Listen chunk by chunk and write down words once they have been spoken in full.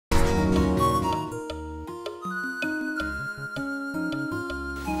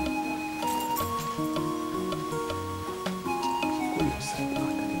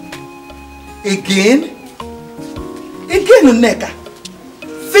Again? Again, Nneka.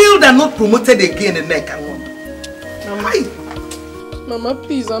 Failed and not promoted again, Nneka. Mama,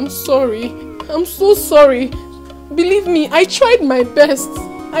 please, I'm sorry. I'm so sorry. Believe me, I tried my best.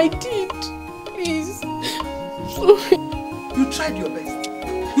 I did. Please. Sorry. You tried your best.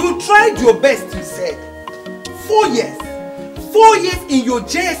 You tried your best, you said. 4 years. 4 years in your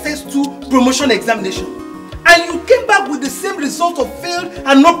JSS2 promotion examination. And you came back with the same result of failed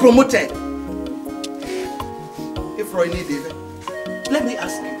and not promoted. If Roy need David, let me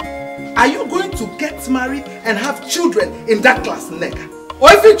ask you. Are you going to get married and have children in that class, Nneka?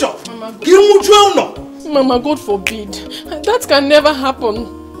 Or if you just, Mama, God forbid. That can never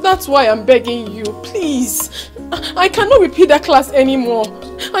happen. That's why I'm begging you, please. I cannot repeat that class anymore.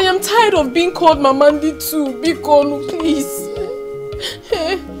 I am tired of being called Mamandi too. Bikonu, please.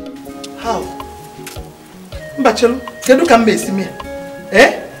 How? Mbachelo, can you see me?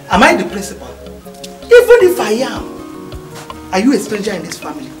 Am I the principal? Even if I am, are you a stranger in this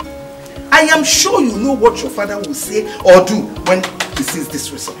family? I am sure you know what your father will say or do when he sees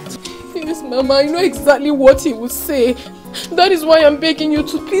this result. Yes, Mama, I know exactly what he will say. That is why I'm begging you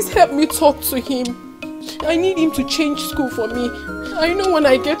to please help me talk to him. I need him to change school for me. I know when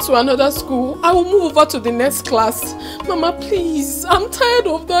I get to another school, I will move over to the next class. Mama, please, I'm tired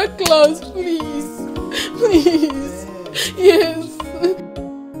of that class, please. Please. Yes.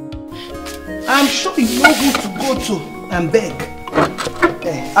 I'm sure you know who to go to and beg.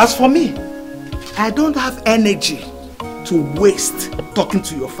 As for me, I don't have energy to waste talking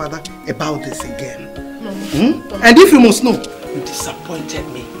to your father about this again. And if you must know, you disappointed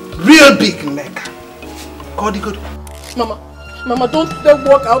me. Real big, Nneka. God. Mama, don't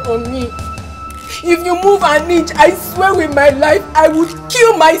walk out on me. If you move an inch, I swear with my life, I would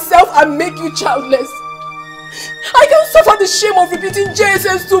kill myself and make you childless. I can't suffer the shame of repeating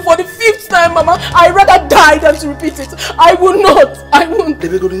JSS2 for the 5th time, Mama. I'd rather die than to repeat it. I will not. I won't.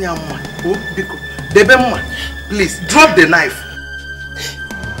 Please, drop the knife.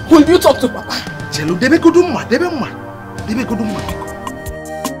 Will you talk to Papa?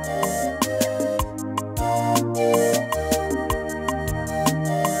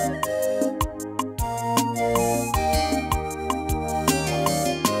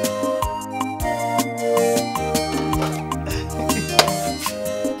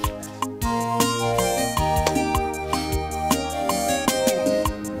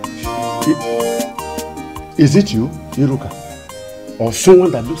 Is it you, Iruka? Or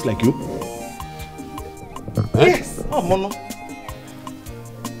someone that looks like you? Yes. Oh, Mono.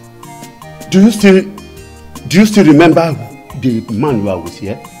 Do you still remember the man you are with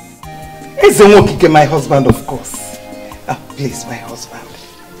here? It's my husband, of course. Please, my husband,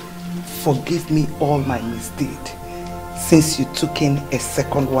 forgive me all my misdeed since you took in a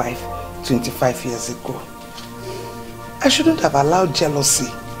second wife 25 years ago. I shouldn't have allowed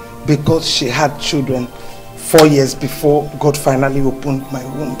jealousy because she had children 4 years before God finally opened my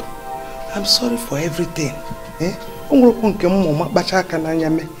womb. I'm sorry for everything. Oh,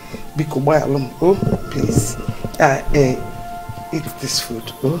 please. Eat this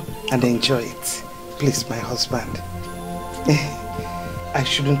food and enjoy it. Please, my husband. I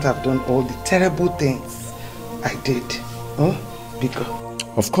shouldn't have done all the terrible things I did. Because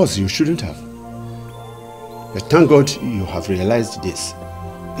of course you shouldn't have. But thank God you have realized this.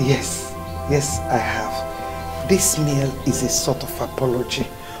 Yes, I have. This meal is a sort of apology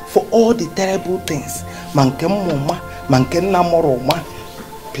for all the terrible things.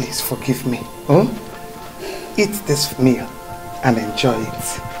 Please forgive me. Eat this meal and enjoy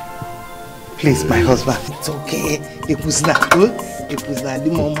it. Please, my husband. It's okay. It was not good. It was not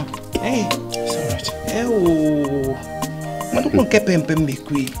the mama. Hey, it's alright. Oh, I don't want to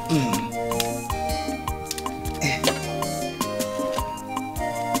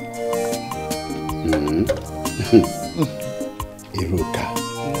Iruka.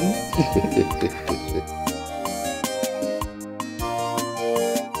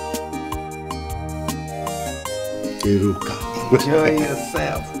 Iruka. Enjoy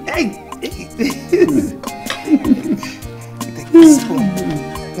yourself. Hey. Take the spoon.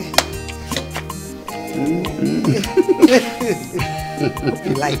 Hope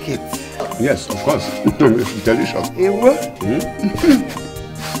you like it. Yes, of course. It's delicious. It will?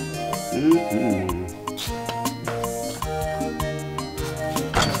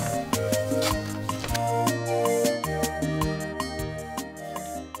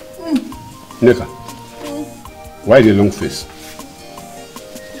 Nneka, why the long face?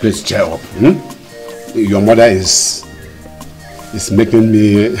 Please cheer up. Your mother is making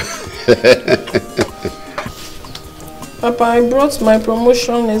me. Papa, I brought my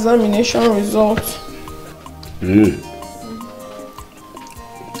promotion examination results.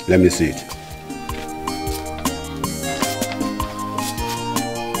 Let me see it.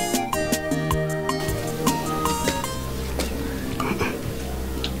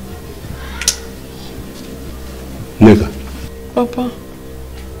 Nigga. Papa.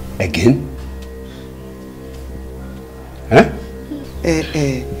 Again? Huh?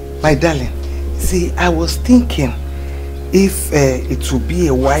 My darling, see, I was thinking if it would be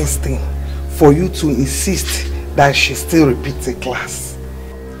a wise thing for you to insist that she still repeats a class.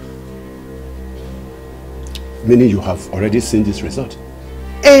 Meaning you have already seen this result?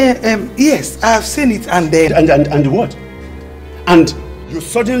 Yes, I have seen it and then... And what? And you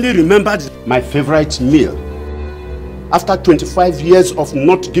suddenly remembered my favorite meal after 25 years of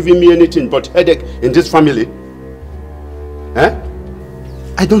not giving me anything but headache in this family? Eh?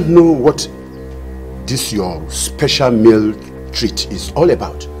 I don't know what this your special meal treat is all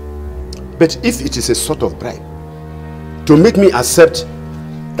about. But if it is a sort of bribe to make me accept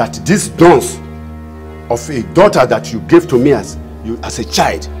that this dance of a daughter that you gave to me as a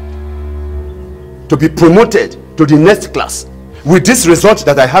child to be promoted to the next class with this result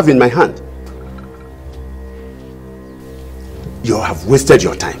that I have in my hand, you have wasted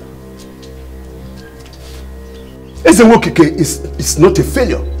your time. Ezewokike is not a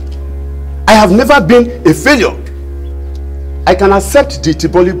failure. I have never been a failure. I can accept the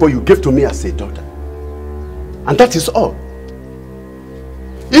Tiboli boy you gave to me as a daughter. And that is all.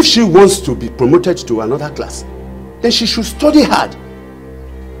 If she wants to be promoted to another class, then she should study hard.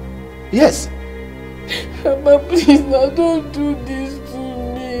 Yes. Papa, please now don't do this to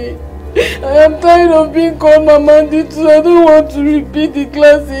me. I am tired of being called Mama Nditu. I don't want to repeat the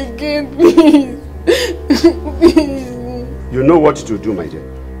class again, please. Please. You know what to do, my dear.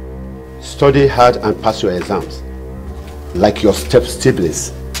 Study hard and pass your exams, like your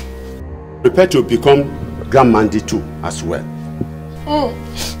siblings. Prepare to become Grandma Nditu as well.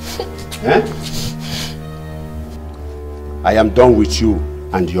 Eh? I am done with you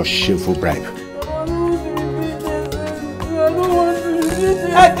and your shameful bribe.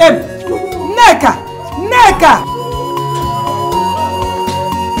 Neka! Neka!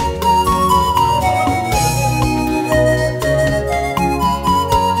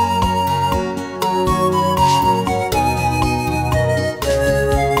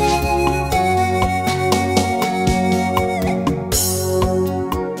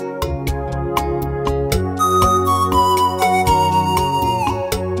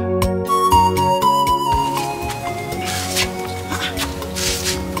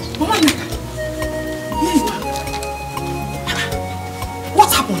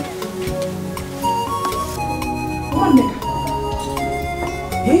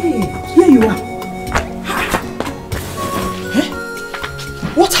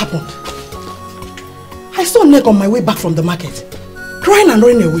 On my way back from the market, crying and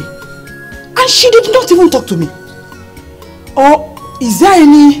running away, and she did not even talk to me. Or is there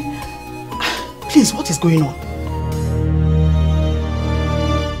any... Please, what is going on?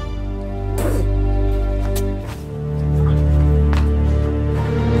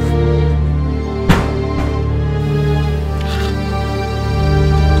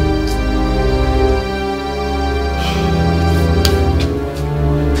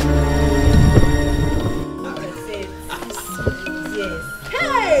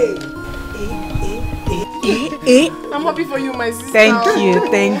 I'm happy for you, my sister. Thank you,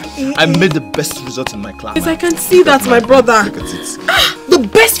 thank you. I made the best result in my class. Yes, I can see that, my brother. Look at it. The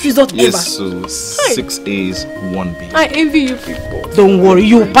best result ever. Yes, so 6 A's, 1 B. I envy you people. Don't worry,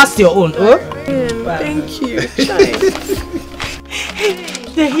 you pass your own. Oh? Thank you.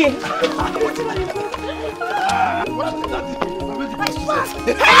 They're here.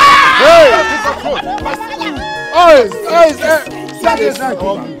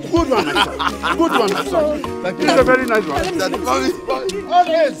 Good one, my son. Good one, my son. It's a very nice one.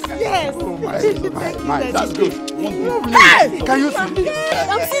 Yes. Yes. Oh, my. That's good. Hey! Can you see?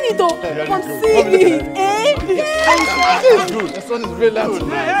 I'm seeing it though. I'm seeing it. That's good. The sun is very loud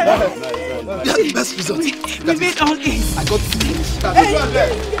tonight. That's the best result. We made all A's. I got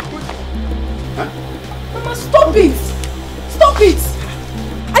Mama, stop it. Stop it.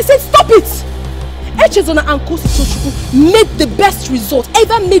 I said stop it. Echezona and Kosi Chochukwu made the best result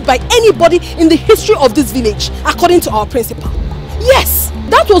ever made by anybody in the history of this village, according to our principal. Yes,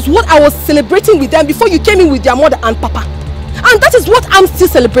 that was what I was celebrating with them before you came in with their mother and papa. And that is what I'm still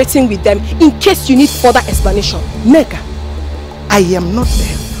celebrating with them, in case you need further explanation. Nega, I am not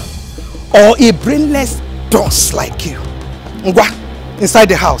them, or a brainless dunce like you. Ngwa, inside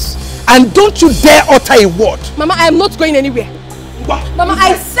the house. And don't you dare utter a word. Mama, I am not going anywhere. What? Mama,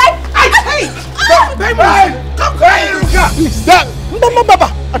 I said... Hey!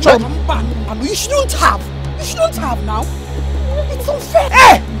 Please, you shouldn't have. You shouldn't have now. It's unfair.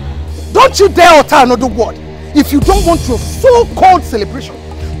 Hey! Don't you dare utter another word. If you don't want your so-called celebration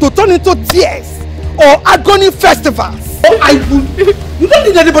to turn into tears or agony festivals, I will... You don't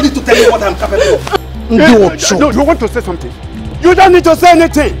need anybody to tell me what I'm capable of. No, you want to say something? You don't need to say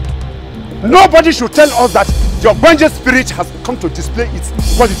anything. Nobody should tell us that your Banjo spirit has come to display its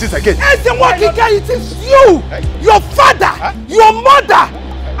qualities again. Ezenwokike, it is you, your father, your mother,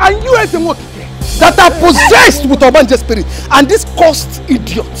 and you Ezenwokike that are possessed with Obanje spirit, and these cursed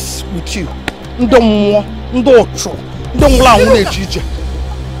idiots with you.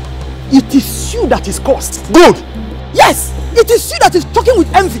 It is you that is cursed. Good. Yes, it is you that is talking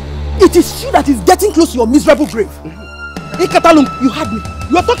with envy. It is you that is getting close to your miserable grave. Ikatalum, you heard me.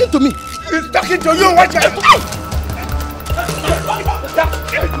 You are talking to me. He's talking to you. Watch out.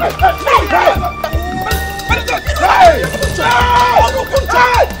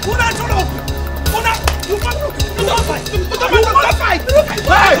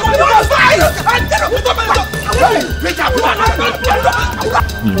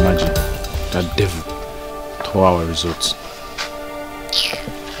 Imagine that devil tore our results.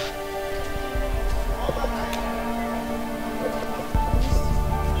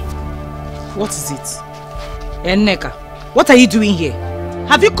 What is it? Enneka, what are you doing here?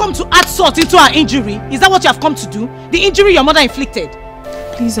 Have you come to add salt into our injury? Is that what you have come to do? The injury your mother inflicted?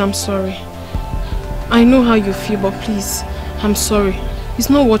 Please, I'm sorry. I know how you feel, but please, I'm sorry. It's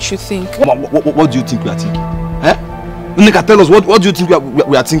not what you think. What do you think we are thinking? Eh? Nneka, tell us, what do you think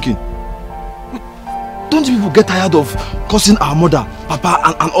we are thinking? Don't you people get tired of causing our mother,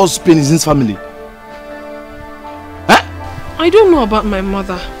 Papa, and us pain in this family? Eh? I don't know about my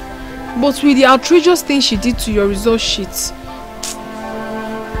mother, but with the outrageous thing she did to your result sheets,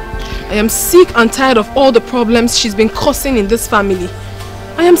 I am sick and tired of all the problems she's been causing in this family.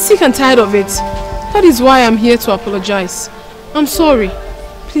 I am sick and tired of it. That is why I'm here to apologize. I'm sorry.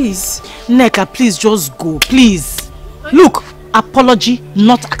 Please. Nneka, please just go. Please. Look, apology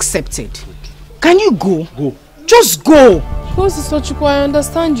not accepted. Can you go? Go. Just go. Sister Chukwu, I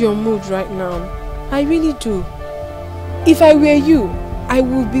understand your mood right now. I really do. If I were you, I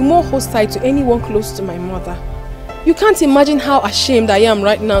would be more hostile to anyone close to my mother. You can't imagine how ashamed I am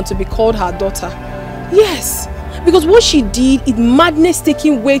right now to be called her daughter. Yes, because what she did is madness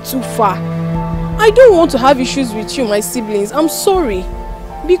taking way too far. I don't want to have issues with you, my siblings. I'm sorry.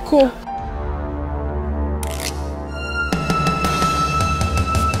 Biko.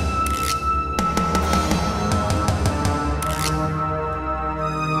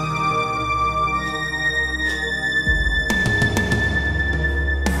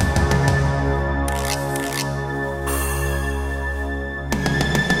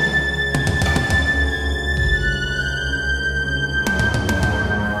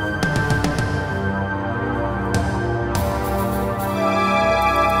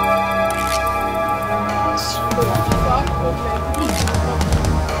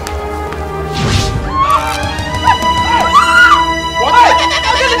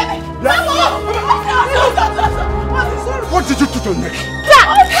 What did you do to Nick?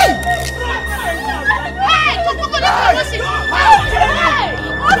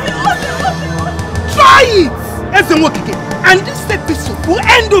 Try it! Ezenwokike, and this episode will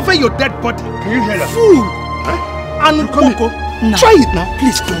end over your dead body. Can you hear that? Fool! And Koko, try it now,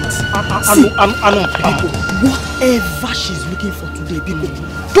 please don't. Biko, whatever she's looking for today, Biko,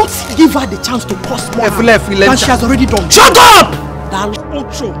 don't give her the chance to cause more harm than she has already done. Shut up! That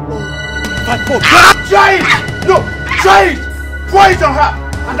Ocho. Try it! No! Try it! Pour it on her!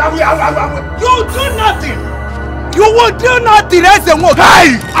 And I will. You do nothing! You will do nothing, Ezenwokike!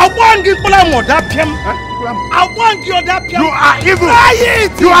 Hey! I want you to that PM. I want you that PM. You are evil! Try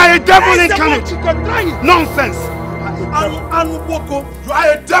it! You are a devil incarnate! Try it! Nonsense! Anuboko. You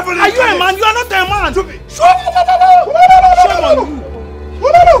are a devil incarnate! Are you a man? You are not a man! Shame on you!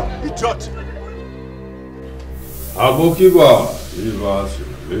 Idiot! Abokiba,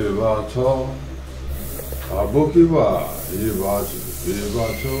 Ibato. Abokiba, Ibato,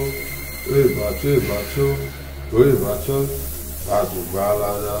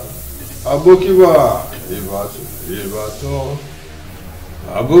 Atubalada. Abokiba, Ibato.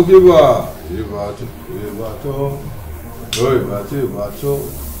 Abokiba,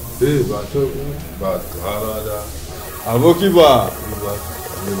 Ibato. Batalada. Abokiba,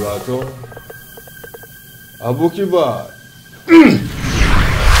 Ibato. Abokiba.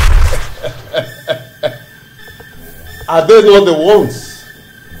 Are they not the ones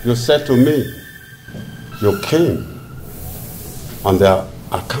you said to me, you came on their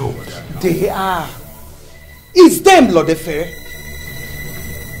account. They are. It's them, Lord Efere.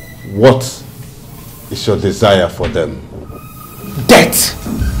 What is your desire for them? Death.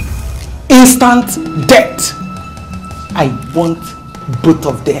 Instant death. I want both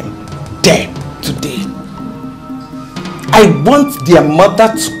of them dead today. I want their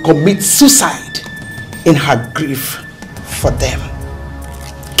mother to commit suicide in her grief for them.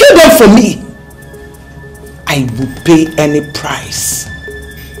 Kill them for me. I will pay any price.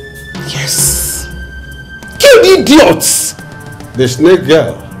 Yes. Kill the idiots. The snake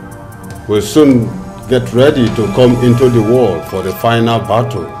girl will soon get ready to come into the world for the final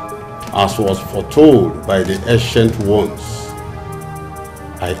battle, as was foretold by the ancient ones.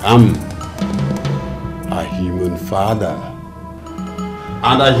 I am a human father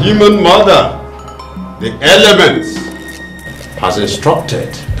and a human mother. The elements has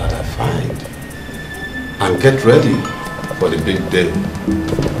instructed that I find and get ready for the big day.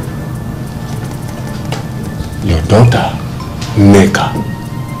 Your daughter, Neka,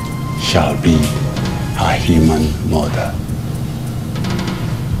 shall be a human mother.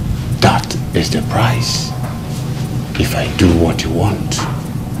 That is the price if I do what you want.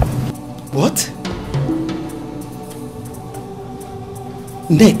 What?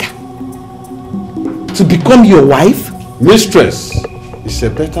 Neka? To become your wife? Mistress is a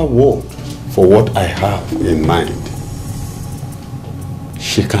better word for what I have in mind.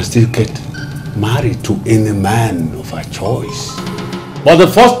 She can still get married to any man of her choice. But the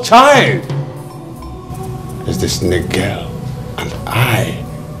first child is the snake girl, and I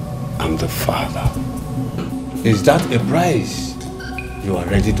am the father. Is that a price you are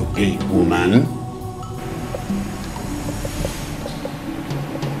ready to pay, woman?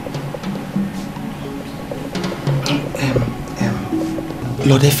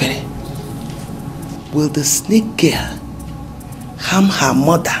 Lord Efere, will the snake girl harm her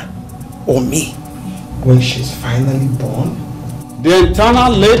mother or me when she's finally born? The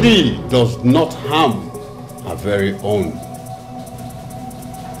eternal lady does not harm her very own.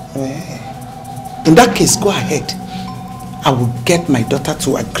 In that case, go ahead. I will get my daughter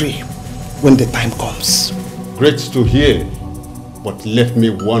to agree when the time comes. Great to hear, but let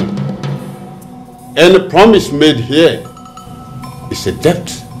me warn. Any promise made here is a debt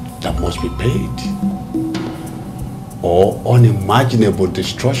that must be paid, or unimaginable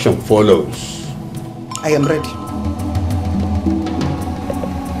destruction follows. I am ready.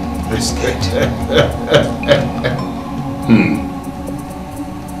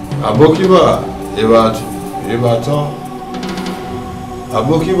 Abokiba, Ibato.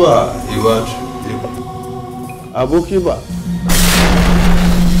 Abokiba, Abokiba.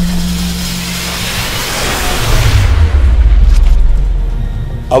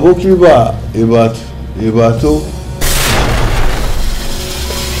 Abokiba, Ibato.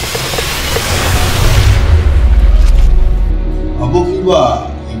 Abokiba,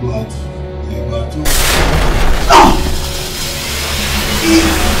 Ibato. Ah!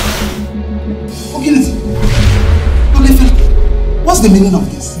 Okay, listen. What's the meaning of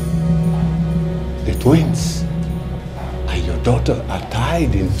this? The twins and your daughter are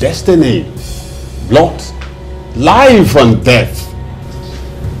tied in destiny, blood, life and death.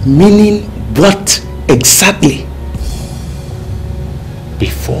 Meaning what exactly?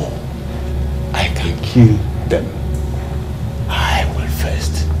 Before I can kill them, I will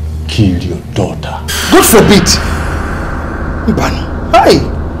first kill your daughter. God forbid! Mbano, hi!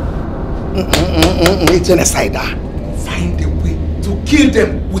 It's an insider. Find a way to kill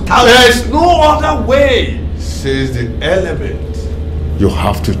them without... There is no other way, says the element. You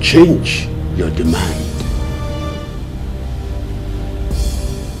have to change your demand.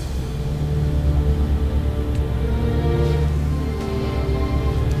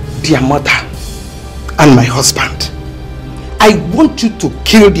 Dear mother and my husband, I want you to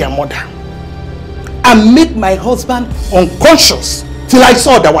kill their mother and make my husband unconscious till I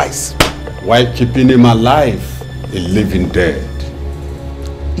saw otherwise. Why keeping him alive, a living dead?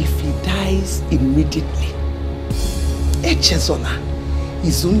 If he dies immediately, Echezona,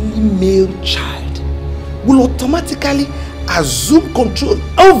 his only male child, will automatically assume control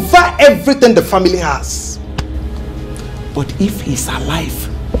over everything the family has. But if he's alive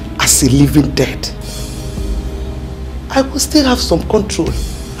as a living dead, I will still have some control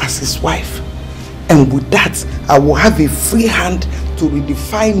as his wife. And with that, I will have a free hand to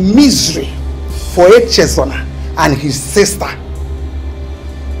redefine misery for Echezona and his sister.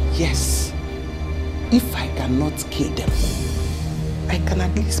 Yes, if I cannot kill them, I can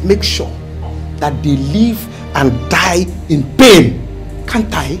at least make sure that they live and die in pain.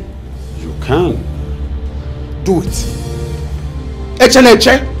 Can't I? You can. Do it.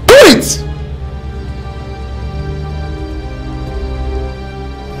 Echeneche, do it!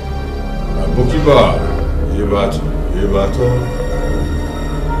 Abokiba, Yebato.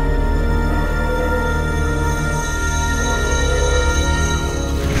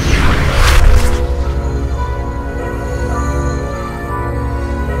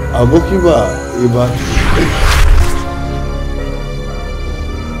 Abokiba, Yebato.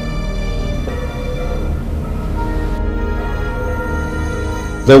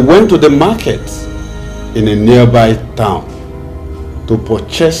 They went to the market in a nearby town to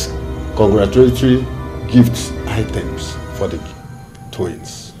purchase congratulatory gift items for the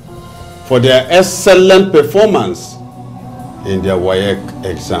twins for their excellent performance in their WAEC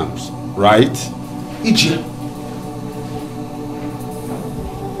exams, right? Ijia.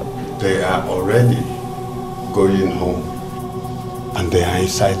 They are already going home and they are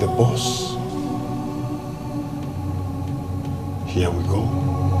inside the bus. Here we go.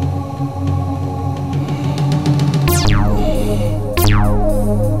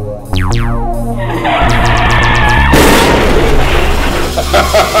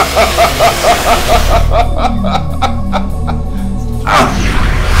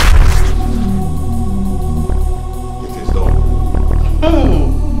 It is done.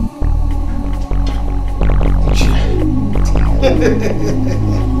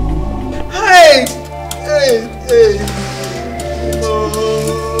 Hey!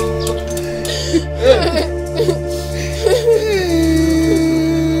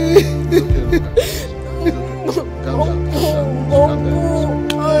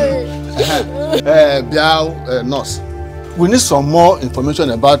 Nurse, we need some more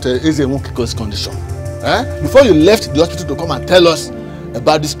information about Ezemukiko's condition. Before you left the hospital to come and tell us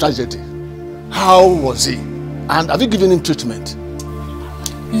about this tragedy, how was he? And have you given him treatment?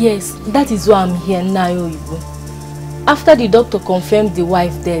 Yes, that is why I'm here now. After the doctor confirmed the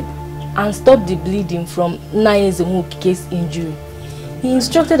wife dead and stopped the bleeding from Ezemukiko's injury, he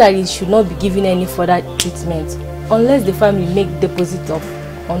instructed that he should not be given any further treatment unless the family make deposit of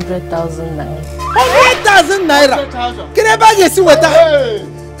 100,000 naira. 100,000 naira. Kireba yesi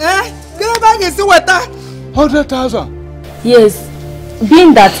weta. 100,000. Yes,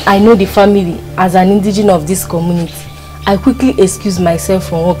 being that I know the family as an indigenous of this community, I quickly excused myself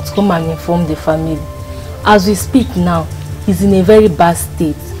from work to come and inform the family. As we speak now, he's in a very bad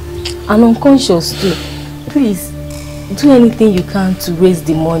state and unconscious too. Please, do anything you can to raise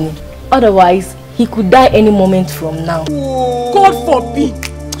the money. Otherwise, he could die any moment from now. God forbid!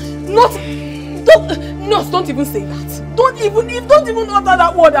 Don't even say that. Don't even utter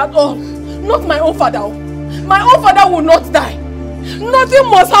that word at all. Not my own father. My own father will not die. Nothing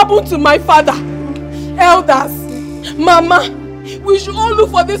must happen to my father. Elders, Mama, we should all look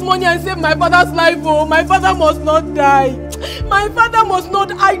for this money and save my father's life. Oh, my father must not die. My father must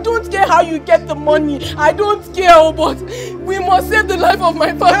not. I don't care how you get the money. I don't care, but we must save the life of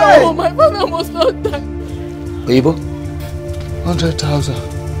my father. Hey. Oh, my father must not die. Oyibo, 100,000.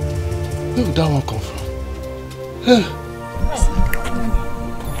 Where would that one come from? Hey.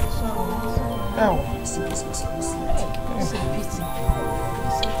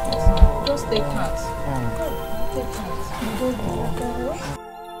 Just take hands. Take hands.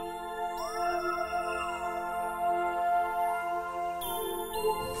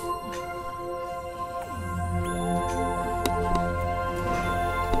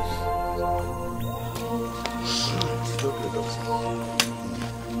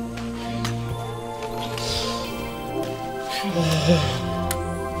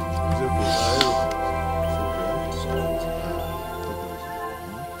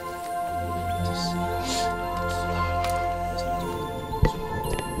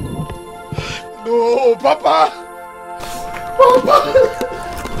 No, Papa! Papa!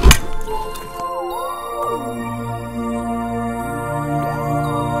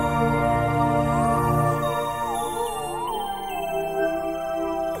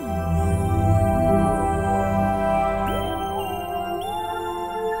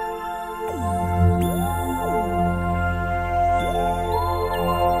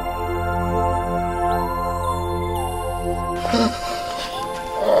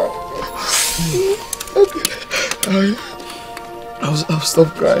 I'll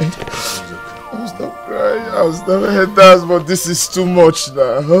stop crying. I'll stop crying. I'll never had that, but this is too much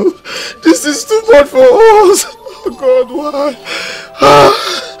now. This is too much for us. Oh God, why?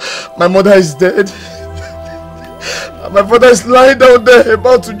 My mother is dead. My father is lying down there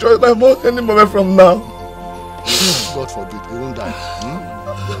about to join my mom any moment from now. God forbid, he won't die.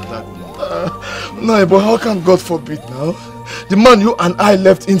 No, but how can God forbid now? The man you and I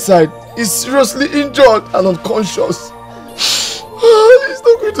left inside is seriously injured and unconscious. He's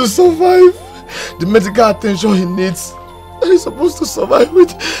not going to survive. The medical attention he needs that he's supposed to survive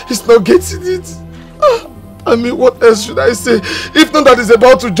with, he's not getting it. I mean, what else should I say if not that he's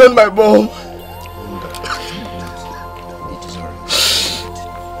about to join my bomb? It is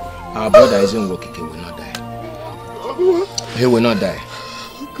alright. Our brother isn't working, he will not die. He will not die.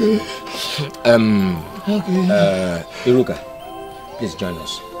 Okay. Iruka, please join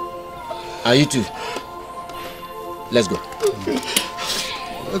us. And you too. Let's go. Okay.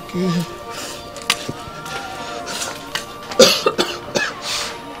 Okay.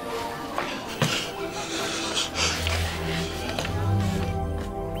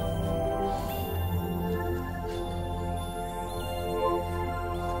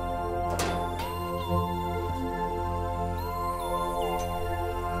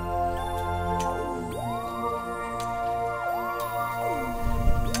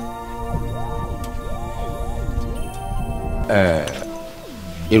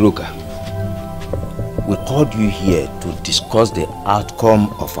 Iruka, we called you here to discuss the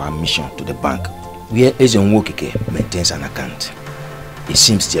outcome of our mission to the bank, where Ezenwokike maintains an account. It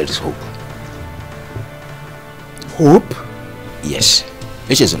seems there is hope. Hope? Yes.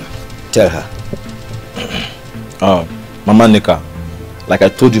 Echezona, tell her. Mama Nika, like I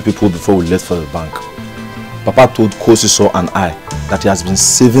told you people before we left for the bank, Papa told Kosiso and I that he has been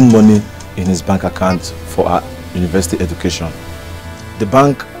saving money in his bank account for our university education. The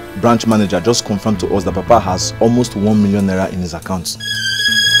bank branch manager just confirmed to us that Papa has almost 1 million naira in his account.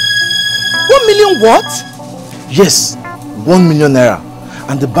 1 million what? Yes, 1 million naira.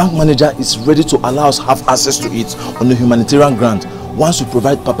 And the bank manager is ready to allow us have access to it on a humanitarian grant once we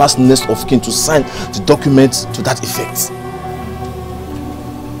provide Papa's next of kin to sign the documents to that effect.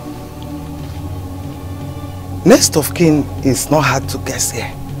 Next of kin is not hard to guess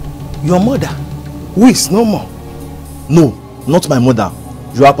here. Your mother, who is no more. No, not my mother.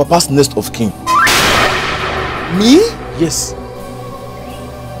 You are Papa's next of kin. Me? Yes.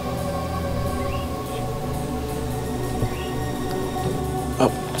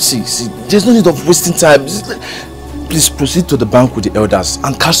 See, there's no need of wasting time. Please proceed to the bank with the elders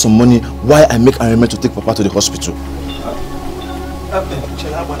and cash some money while I make arrangement to take Papa to the hospital.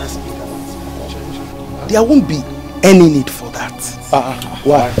 There won't be any need for that.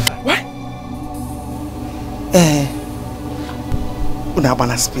 Why? Why?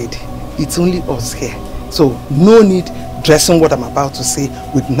 Unabana speed. It's only us here. So no need dressing what I'm about to say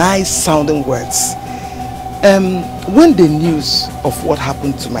with nice sounding words. When the news of what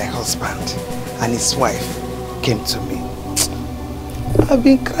happened to my husband and his wife came to me, I've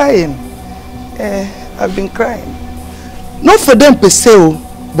been crying. I've been crying. Not for them per se,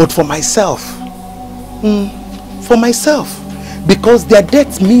 but for myself. For myself. Because their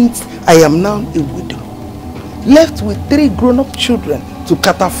death means I am now a widow, left with 3 grown-up children to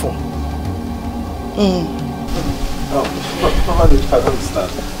cater for. I don't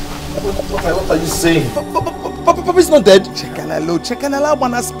understand. What are you saying? Papa is not dead. Chekanala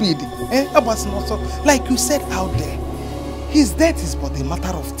wanna speed. Like you said out there, his death is but a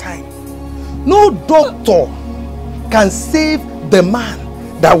matter of time. No doctor can save the man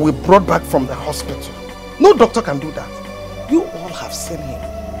that we brought back from the hospital. No doctor can do that. You all have seen him,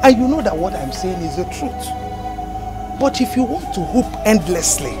 and you know that what I'm saying is the truth. But if you want to hope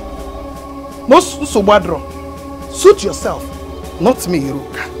endlessly, suit yourself, not me,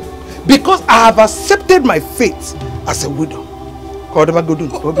 Iruka. Because I have accepted my fate as a widow.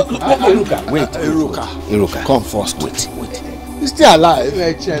 Iruka, come first. Wait. He's still alive.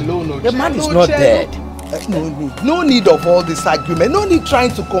 The man is not dead. No need of all this argument. No need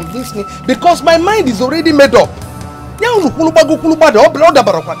trying to convince me because my mind is already made up.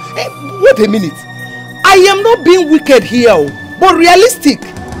 Wait a minute. I am not being wicked here, but realistic.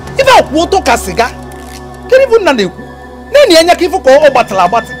 If I want to kasiga, can even nane. Nani anya kifu ko obatala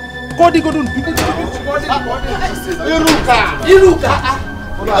abati. Kodi godun. Iruka.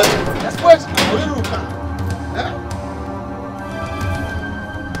 Let's wait. Iruka.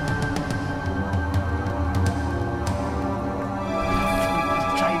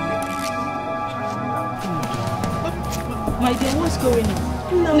 My dear, what's going on?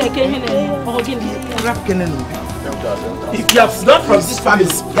 If you are not from this family,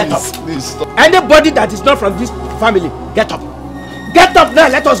 get up. Please stop. Anybody that is not from this family, get up. Get up now,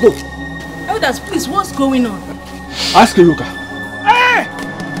 let us go. Elders, please, what's going on? Ask Iruka. Hey!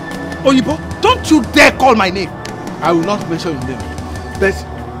 Oyibo, don't you dare call my name. I will not mention your name. But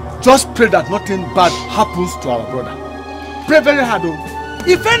just pray that nothing bad happens to our brother. Pray very hard.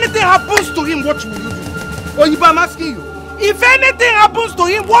 If anything happens to him, what will you do? Oyibo, I'm asking you. If anything happens to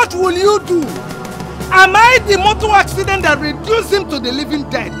him, what will you do? Am I the motor accident that reduced him to the living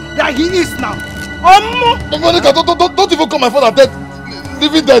dead that he is now? Monica, don't even call my father dead.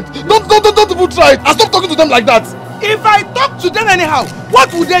 Living dead. Don't even try it. I stop talking to them like that. If I talk to them anyhow,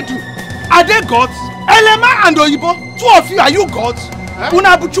 what would they do? Are they gods? Elema and Oyibo, two of you, are you gods?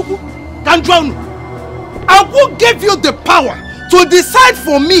 Unabuchuku, Kanjwanu. And who gave you the power to decide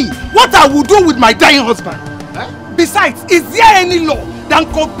for me what I will do with my dying husband? Besides, is there any law that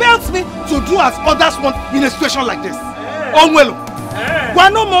compels me to do as others want in a situation like this? Onwelo.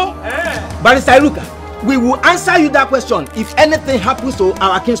 Guanomo. Barrister Iruka, we will answer you that question if anything happens to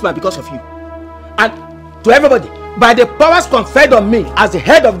our kinsman because of you. And to everybody, by the powers conferred on me as the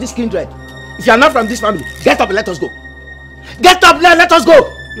head of this kindred, if you are not from this family, get up and let us go. Get up and let us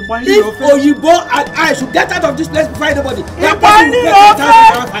go. If Oyibo and I should get out of this place before anybody, let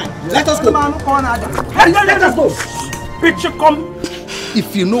us go. Let us go. Picture come.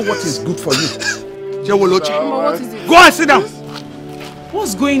 If you know what is good for you, go and sit down.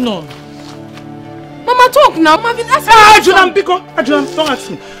 What's going on? Mama, talk now. Mama, been asking. Adjunam, Biko. Adjunam, don't ask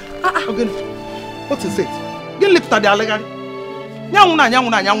me. Okay. What is it? Get left at the allegary.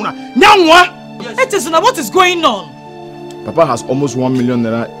 Etesuna, what is going on? Papa has almost 1 million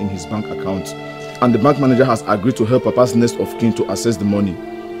naira in his bank account, and the bank manager has agreed to help Papa's next of kin to access the money.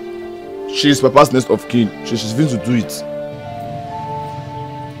 She is Papa's next of kin. She's going to do it.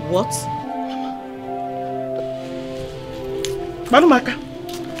 What? Manumaka.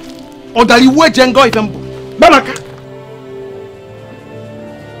 Odaliwe Jengo Ifembo. Manumaka.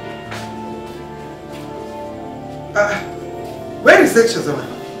 Where is Chioma?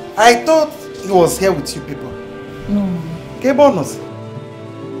 I thought he was here with you people. No. Okay, bonus.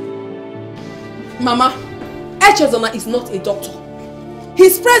 Mama, Chioma is not a doctor.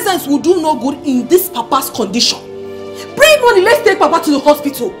 His presence will do no good in this Papa's condition. Bring money, let's take Papa to the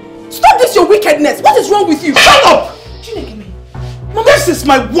hospital. Stop this your wickedness. What is wrong with you? Shut up! Mama, this is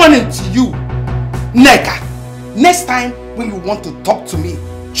my warning to you. Neka, next time when you want to talk to me,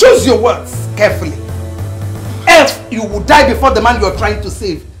 choose your words carefully. Else you will die before the man you are trying to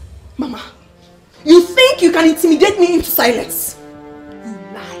save. Mama, you think you can intimidate me into silence? You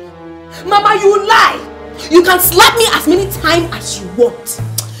lie. Mama, you lie. You can slap me as many times as you want.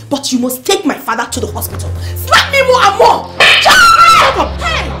 But you must take my father to the hospital. Slap me more and more. Shut up!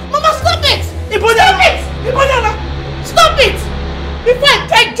 Hey, Mama, stop it! Stop it! Stop it! Before I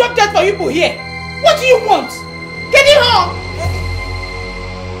take drop dead for you here, what do you want? Get it home!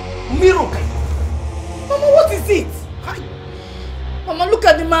 Miroka. Mama, what is it? Hi. Mama, look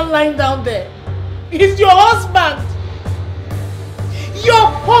at the man lying down there. He's your husband. Your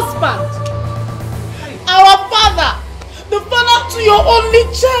husband. Our father. The father to your only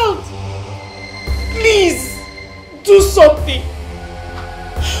child. Please, do something.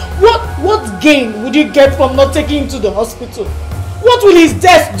 What gain would you get from not taking him to the hospital? What will his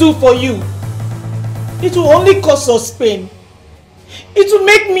death do for you? It will only cause us pain. It will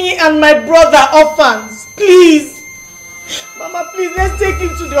make me and my brother orphans. Please. Mama, please, let's take him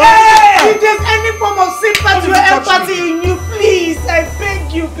to the hospital. If there's any form of sympathy or empathy in you, please, I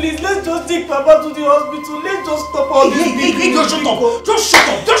beg you, please, let's just take Papa to the hospital. Let's just stop all this. Just shut up. Just shut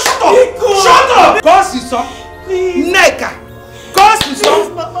up. Just shut up. Shut up. Kosiso. Neka. Kosiso.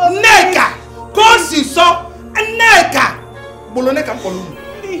 Neka. Kosiso. Neka. Boloneka Kolumi.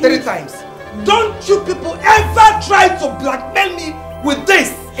 3 times. Don't you people ever try to blackmail me with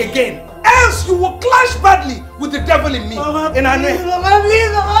this again. Else you will clash badly with the devil in me. Mama, in our please, name. Mama,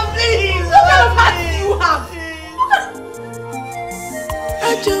 please, Mama, please. What kind of heart do you have?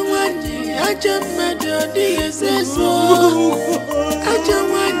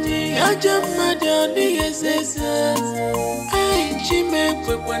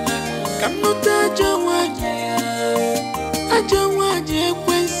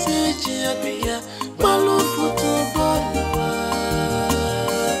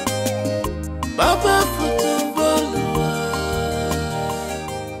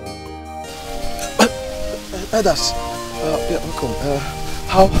 Elders, welcome.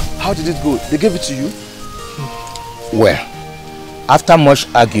 How did it go? They gave it to you? Well, after much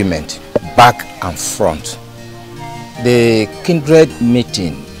argument, back and front, the kindred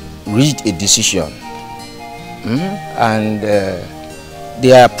meeting reached a decision, and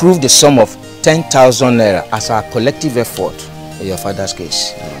they approved the sum of 10,000 naira as our collective effort in your father's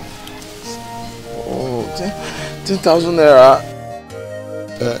case. Oh, 10,000 naira.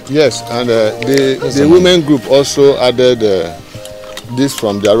 Yes, and the women group also added this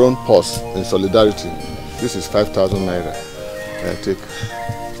from their own purse in solidarity. This is 5,000 naira. Take.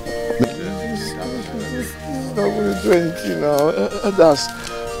 not going to do anything now. That's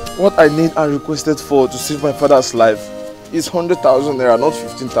what I need and requested for to save my father's life is 100,000 naira, not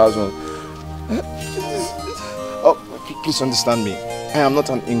 15,000. Oh, please understand me. I am not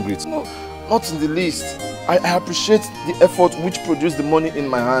an ingrate. No, not in the least. I appreciate the effort which produced the money in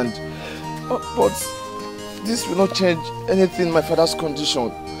my hand. But this will not change anything in my father's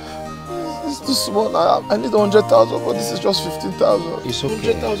condition. It's too small. I need 100,000, but this is just 15,000. It's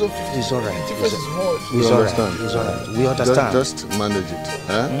okay. 100,000, 15,000. It's alright. The difference is much. We understand. It's alright. We understand. Just manage it.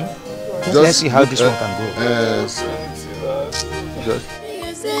 Huh? Hmm? Let's see how this one can go. Yes. Just.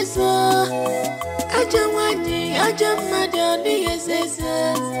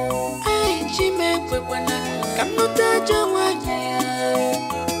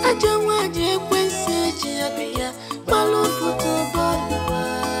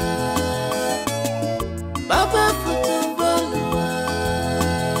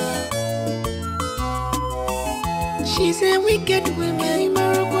 She's a wicked woman,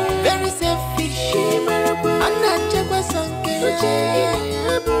 very selfish. I'm not just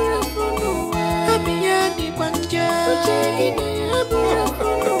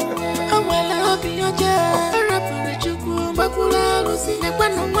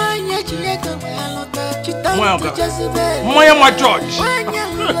Moya my George.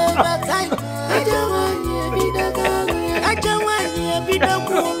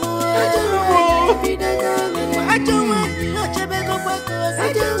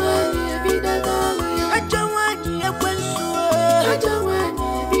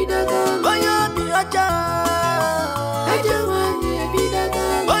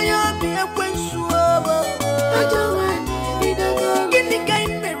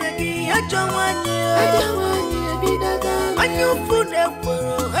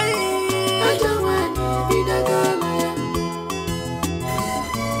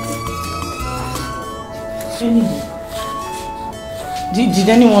 Did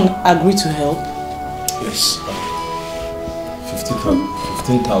anyone agree to help? Yes.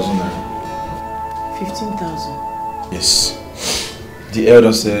 15,000 naira. 15,000? Yes. The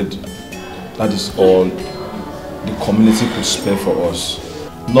elder said that is all the community could spare for us.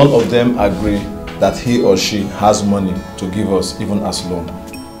 None of them agree that he or she has money to give us even as loan.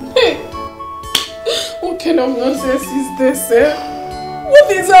 Hey! What kind of nonsense is this, eh?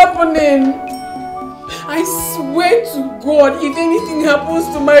 What is happening? I swear to God, if anything happens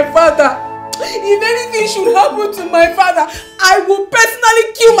to my father, if anything should happen to my father, I will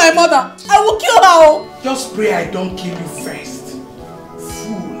personally kill my mother. I will kill her. Just pray I don't kill you first.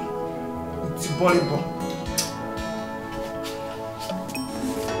 Fool. It's volleyball.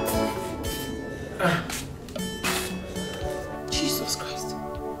 Jesus Christ.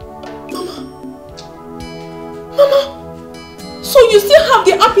 Mama, so you still have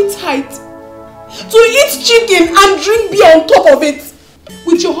the appetite to eat chicken and drink beer on top of it?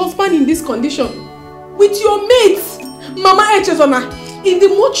 With your husband in this condition? With your mates? Mama Echezona, in the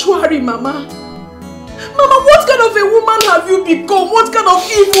mortuary, Mama. Mama, what kind of a woman have you become? What kind of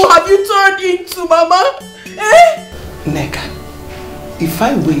evil have you turned into, Mama? Eh? Neka, if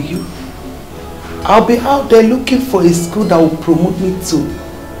I were you, I'll be out there looking for a school that will promote me to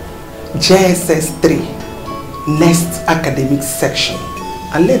JSS 3, next academic section,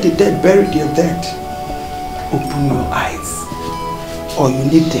 and let the dead bury their dead. Open your eyes. Or you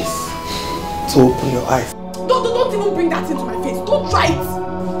need this to open your eyes. Don't even bring that into my face. Don't try it.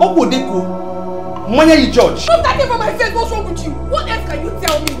 Obodeko, Moya you judge. Don't that from my face. What's wrong with you? What else can you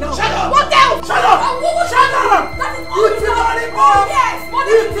tell me now? Shut up! What else? Shut up! Shut up! That is all you know. Yes!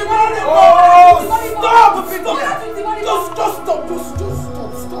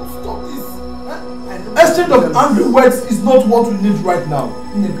 Stop this. Exchange of angry words is not what we need right now.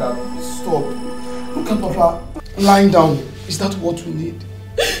 Neka, stop. Look at Papa lying down. Is that what we need?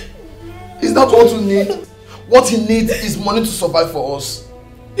 Is that what we need? What he needs is money to survive for us.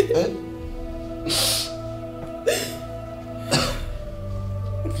 Eh?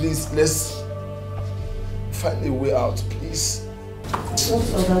 Please, let's find a way out, please.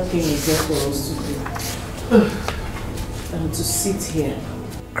 What other thing is there for us to do? Than to sit here,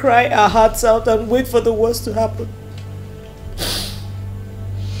 cry our hearts out and wait for the worst to happen?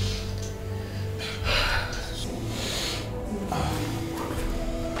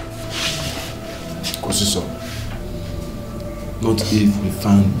 Kosiso, not if we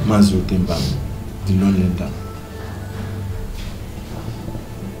found Mazio Temba, the loan lender.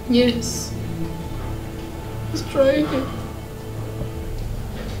 Yes. Let's try again.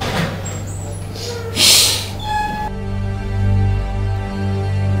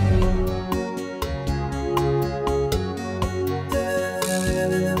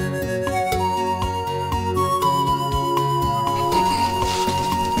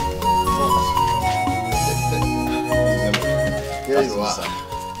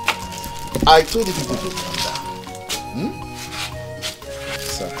 I told you people to calm down.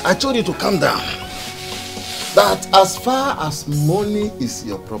 Sir. I told you to calm down. That as far as money is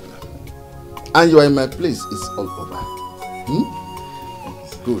your problem, and you are in my place, it's all over.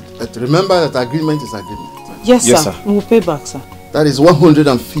 Good. But remember that agreement is agreement. Yes, sir. We will pay back, sir. That is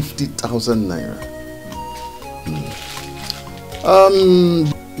 150,000 naira.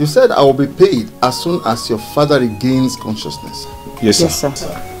 You said I will be paid as soon as your father regains consciousness. Yes, sir. Yes,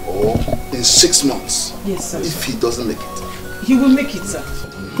 sir. Or in 6 months. Yes, sir. If he doesn't make it. He will make it, sir.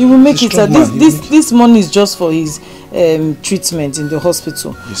 He will make it, sir. This money is just for his treatment in the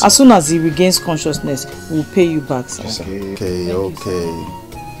hospital. Yes, as soon as he regains consciousness, we'll pay you back, sir. Yes, okay.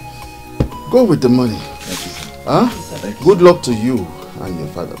 Go with the money. Huh? Good luck to you and your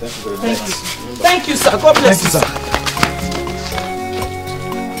father. Thank you. Thank you, sir. God bless you, sir.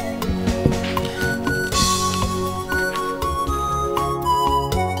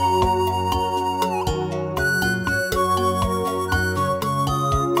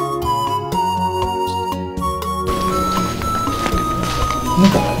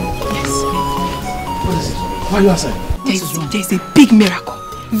 Yes. What is it? Why are you outside? There's a big miracle.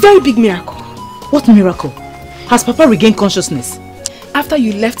 Very big miracle. What miracle? Has Papa regained consciousness? After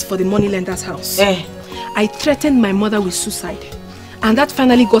you left for the moneylender's house, I threatened my mother with suicide. And that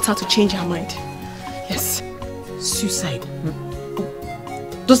finally got her to change her mind. Yes. Suicide?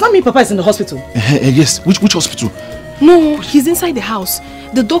 Does that mean Papa is in the hospital? Yes. Which hospital? No, he's inside the house.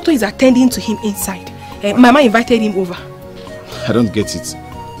 The doctor is attending to him inside. Mama invited him over. I don't get it.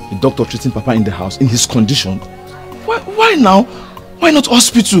 The doctor treating Papa in the house in his condition. Why now? Why not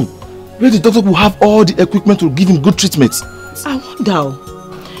hospital? Where the doctor will have all the equipment to give him good treatment. I wonder.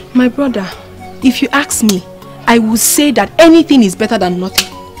 My brother, if you ask me, I would say that anything is better than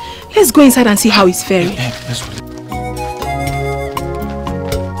nothing. Let's go inside and see how he's faring. Let's go.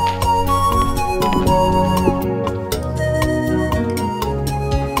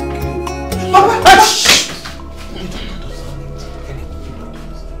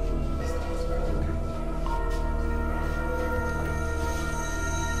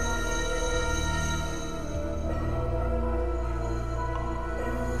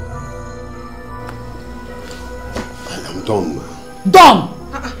 Done!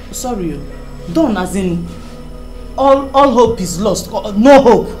 Sorry. Done as in all hope is lost. No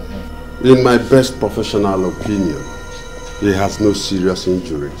hope. In my best professional opinion, he has no serious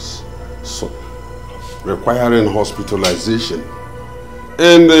injuries. So, requiring hospitalization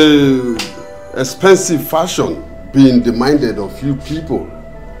in expensive fashion being demanded of few people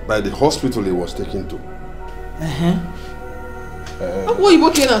by the hospital he was taken to. What are you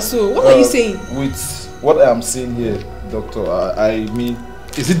working at, so? What are you saying? With what I am saying here, Doctor, I mean,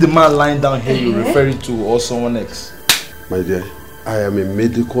 is it the man lying down here you're referring to or someone else? My dear, I am a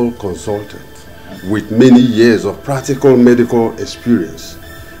medical consultant with many years of practical medical experience.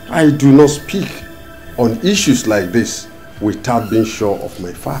 I do not speak on issues like this without being sure of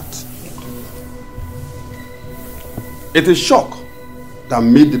my facts. It is shock that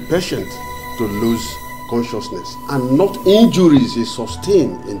made the patient to lose consciousness and not injuries he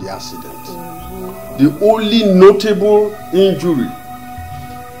sustained in the accident. The only notable injury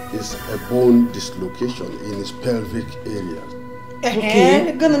is a bone dislocation in his pelvic area.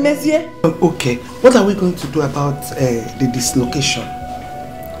 Okay. Okay. What are we going to do about the dislocation?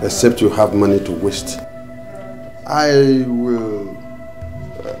 Except you have money to waste. I will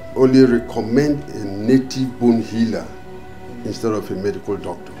only recommend a native bone healer instead of a medical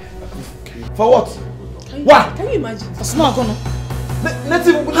doctor. Okay. For what? Why? Can you imagine? It's not gonna.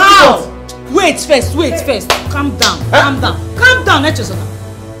 Native. How? Wait first. Calm down. Calm down.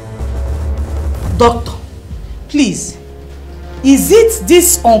 Doctor, please. Is it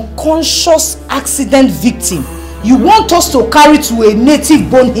this unconscious accident victim you want us to carry to a native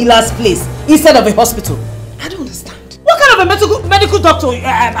bone healer's place instead of a hospital? I don't understand. What kind of a medical doctor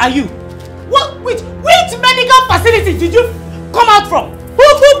are you? Which medical facility did you come out from?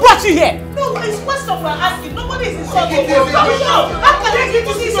 Who brought you here? No, it's question we're asking. Nobody is insulting you. How can I get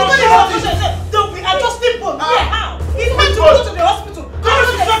to see somebody else? Don't be adjusting bone. Yeah, how? He's meant to go to the hospital.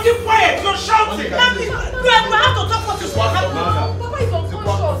 Keep quiet. You're shouting. We have to talk what is happening. Papa is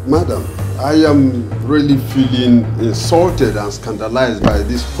unconscious. Madam, I am really feeling insulted and scandalized by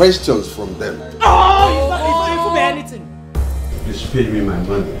these questions from them. Oh, it could be anything. Please pay me my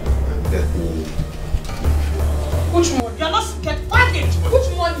money and let me. Which money? You're not scared. Find it. Which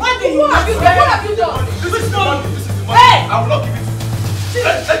money? Find it. What have you done? Which money? Hey! I will not give it to you.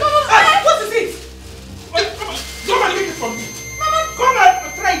 Hey, what is it? Come and take it from me. Come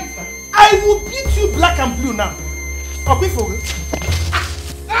and try it. I will beat you black and blue now. I'll be for it.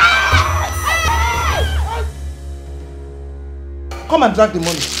 come and drag the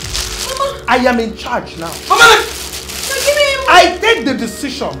money. Mama. I am in charge now. Mama! I take the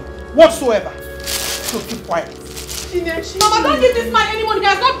decision whatsoever. So keep quiet. Mama, don't give this man any money. He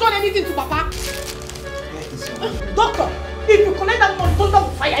has not done anything to Papa. Doctor, if you collect that money, thunder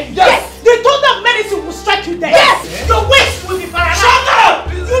will fire you. Yes. The thunder of medicine will strike you dead. Yes. Your waist will be paralyzed. Shut up!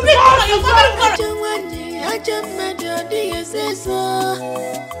 You need to your family.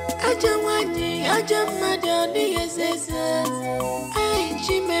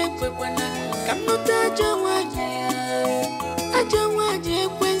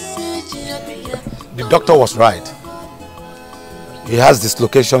 The doctor was right. He has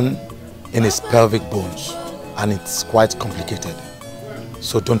dislocation in his pelvic bones and it's quite complicated.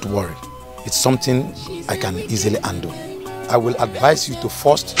 So don't worry. It's something I can easily handle. I will advise you to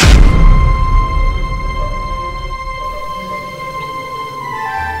first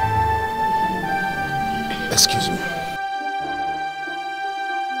excuse me.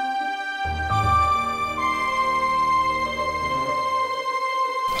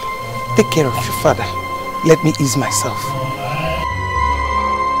 Take care of your father. Let me ease myself.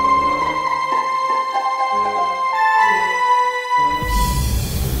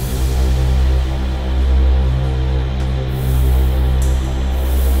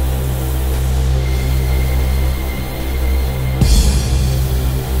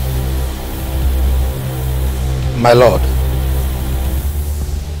 My lord,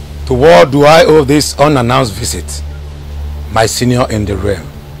 to what do I owe this unannounced visit? My senior in the realm.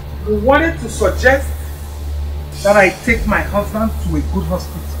 We wanted to suggest that I take my husband to a good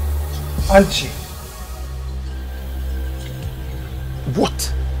hospital. Anchi.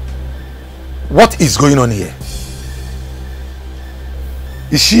 What? What is going on here?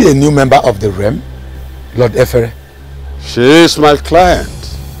 Is she a new member of the realm, Lord Efere? She is my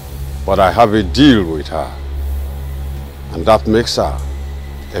client, but I have a deal with her. And that makes her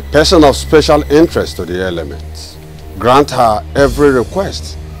a person of special interest to the elements. Grant her every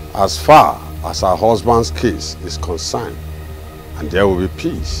request as far as her husband's case is concerned, and there will be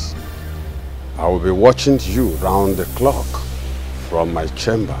peace. I will be watching you round the clock from my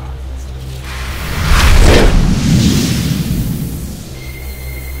chamber.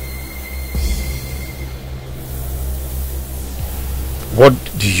 What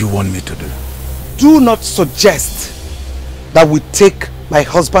do you want me to do? Do not suggest that we take my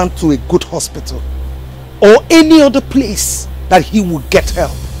husband to a good hospital or any other place that he will get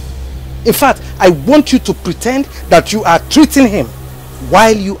help. In fact, I want you to pretend that you are treating him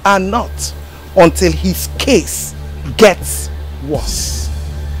while you are not, until his case gets worse.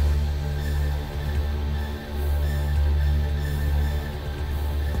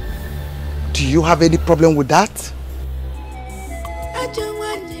 Do you have any problem with that?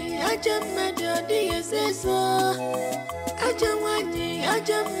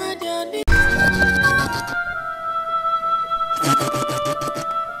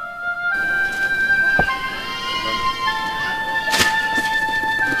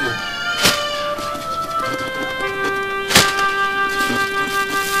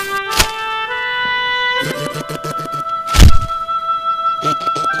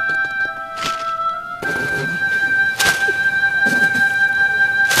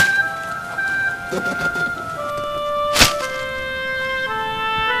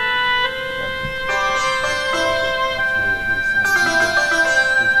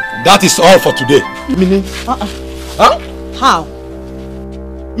 That is all for today. Meaning? Huh? How?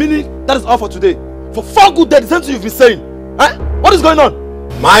 Meaning, that is all for today. For 4 good days, the same thing you've been saying. Huh? What is going on?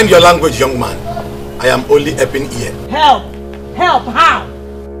 Mind your language, young man. I am only helping here. Help! Help! How?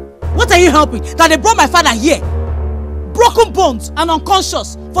 What are you helping? That they brought my father here, broken bones and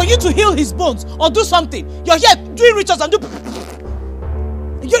unconscious, for you to heal his bones or do something. You're here doing rituals and do...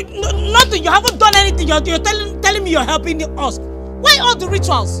 nothing. You haven't done anything. You're telling me you're helping us. Why all the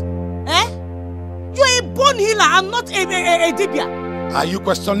rituals? Eh? You're a bone healer and not a dibia. Are you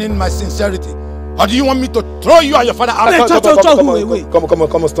questioning my sincerity? Or do you want me to throw you and your father out?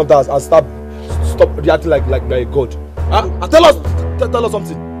 Come on, stop that. I'll stop reacting like a god. Huh? Tell us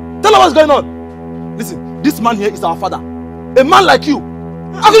something. Tell us what's going on. Listen, this man here is our father. A man like you.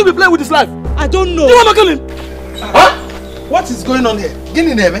 How can you be playing with his life? I don't know. You want to kill him? Huh? What is going on here? Get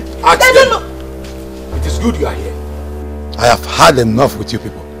in there, man. I don't know. It is good you are here. I have had enough with you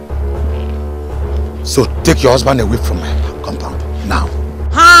people. So take your husband away from my compound now.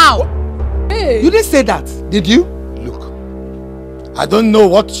 How? Hey. You didn't say that, did you? Look, I don't know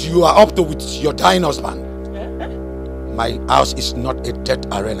what you are up to with your dying husband. My house is not a death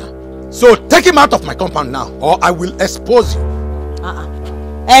arena. So take him out of my compound now, or I will expose you.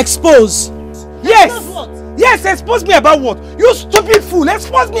 Expose? Yes! Yes, expose me about what? You stupid fool,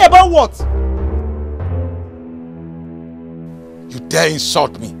 expose me about what? You dare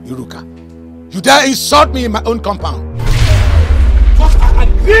insult me, Iruka. You dare insult me in my own compound. But I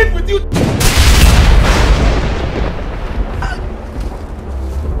agreed with you.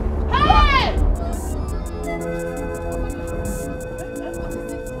 Hey!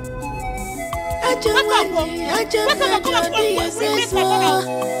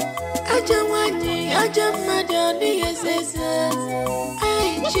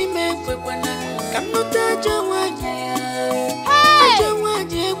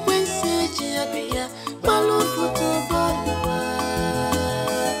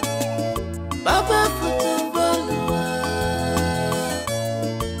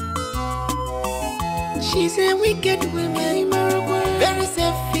 She's a wicked woman, very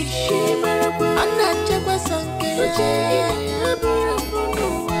selfish. I'm not just a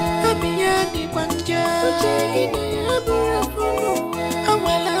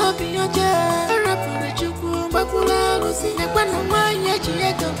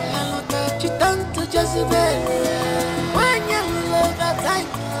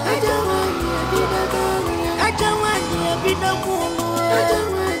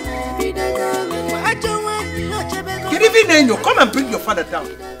Good evening, Enyo. Come and bring your father down.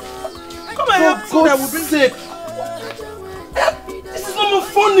 Come and help so that we bring sake. This is not more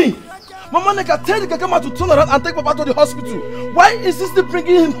funny. Mama Neka, tell the Kakama to turn around and take Papa to the hospital. Why insist on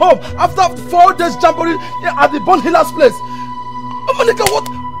bringing him home after 4 days jamboree at the Born Healer's place? Mama Neka,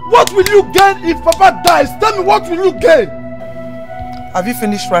 what will you gain if Papa dies? Tell me, what will you gain? Have you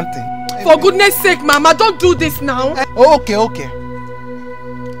finished ranting? For goodness sake, Mama, don't do this now. Oh, okay.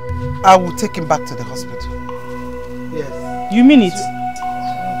 I will take him back to the hospital. Yes. You mean it?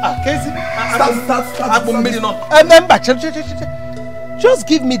 Casey, just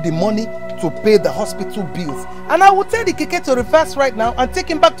give me the money to pay the hospital bills, and I will tell the keke to reverse right now and take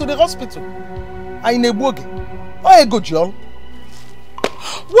him back to the hospital.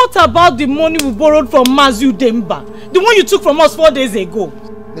 What about the money we borrowed from Mazu Demba? The one you took from us 4 days ago?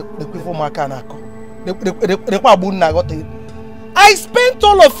 I spent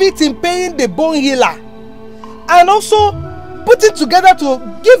all of it in paying the bone healer and also putting together to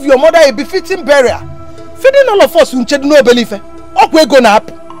give your mother a befitting burial. Feeding all of us unche no belief. Okwe go na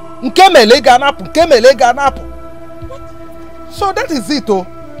happen. Nkemele ga na happen. So that is it, oh.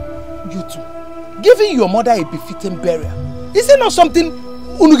 You two. Giving your mother a befitting burial. Is it not something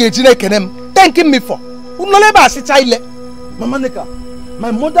unugejine kenem thanking me for? Unoleba asichaile. Mama Neka,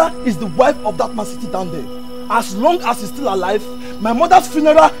 my mother is the wife of that man sitting down there. As long as he's still alive, my mother's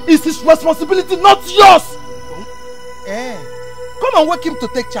funeral is his responsibility, not yours. Come and wake him to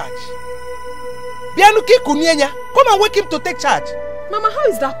take charge. Bianuki Kunyenya, come and wake him to take charge. Mama, how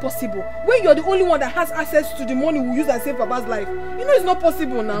is that possible? When you're the only one that has access to the money we use and save Papa's life. You know it's not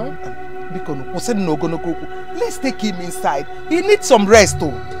possible now. Let's take him inside. He needs some rest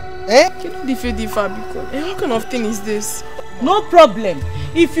too. What kind of thing is this? No problem.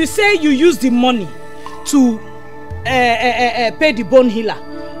 If you say you use the money to pay the bone healer,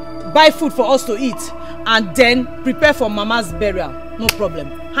 buy food for us to eat, and then prepare for Mama's burial, no problem.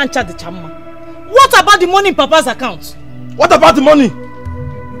 Hancha the chamma. What about the money in Papa's account? What about the money?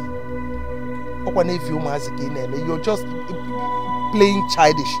 You're just playing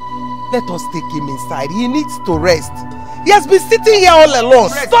childish. Let us take him inside. He needs to rest. He has been sitting here all alone.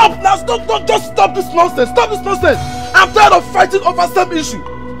 Stop now! Stop! Just stop this nonsense! Stop this nonsense! I'm tired of fighting over some issue.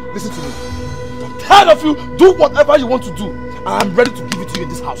 Listen to me. I'm tired of you. Do whatever you want to do. And I'm ready to give it to you in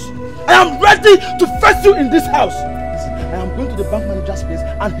this house. I am ready to face you in this house. Listen, I am going to the bank manager's place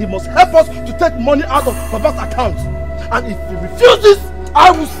and he must help us to take money out of Papa's account. And if he refuses,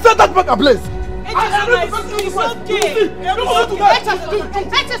 I will set that bank ablaze. It's okay.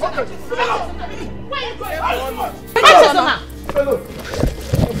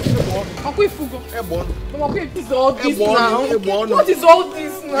 What is all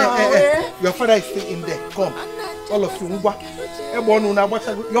this now? Your father is still in there. Come. All of you.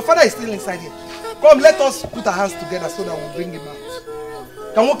 Your father is still inside here. Come, let us put our hands together so that we'll bring him out.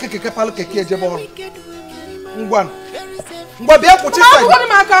 I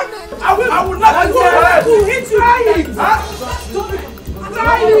will not hit you.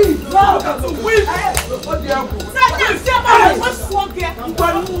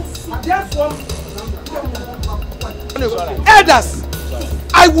 Elders,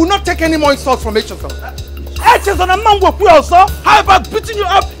 I will not take any more insult from each of them. How about beating you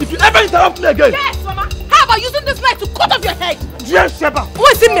up if you ever interrupt me again? Yes, Mama. How about using this knife to cut off your head? Yes, Sheba. Who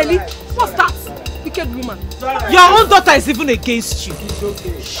is it, Melly? What's that? Wicked woman. Your own daughter is even against you.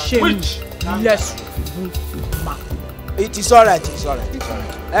 Shame. Which? Yes. It is alright, it's alright, it's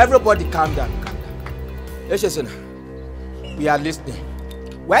alright. Everybody calm down, calm down. Let's listen. We are listening.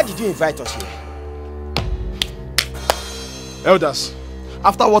 Why did you invite us here? Elders,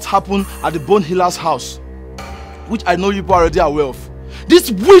 after what happened at the Bone Healer's house, which I know you people are already aware of, this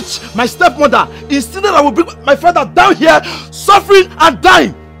witch, my stepmother, insisted I would bring my father down here, suffering and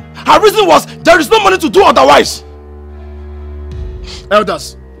dying. Her reason was there is no money to do otherwise.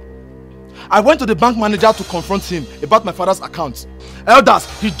 Elders, I went to the bank manager to confront him about my father's account. Elders,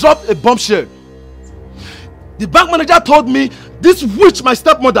 he dropped a bombshell. The bank manager told me this witch, my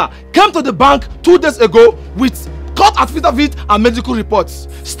stepmother, came to the bank 2 days ago with court affidavit and medical reports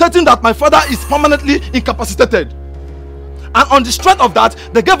stating that my father is permanently incapacitated. And on the strength of that,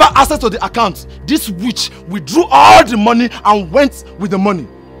 they gave her access to the account. This witch withdrew all the money and went with the money.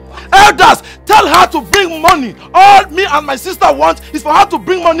 Elders, tell her to bring money. All me and my sister want is for her to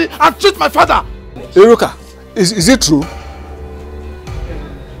bring money and treat my father. Iruka, is it true?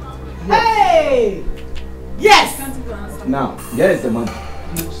 Hey! Yes! Now, where is the money?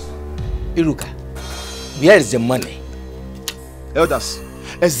 Iruka, where is the money? Elders,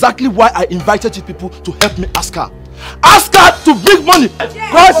 exactly why I invited you people to help me ask her. Ask her to bring money.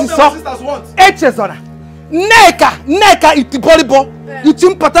 God is so. Echezora. Neka itiboribo.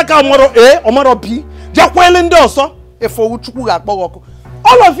 Itimpataka omoro B. Jakwelende also.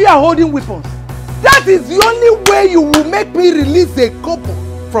 All of you are holding weapons. That is the only way you will make me release a couple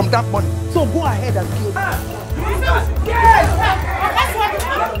from that money. So go ahead and kill them.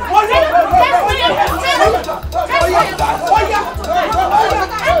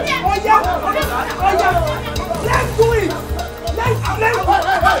 Let's do it!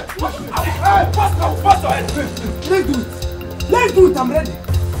 Let's do it! I'm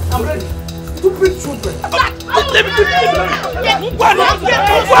ready. Stupid children.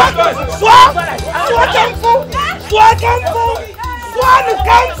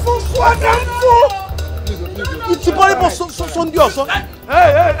 It's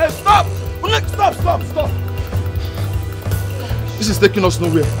Hey, stop! Stop! This is taking us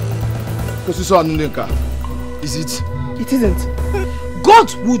nowhere. Because you saw Anunenka. Is it? It isn't.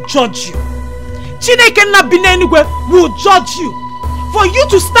 God will judge you. Chineke na binenigwe will judge you. For you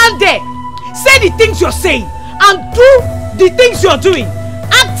to stand there, say the things you're saying, and do the things you're doing,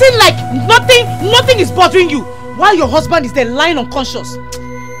 acting like nothing is bothering you, while your husband is there lying unconscious.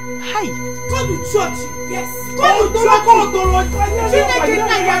 Hi. God will judge you. Yes. God will judge you.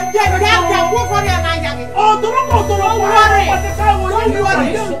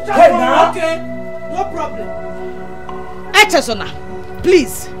 Chineke na okay, no problem. Echezona,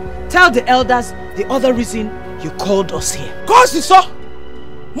 please tell the elders the other reason you called us here. Cause it's so.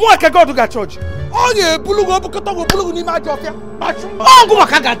 Mo can go to the church. Oh yeah, bulugo bukoto bulugo ni ma jofia. Oh go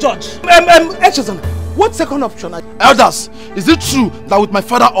waka church. Echezona, what second option? Elders, is it true that with my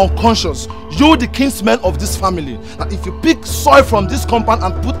father unconscious, you the kinsmen of this family, that if you pick soil from this compound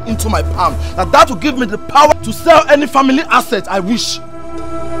and put into my palm, that will give me the power to sell any family asset I wish?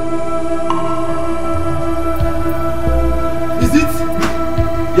 Is it?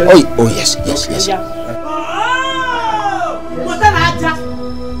 Yes. Oh yes.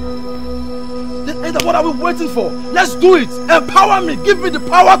 Then what are we waiting for? Let's do it. Empower me. Give me the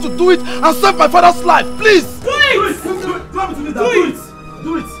power to do it and save my father's life. Please. Do it.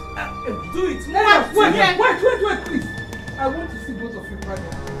 Wait, please. I want to see both of you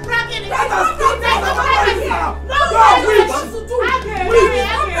pregnant.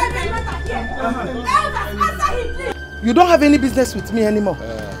 You don't have any business with me anymore.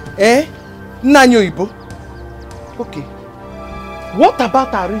 Nanyo Ibo. Okay. What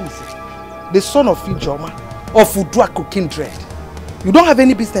about Arinze, the son of Chioma, of Uduako kindred? You don't have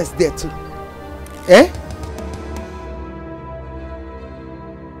any business there too.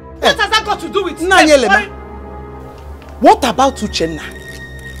 What has that got to do with Nanyelema? What about Uchenna,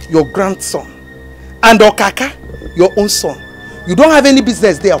 your grandson, and Okaka, your own son? You don't have any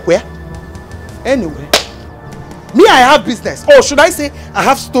business there, where? Anyway, me, I have business. Or should I say, I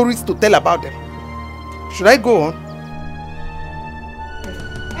have stories to tell about them. Should I go on?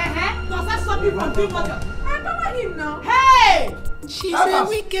 Does that stop you from doing what you're... Come him now. Hey! She's a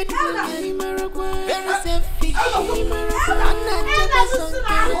wicked woman, very selfish.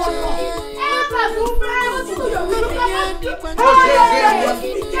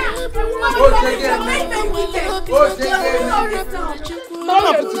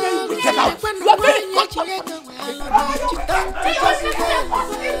 Get out!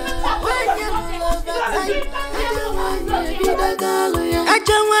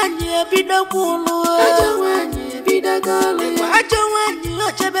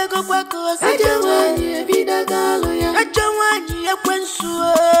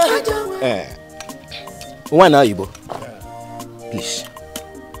 One now, Ibo. Please.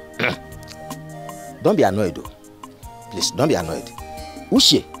 Don't be annoyed, though. Please, don't be annoyed.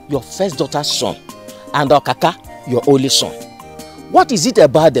 Uche, your first daughter's son, and Okaka, your only son. What is it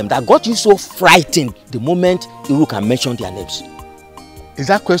about them that got you so frightened the moment Iruka mentioned their names? Is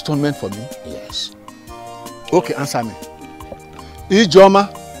that question meant for me? Yes. Okay, answer me. Chioma,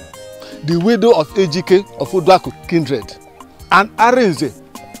 the widow of Ejike of Udwaku kindred, and Arinze,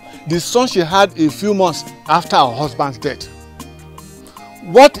 the son she had a few months after her husband's death.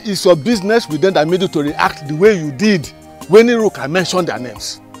 What is your business with them that made you to react the way you did when Iruka mentioned their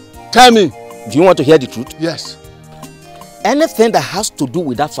names? Tell me. Do you want to hear the truth? Yes. Anything that has to do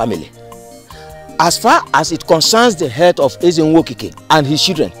with that family, as far as it concerns the health of Ezenwokike and his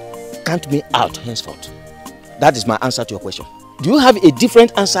children, count me out henceforth. That is my answer to your question. Do you have a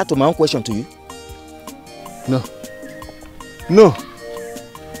different answer to my own question to you? No. No.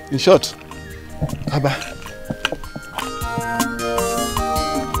 In short, Abba.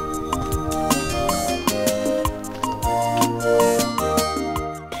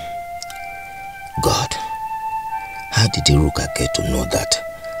 God, how did Iruka get to know that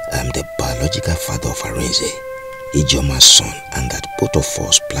I am the biological father of Arinze, Ijeoma's son, and that both of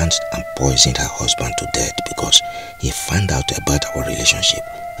us planned and poisoned her husband to death because he found out about our relationship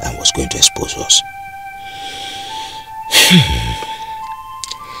and was going to expose us?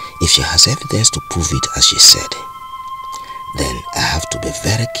 If she has evidence to prove it as she said, then I have to be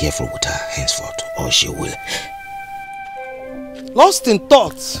very careful with her henceforth, or she will... Lost in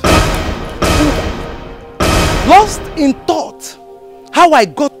thoughts. Lost in thought. How I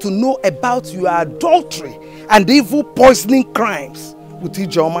got to know about your adultery and evil poisoning crimes with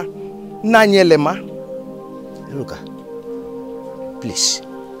Chioma, Nanyelema. Iruka, please.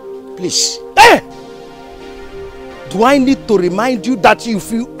 Please. Hey! Do I need to remind you that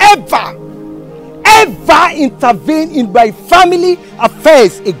if you ever intervene in my family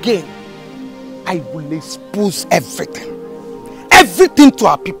affairs again, I will expose everything. Everything to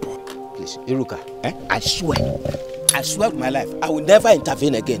our people. Please, Iruka, I swear with my life, I will never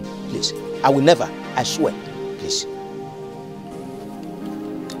intervene again. Please, I will never. I swear. Please.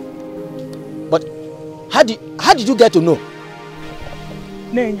 But how did you get to know?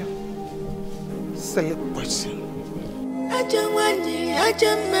 Nenya, say a question.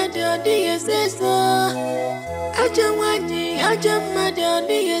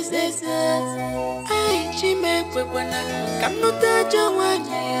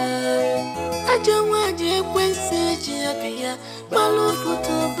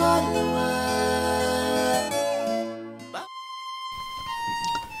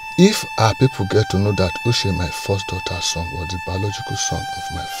 If our people get to know that Uche, my first daughter's son, was the biological son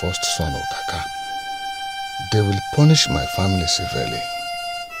of my first son, Okaka, they will punish my family severely.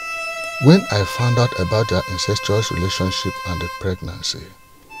 When I found out about their incestuous relationship and the pregnancy,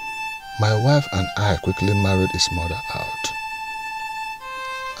 my wife and I quickly married his mother out.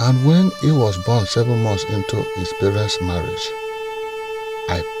 And when he was born 7 months into his parents' marriage,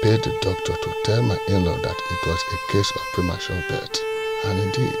 I paid the doctor to tell my in-law that it was a case of premature birth. And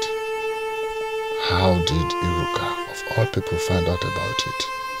indeed, how did Iruka, of all people, find out about it?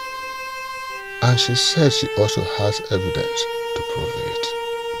 And she said she also has evidence to prove it.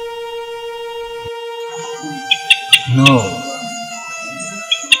 No,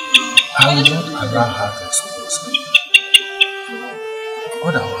 I will not allow her to expose me.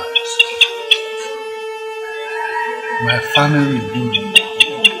 Otherwise, my family will be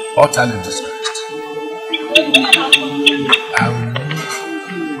utterly disgraced. I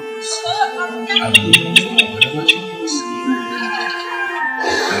will leave whatever she wants.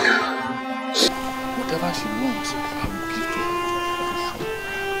 Whatever she wants, I will give to her.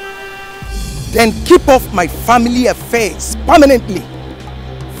 Then keep off my family affairs permanently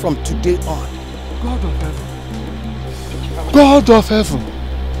from today on. God of heaven. God of heaven.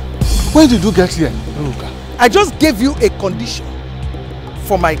 When did you get here, Iruka? I just gave you a condition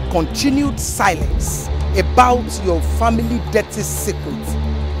for my continued silence about your family dirty secret.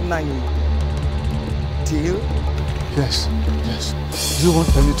 Nani. Deal? Yes, yes. Do you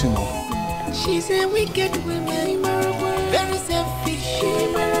want anything more? She's a wicked woman, very selfish.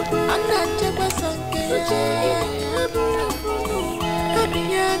 I'm not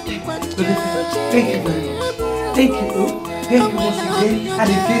Thank you very much. Thank you. Thank you once again and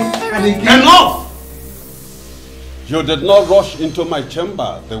again and again. Enough! You did not rush into my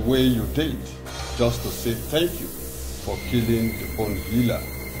chamber the way you did, just to say thank you for killing the bone healer.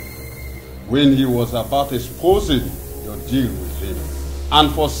 when he was about exposing your deal with him and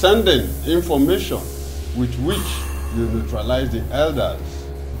for sending information with which you neutralized the elders.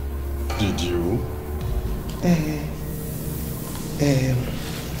 Did you?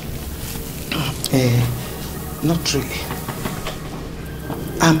 Not really.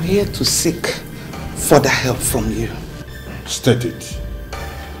 I'm here to seek further help from you. State it.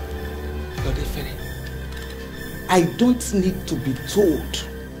 I don't need to be told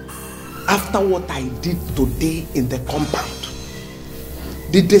after what I did today in the compound.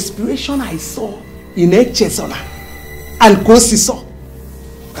 The desperation I saw in Echesona and Kosiso,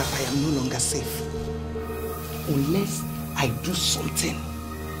 that I am no longer safe. Unless I do something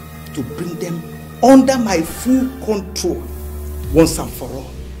to bring them under my full control once and for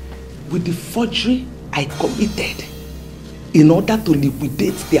all. With the forgery I committed in order to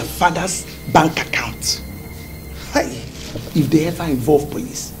liquidate their father's bank account. If they ever involve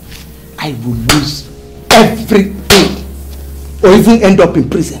police, I will lose everything or even end up in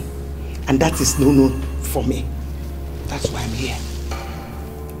prison. And that is no for me. That's why I'm here.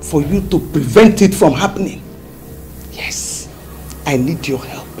 For you to prevent it from happening. Yes, I need your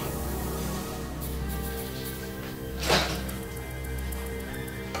help.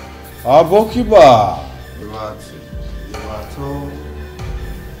 Abokiba.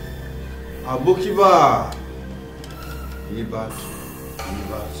 Abokiba.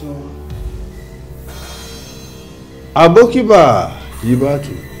 Abokiba.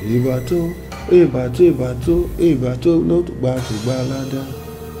 Ibato, not Batu Balada.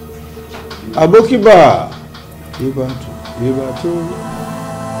 Abokiba. Ibato.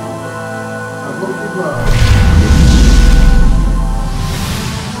 Abokiba.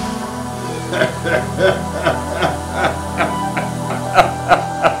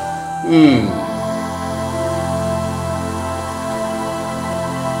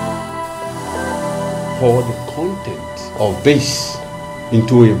 Pour the contents of this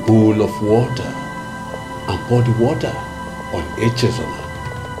into a bowl of water and pour the water on Echezona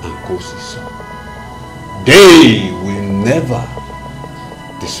and Kosiso. They will never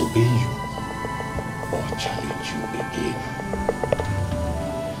disobey you or challenge you again.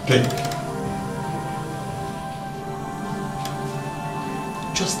 Take.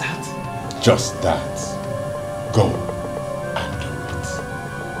 Just that? Just that. Go and do it.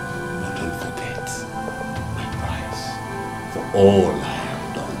 But don't forget my price for all I have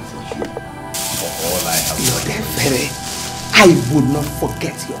done for you. For all I have done. Very, I will not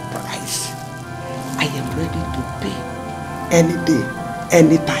forget your price. I am ready to pay any day,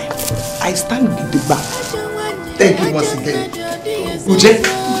 any time. I stand with the back. Thank you once again. Uje.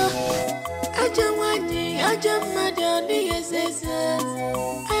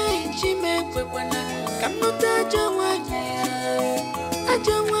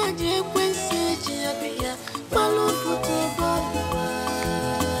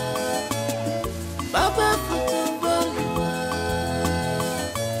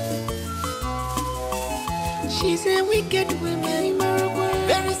 She's a wicked woman,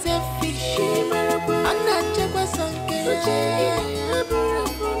 very selfish. I'm not just a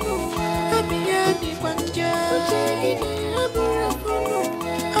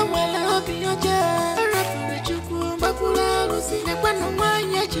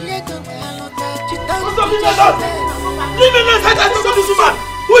Leave me alone!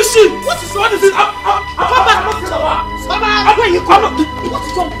 Who is she? What is it? Come back! Where you come? What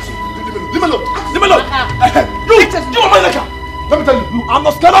is wrong with you? Leave me alone! Leave me alone! You are my lecker! Let me tell you, I'm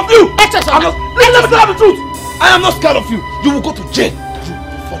not scared of you! Let me tell you the truth! I am not scared of you! You will go to jail!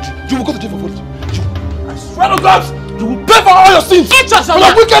 You will go to jail for forgery! I swear to God! You will pay for all your sins! For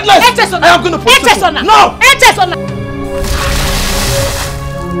your wickedness! I am going to put you now!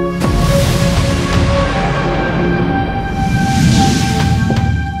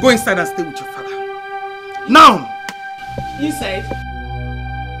 Go inside and stay with your father. Now! Inside?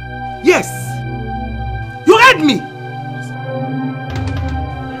 Yes! You heard me!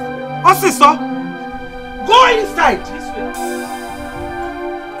 Officer! Go inside!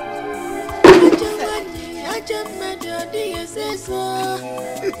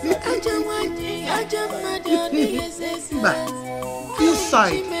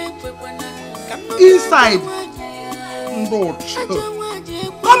 Inside! Inside! Lord.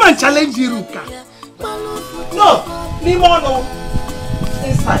 Come and challenge Iruka. No! Nimono!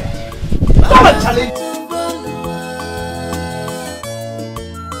 Inside! Come and challenge!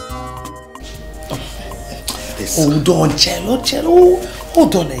 Hold on, Cello.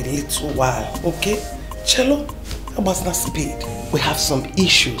 Hold on a little while, okay? Cello, I must not speed. We have some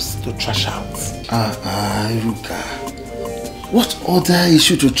issues to trash out. Iruka. What other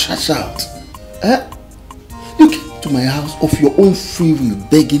issue to trash out? You came to my house of your own free will,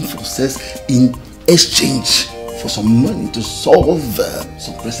 begging for sex in exchange for some money to solve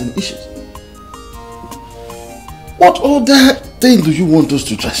some pressing issues. What other thing do you want us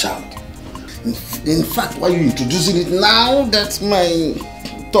to trash out? In fact, why are you introducing it now that my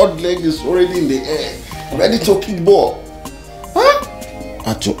third leg is already in the air, ready to kick ball? Huh?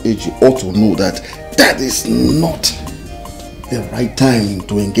 At your age, you ought to know that that is not the right time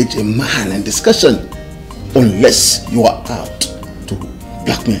to engage a man in discussion unless you are out to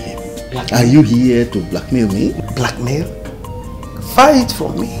blackmail him. Are you here to blackmail me? Blackmail? Fight for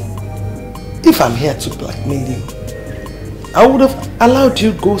me. If I'm here to blackmail you, I would have allowed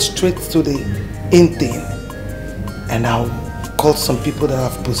you go straight to the in thing, and I'll call some people that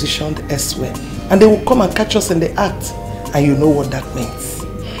have positioned elsewhere, and they will come and catch us in the act, and you know what that means.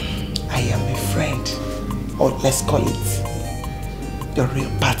 I am a friend, or let's call it your real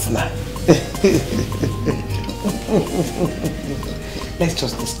partner. Let's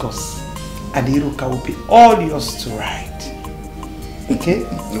just discuss, and Iruka will be all yours to ride. Okay?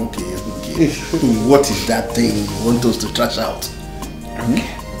 Okay. What is that thing you want us to trash out?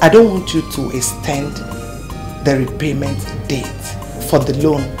 Okay. I don't want you to extend the repayment date for the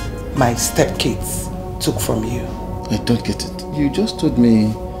loan my stepkids took from you. I don't get it. You just told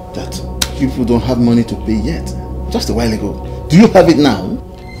me that people don't have money to pay yet, just a while ago. Do you have it now?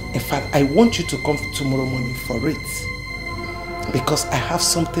 In fact, I want you to come tomorrow morning for it, because I have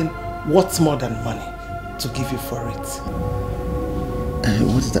something worth more than money to give you for it.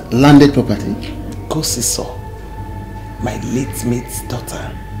 What is that? Landed property? Kosi saw my late mate's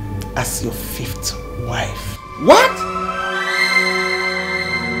daughter as your 5th wife. What?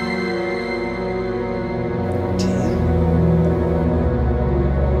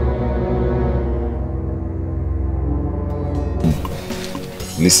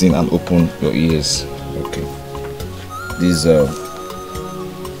 Listen and open your ears. Okay. This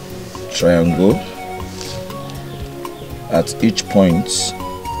triangle. At each point,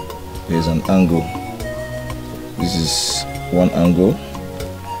 there is an angle. This is one angle,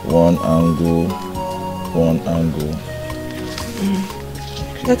 one angle, one angle.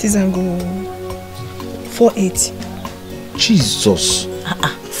 That is angle 480. Jesus.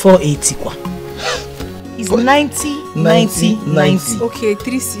 480 kwa. It's 90, 90, 90. Okay,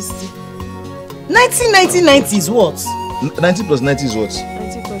 360. 90, 90, 90 is what? 90 plus 90 is what?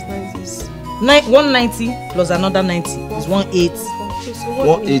 90 plus 90 is 190 plus another 90 is 180.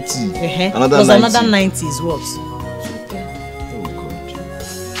 180. Another plus 90. Another 90 is what? Oh God.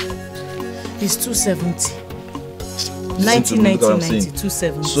 It's 270. 90, 90, 90,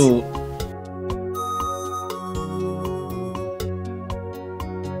 270. So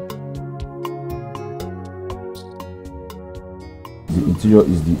the interior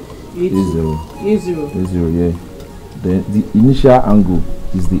is the A0. A0, yeah. Then the initial angle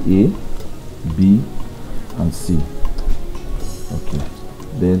is the A, B, and C. Okay.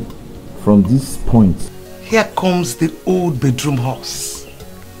 Then from this point, here comes the old bedroom house.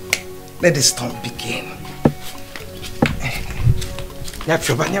 Let the storm begin.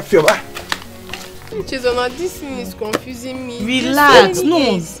 Nyafioba. Chioma, this thing is confusing me. Relax.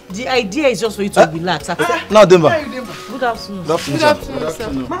 No, the idea is just for you to relax. Now, Demba. Good afternoon. Good afternoon, sir.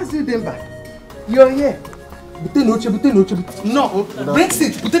 Mazi Demba, you're here. No, bring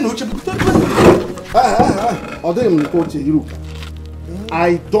seat.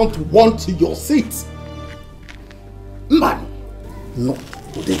 I don't want your seat. Man, no,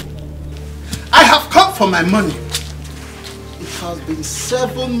 today. I have come for my money. It has been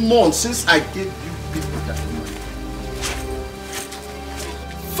 7 months since I gave you people that money.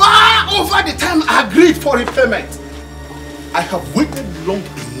 Far over the time I agreed for repayment. I have waited long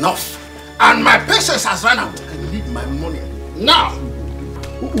enough and my patience has run out. I need my money now.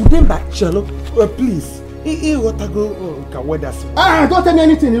 Udemba, Chalo, please. Don't tell me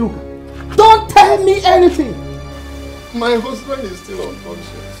anything, Iruka. Don't tell me anything. My husband is still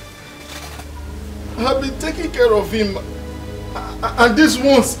unconscious. I have been taking care of him, and this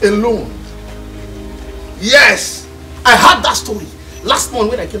once alone. Yes, I heard that story last month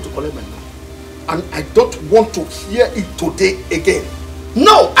when I came to collect my money. And I don't want to hear it today again.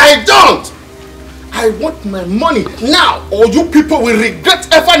 No, I don't! I want my money now, or you people will regret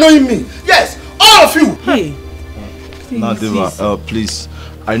ever knowing me. Yes, all of you! Hey! Now, Deva, please.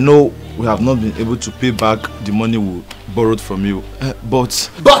 I know we have not been able to pay back the money we borrowed from you, but...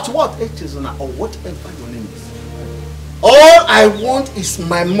 But what, Echezona, or whatever your name is? All I want is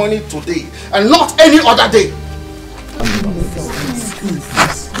my money today, and not any other day.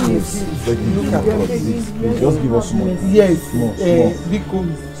 please. Look at us. Please, just give us small. Yes. Small.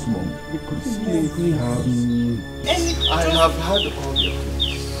 Small. I have heard all your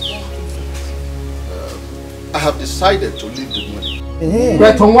things. I have decided to leave the money.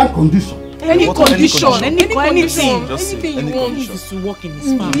 But on one condition. Anything you want. Anything you want. He is to work in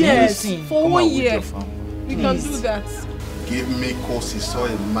his farm. Yes, for 1 year. We can do that. Give me Kosiso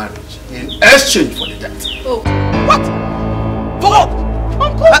in marriage in exchange for the debt. Oh. What? For what?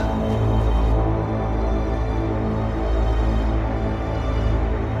 Uncle!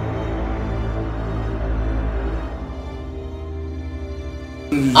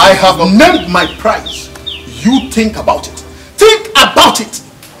 I have named my price. You think about it. Think about it.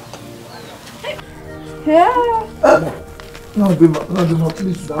 Yeah. No, Dima,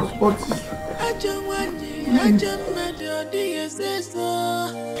 please, that's what.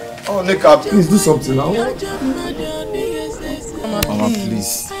 Oh, Nika, please do something now. Mama,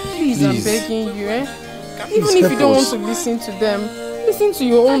 please. Please, I'm begging you, eh? Even if you don't want to listen to them, listen to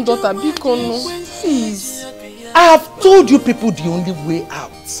your own daughter, Bikono. Please. I have told you people the only way out.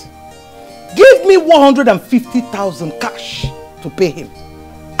 Give me 150,000 cash to pay him.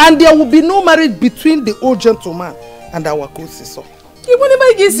 And there will be no marriage between the old gentleman and our co-sister. Yes.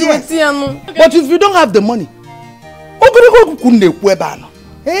 But if you don't have the money,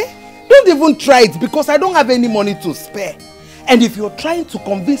 don't even try it because I don't have any money to spare. And if you're trying to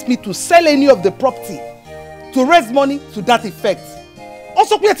convince me to sell any of the property to raise money to that effect,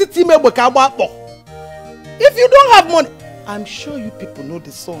 also if you don't have money, I'm sure you people know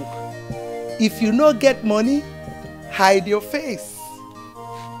the song. If you don't get money, hide your face.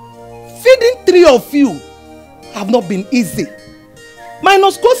 Feeding 3 of you have not been easy.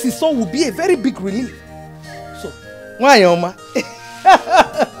 Minus Kosiso will be a very big relief. So, why, Oma?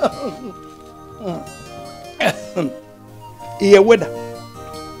 Iyeweda,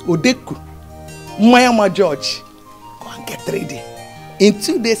 Odeku, Mayama George, go and get ready in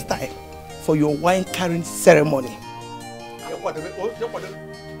 2 days' time for your wine carrying ceremony.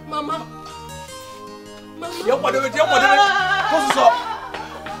 Mama. Mama,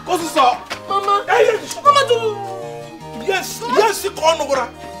 do. Yes, yes, you can't over.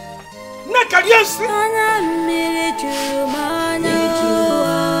 Naka, yes. Leave me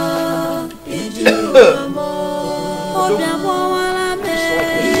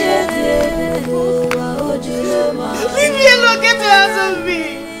alone, get your hands on me.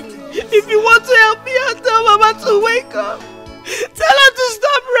 If you want to help me, I'll tell Mama to wake up. Tell her to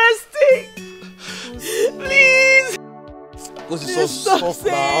stop resting. Please. Stop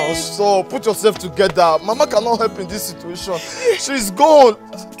now. Stop. Put yourself together. Mama cannot help in this situation. She's gone.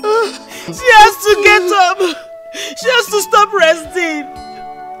 She has to get up. She has to stop resting.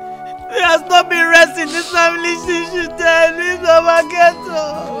 She has not been resting. This family, she should tell me, Mama, get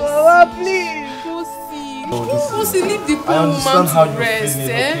up. Mama, please. Kosi, leave the poor woman to rest,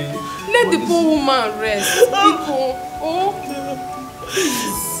 eh? Let the poor woman rest. People,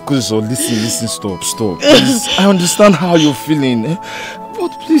 Kosiso, listen, stop. Please, I understand how you're feeling,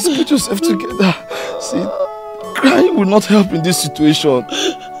 but please put yourself together. See, crying will not help in this situation.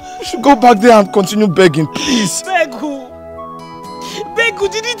 You should go back there and continue begging, please. Beg who? Beg who?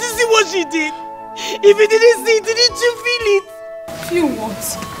 Didn't you see what she did? If you didn't see it, didn't you feel it? Feel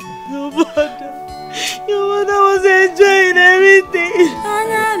what? Your mother was enjoying everything.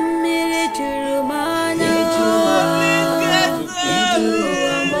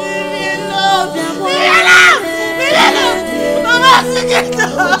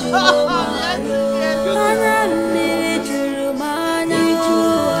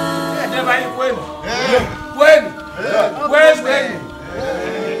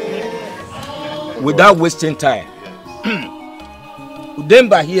 Without wasting time,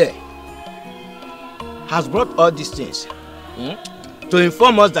 Udemba here has brought all these things to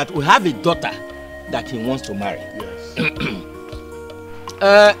inform us that we have a daughter that he wants to marry. Yes.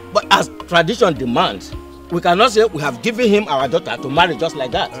 But as tradition demands, we cannot say we have given him our daughter to marry just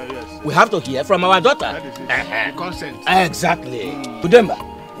like that. Yes. We have to hear from our daughter. Consent. Exactly. Udemba,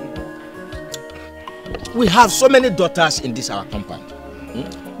 we have so many daughters in this our compound.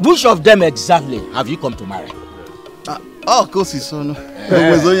 Which of them exactly have you come to marry? Oh, Kosiso.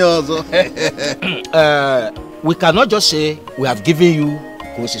 We cannot just say we have given you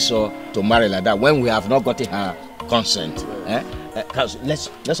Kosiso to marry like that when we have not gotten her consent.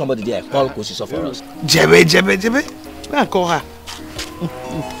 Let somebody there call Kosiso for us. Jebe. Go call her.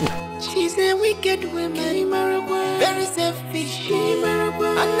 She's a wicked woman, very selfish.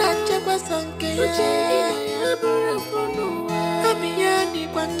 I'm not just a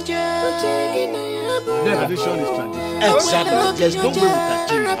Tradition is tradition. Exactly. There's no way we can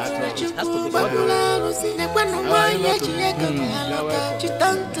change it. It has to be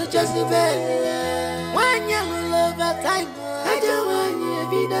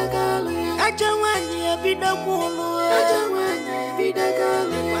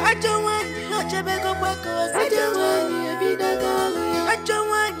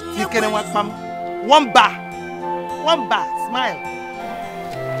One bar, smile.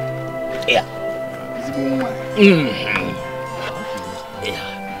 Yeah.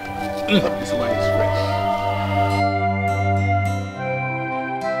 This wine is fresh.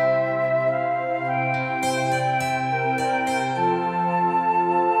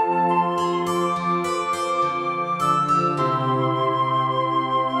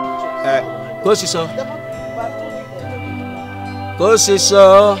 Go see so. Go see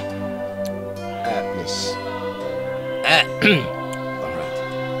so. Please.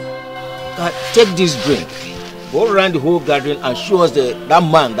 Take this drink. Go around the whole garden and show us that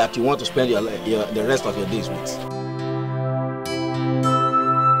man that you want to spend the rest of your days with.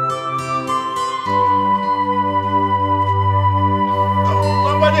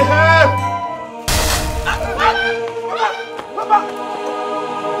 Somebody help!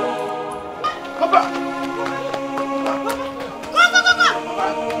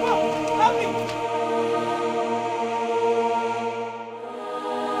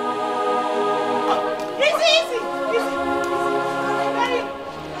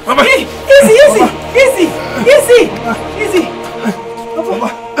 Easy.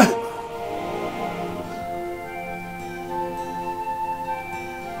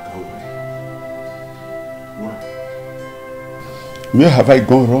 Where have I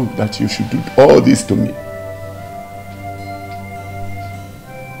gone wrong that you should do all this to me?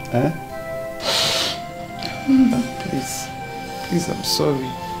 Eh? Please, I'm sorry.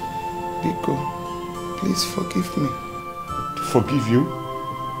 Biko, please forgive me. Forgive you?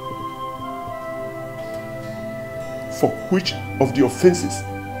 For which of the offenses?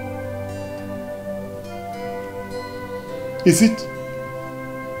 Is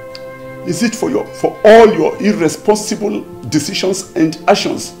it for all your irresponsible decisions and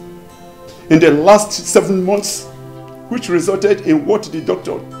actions in the last 7 months, which resulted in what the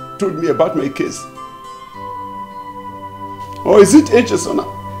doctor told me about my case? Or is it Echesona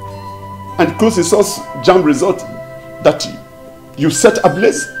and Kosiso's jam result that you set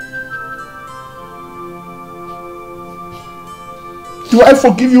ablaze? Do I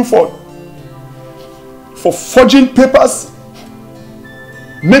forgive you for forging papers,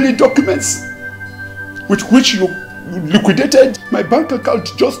 many documents with which you liquidated my bank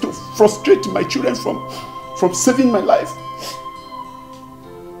account just to frustrate my children from saving my life?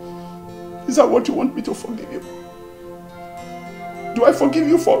 Is that what you want me to forgive you? Do I forgive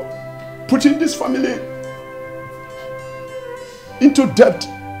you for putting this family into debt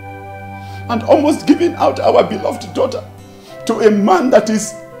and almost giving out our beloved daughter to a man that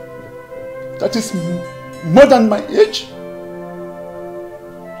is more than my age?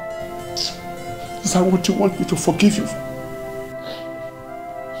 Is that what you want me to forgive you for?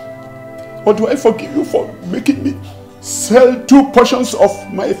 Or do I forgive you for making me sell 2 portions of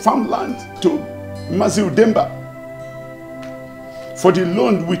my farmland to Maziudemba for the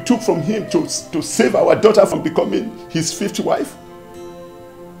loan we took from him to save our daughter from becoming his 5th wife?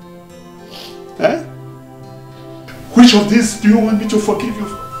 Eh? Which of these do you want me to forgive you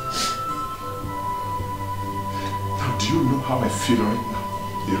for? Now, do you know how I feel right now,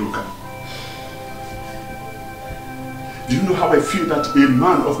 Iruka? Do you know how I feel that a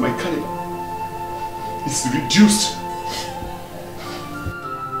man of my caliber is reduced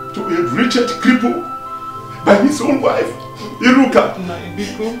to a wretched cripple by his own wife, Iruka?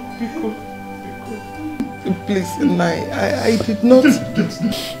 Biko. Please, I did not...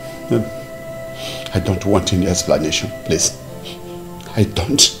 I don't want any explanation, please. I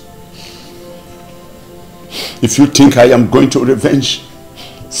don't. If you think I am going to revenge,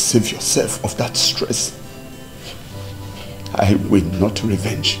 save yourself of that stress. I will not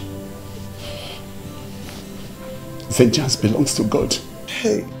revenge. Vengeance belongs to God.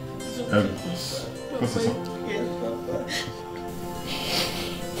 Hey. What's this?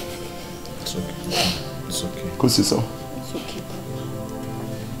 It's okay. It's okay. Kosiso. It's okay.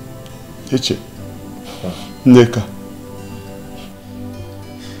 Eche. Neka.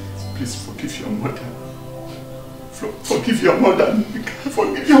 Please forgive your mother. Forgive your mother.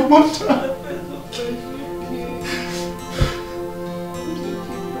 Forgive your mother.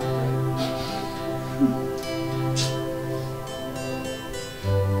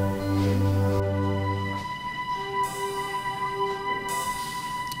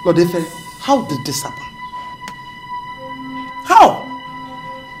 Lord Efe, how did this happen? How?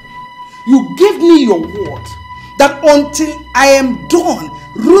 You gave me your word that until I am done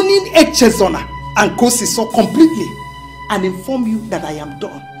ruining Echezona and Kosiso completely and inform you that I am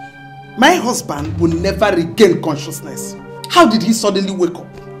done, my husband will never regain consciousness. How did he suddenly wake up?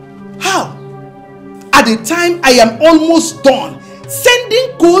 How? At the time I am almost done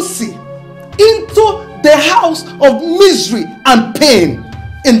sending Kosi into the house of misery and pain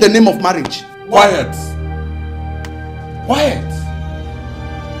in the name of marriage. Quiet. Quiet.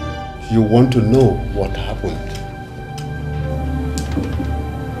 You want to know what happened?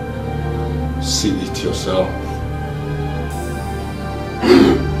 See it yourself.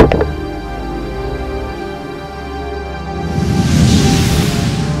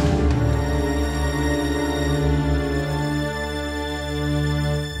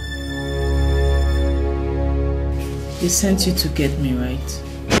 They sent you to get me, right?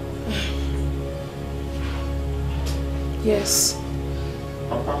 Yes.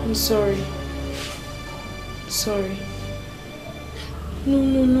 I'm sorry. Sorry.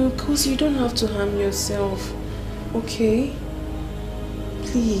 No, cause you don't have to harm yourself. Okay?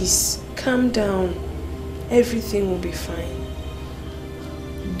 Please, calm down. Everything will be fine.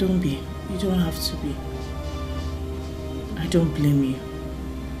 Don't be. You don't have to be. I don't blame you.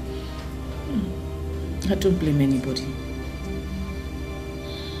 I don't blame anybody.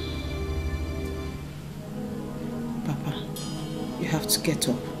 Papa, you have to get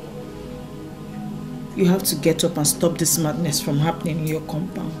up. You have to get up and stop this madness from happening in your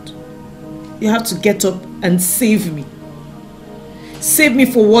compound. You have to get up and save me. Save me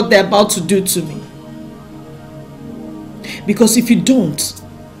for what they're about to do to me. Because if you don't,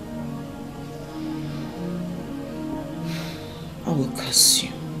 I will curse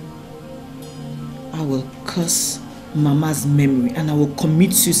you. I will curse Mama's memory and I will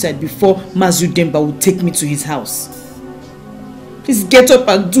commit suicide before Mazu Demba will take me to his house. Please get up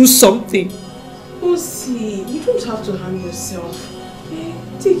and do something. Osi, you don't have to harm yourself.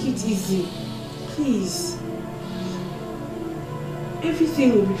 Take it easy. Please.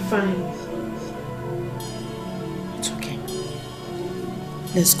 Everything will be fine. It's okay.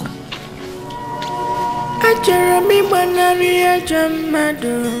 Let's go. Ajarami Banaria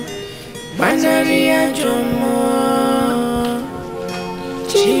Jamado Banaria Jomo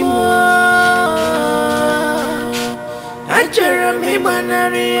Chimo Ajarami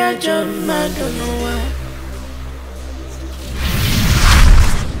Banaria Jamado Noa.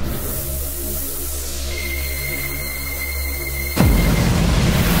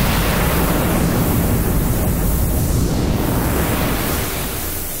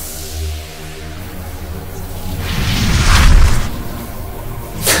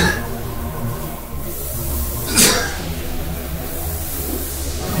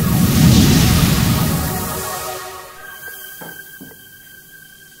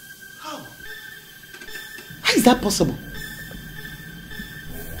 Is that possible?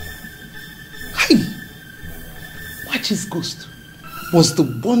 Hey, Wachi's ghost was the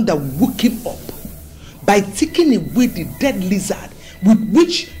one that woke him up by taking away the dead lizard with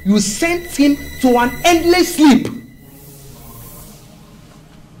which you sent him to an endless sleep.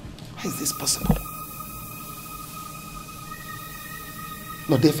 How is this possible?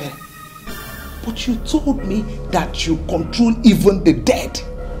 Lord Efe, but you told me that you control even the dead.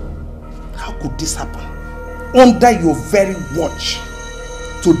 How could this happen? Under your very watch,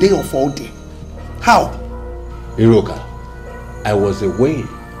 today of all day. How? Iroka, I was away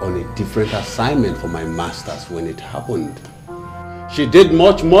on a different assignment for my masters when it happened. She did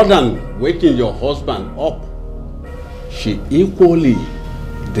much more than waking your husband up. She equally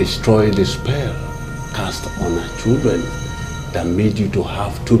destroyed the spell cast on her children that made you to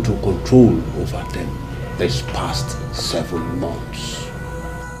have total control over them this past 7 months.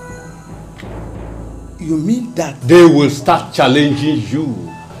 You mean that they will start challenging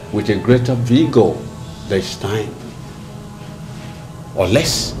you with a greater vigor this time?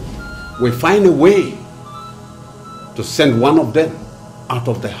 Unless we find a way to send one of them out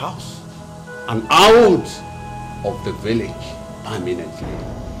of the house and out of the village permanently.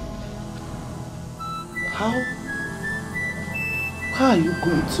 How are you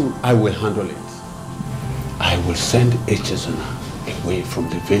going to? I will handle it. I will send Echezona away from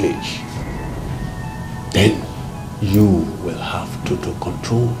the village. Then you will have total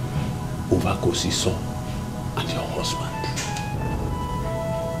control over Kosiso and your husband.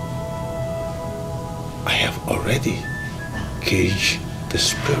 I have already caged the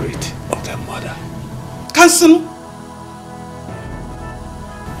spirit of their mother. Cancel.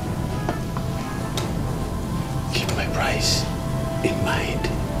 Keep my price in mind.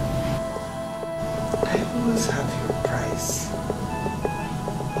 always have your price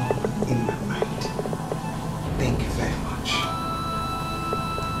in my mind. Thank you very much.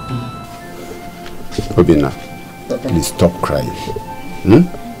 Obina, please stop crying.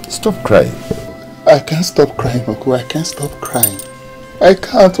 Stop crying. I can't stop crying, Uncle. I can't stop crying. I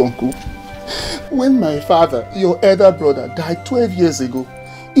can't, Uncle. When my father, your elder brother, died 12 years ago,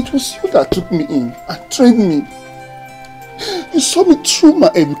 it was you that took me in and trained me. You saw me through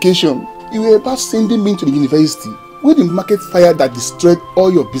my education. You were about sending me to the university when the market fire that destroyed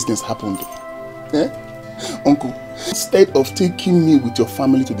all your business happened. Uncle, instead of taking me with your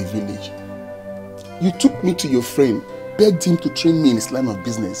family to the village, you took me to your friend, begged him to train me in his line of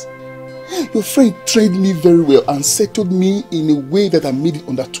business. Your friend trained me very well and settled me in a way that I made it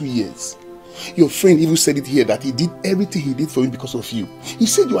under 2 years. Your friend even said it here that he did everything he did for you because of you. He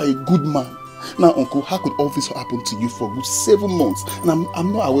said you are a good man. Now, Uncle, how could all this happen to you for a good 7 months and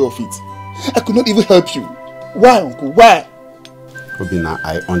I'm not aware of it? I could not even help you. Why, Uncle? Why? Obina,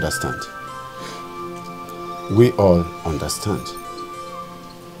 I understand. We all understand.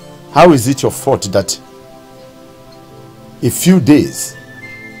 How is it your fault that a few days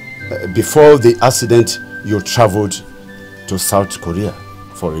before the accident you traveled to South Korea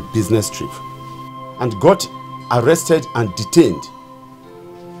for a business trip and got arrested and detained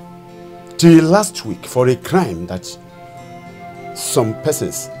till last week for a crime that some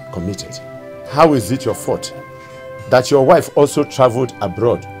persons committed? How is it your fault that your wife also traveled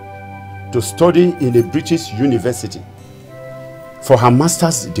abroad to study in a British university for her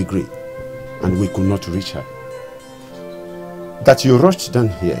master's degree and we could not reach her? That you rushed down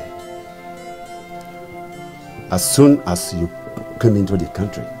here as soon as you came into the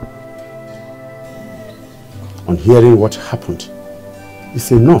country. On hearing what happened,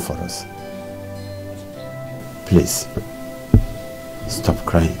 it's enough for us. Please, stop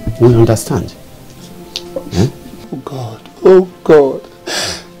crying. We understand. Oh God, oh God.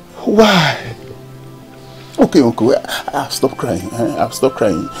 Why? Okay, Uncle, I've stopped crying. I've stopped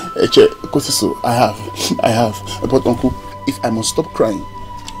crying. I have. But Uncle, if I must stop crying,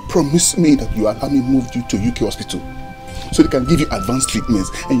 promise me that you allow me move you to UK hospital so they can give you advanced treatments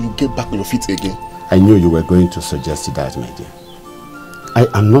and you get back on your feet again. I knew you were going to suggest that, my dear. I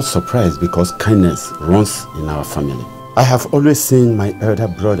am not surprised because kindness runs in our family. I have always seen my elder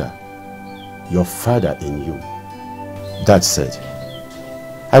brother, your father, in you. That said,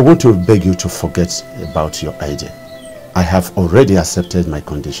 I want to beg you to forget about your idea. I have already accepted my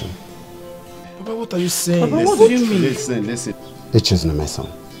condition. Papa, what are you saying? Papa, what do you mean? Listen. Echezna, my son.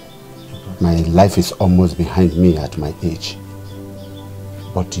 My life is almost behind me at my age.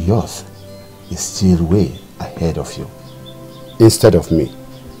 But yours is still way ahead of you. Instead of me,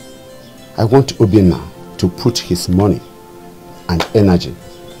 I want Obina to put his money and energy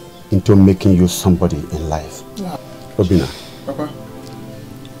into making you somebody in life. Yeah. Obina, Papa,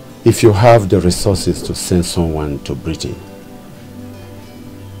 if you have the resources to send someone to Britain,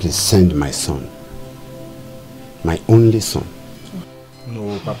 please send my son, my only son.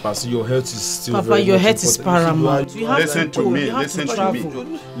 No, Papa, so your health is still Papa, very your much health is paramount. You have listen to me, listen to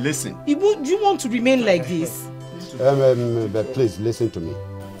me. Listen. Do you want to remain like this? But please listen to me.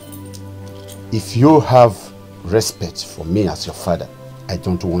 If you have respect for me as your father, I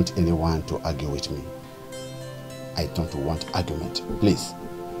don't want anyone to argue with me. I don't want argument, please.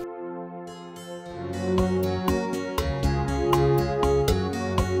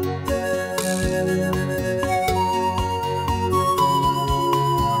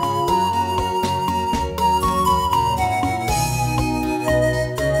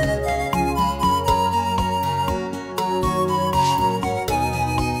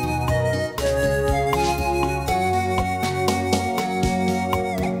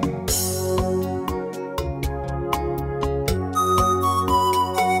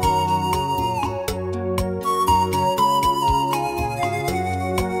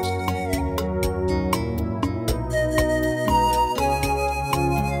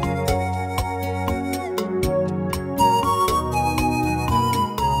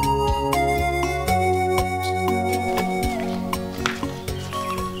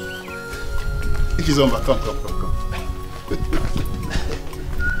 Come.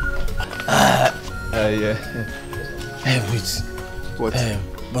 Yeah. Hey, wait. What?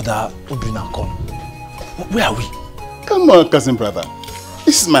 Brother Obina, come. Where are we? Come on, cousin brother.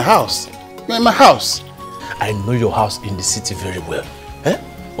 This is my house. You're in my house. I know your house in the city very well.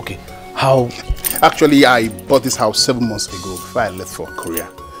 Okay, how? Actually, I bought this house 7 months ago before I left for Korea.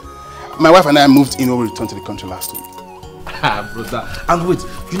 My wife and I moved in when we returned to the country last week. Brother. And wait,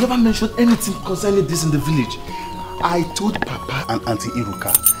 you never mentioned anything concerning this in the village. I told Papa and Auntie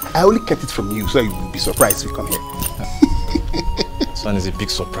Iruka I only kept it from you so you will be surprised if you come here. This one is a big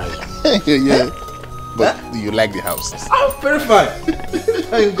surprise. Yeah. But do you like the house? I'm very fine.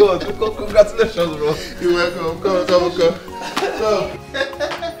 Thank God. Congratulations, bro. You're welcome. Come.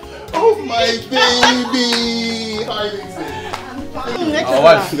 Oh, my baby. How are you doing? Our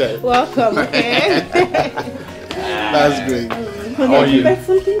wife. Welcome. That's great. How are you? That's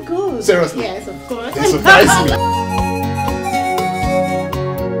something good. Seriously? Yes, of course. They surprised me.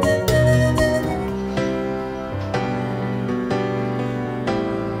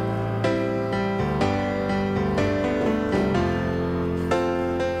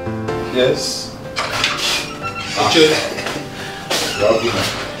 Yes.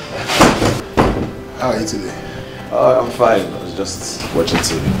 How are you today? I'm fine. I was just watching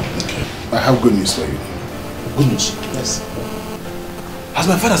TV. Okay. I have good news for you. Good news? Yes. Has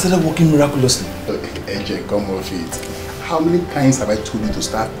my father started working miraculously? Okay, AJ, come off it. How many times have I told you to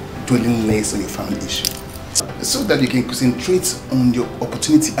start dwelling less on your family issue? So that you can concentrate on your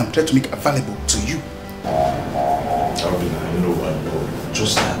opportunity and try to make available to you. I know.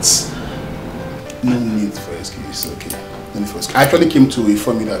 Just that. No need for excuse, okay? No need for excuse. I actually came to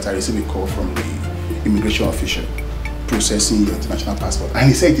inform you that I received a call from the immigration official processing your international passport, and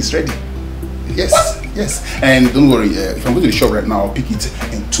he said it is ready. Yes, what? Yes. And don't worry, if I'm going to the shop right now, I'll pick it,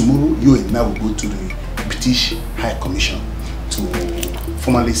 and tomorrow you and I will go to the British High Commission to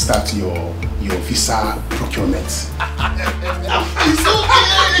formally start your visa procurement. It's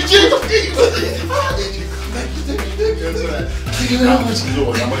okay. You know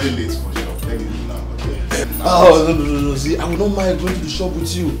what? I'm already late for shop. Let me do now. Okay. Oh, no. See, I would not mind going to the shop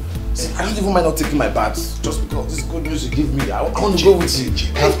with you. See, I don't even mind not taking my bath just because this good news you give me. I want to go with you.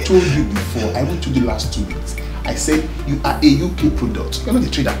 I've told you before. I went to the last 2 weeks. I said you are a UK product. You're not a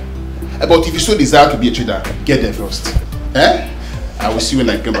trader. But if you so desire to be a trader, get there first. Eh? I will see you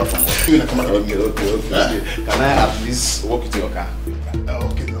when I come back from work. See you when I come back from work. Okay. Can I at least walk into your car?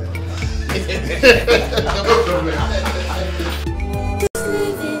 Okay, no problem.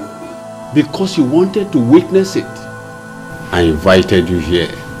 Because you wanted to witness it, I invited you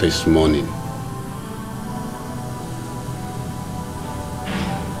here this morning.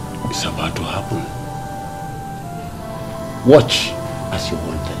 It's about to happen. Watch as you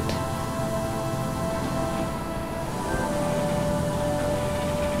wanted.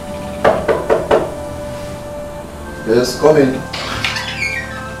 Yes, come in.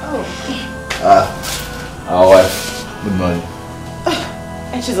 Oh. Our wife. Good morning.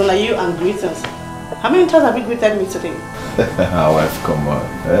 And she's on you and greetings. How many times have you greeted me today? Our wife, come on.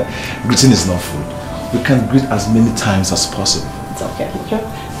 Greeting is not food. We can greet as many times as possible. It's okay.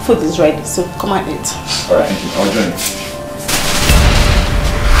 Food is ready, so come and eat. Alright, thank you. I'll join you.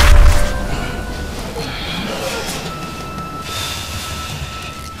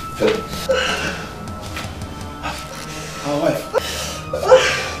 Our wife.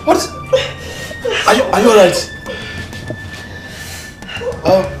 What? Are you alright?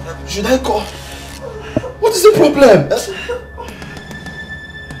 Should I call? What is the problem?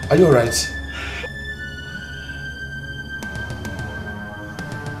 Are you alright? Is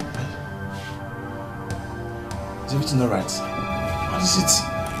everything alright? What is it?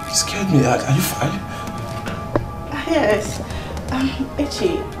 It scared me. Are you fine? Yes.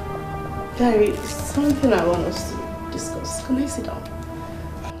 Echi, there is something I want us to discuss. Can I sit down?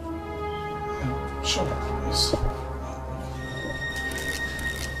 Sure, please.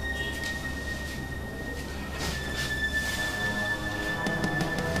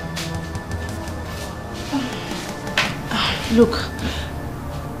 Look,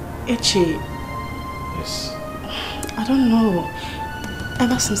 Echi. Yes. I don't know.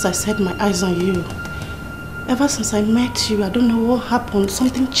 Ever since I set my eyes on you, ever since I met you, I don't know what happened.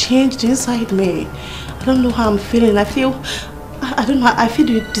 Something changed inside me. I don't know how I'm feeling. I feel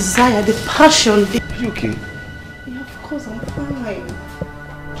the desire, the passion. Are you okay? Yeah, of course, I'm fine.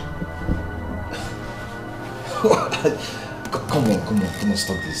 Come on,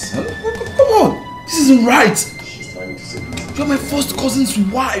 stop this. Huh? Come on, this isn't right. You're my first cousin's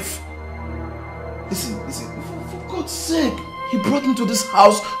wife. Listen, for God's sake, he brought me to this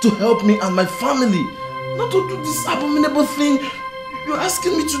house to help me and my family. Not to do this abominable thing you're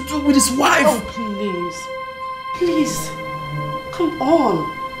asking me to do with his wife. Oh, please, come on.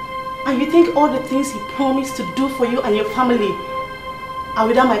 And you think all the things he promised to do for you and your family are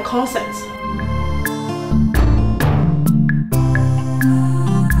without my consent?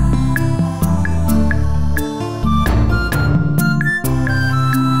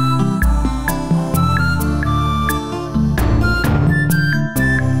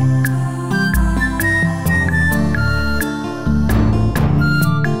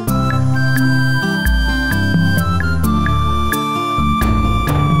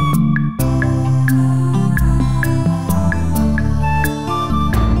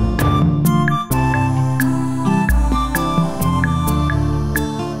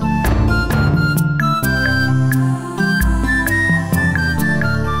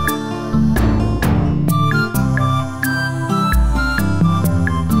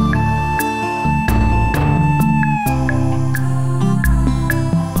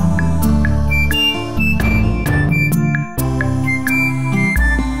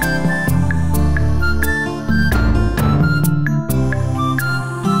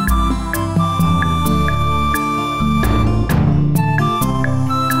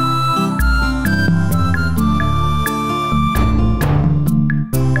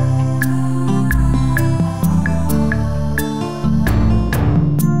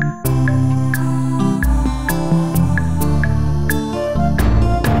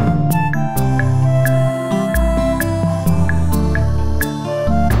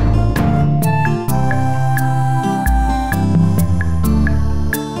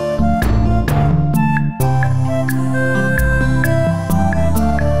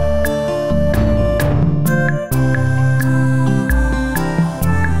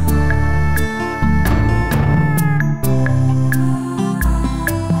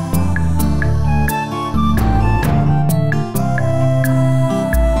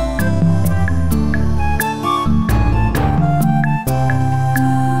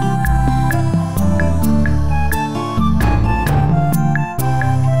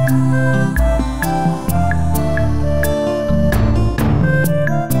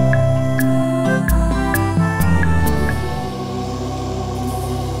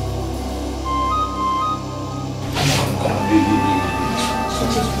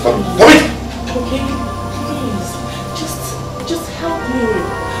 Come in! Okay, please, just help me.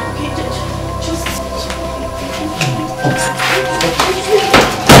 Okay, just.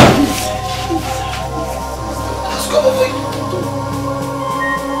 Let's go over here.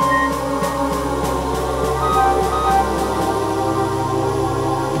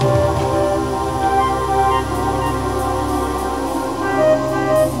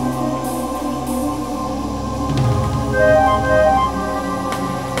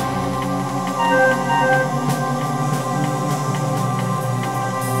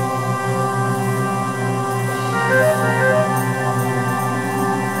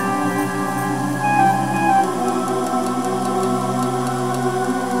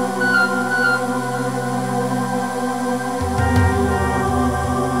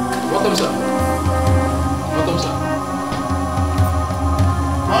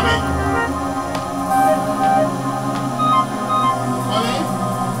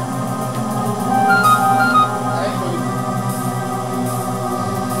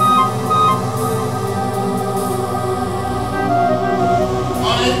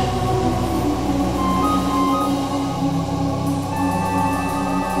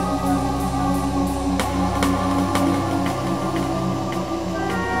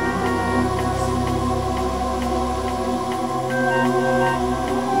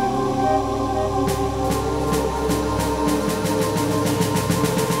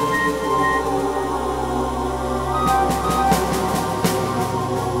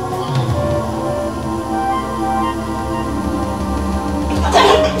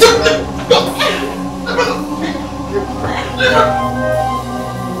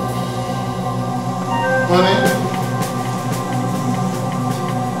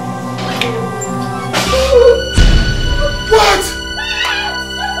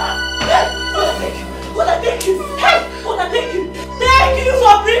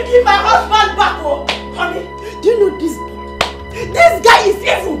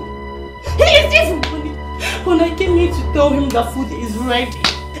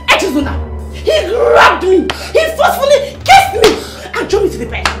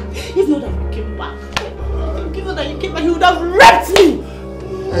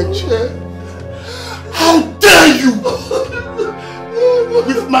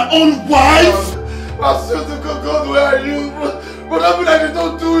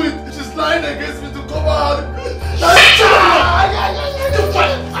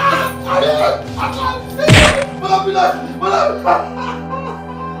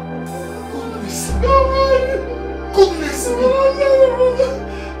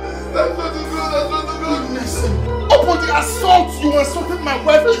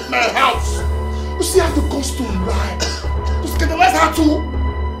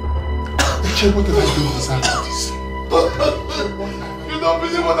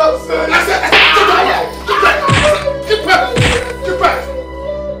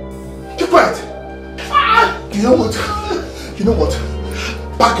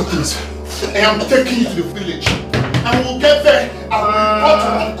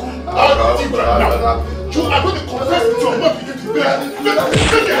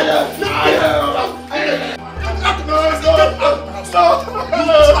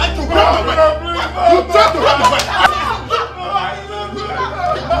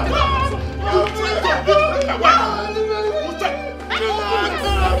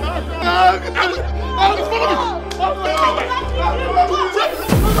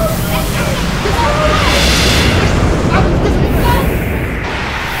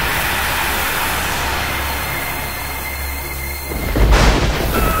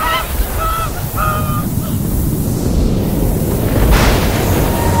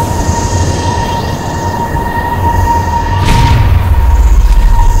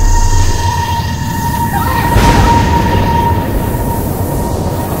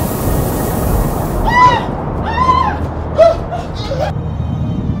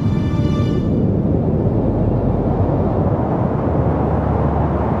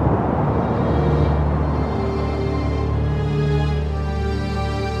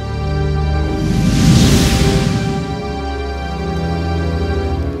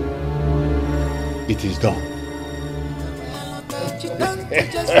 It is done.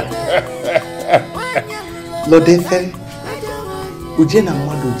 Lodefere, Ujena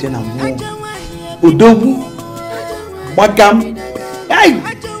Mwado, Ujena Mwo, Udogu, Bagam, hey!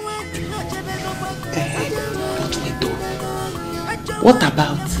 Don't wait though. What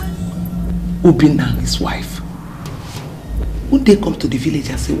about Ubina and his wife? Would they come to the village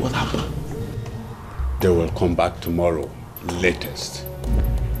and say what happened? They will come back tomorrow, latest.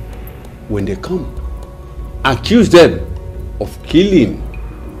 When they come, accuse them of killing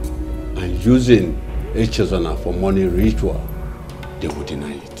and using Echezona for money ritual, they would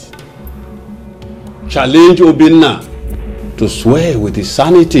deny it. Challenge Obinna to swear with his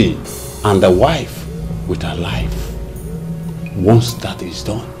sanity and the wife with her life. Once that is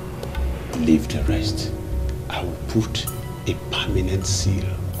done, leave the rest. I will put a permanent seal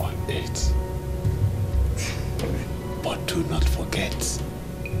on it. But do not forget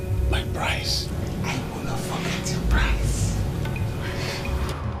my price. I will not forget your price.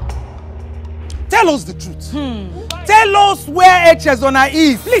 Tell us the truth. Tell us where Echezona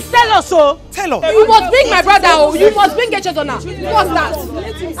is. Please tell us so. Tell us. You must bring my brother. Oh. You must bring Echezona. What's that?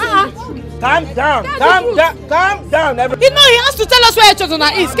 Calm down. Calm down. He has to tell us where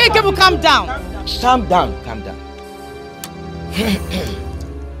Echezona is. Kekebu, calm down. Calm down.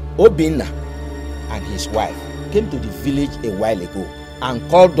 Obinna and his wife came to the village a while ago and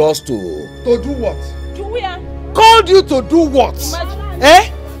called us to do what? To where? Called you to do what? Imagine. Eh?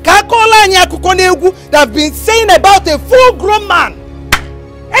 Kakola Nyakukonegu that have been saying about a full-grown man.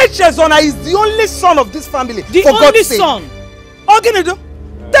 Echezona is the only son of this family. The only son. Oginedo,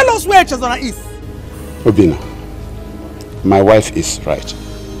 tell us where Echezona is. Obinna, my wife is right.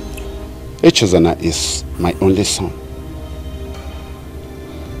 Echezona is my only son.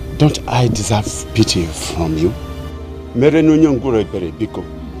 Don't I deserve pity from you?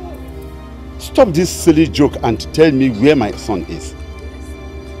 Stop this silly joke and tell me where my son is.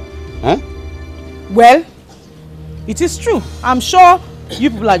 Huh? Well, it is true. I'm sure you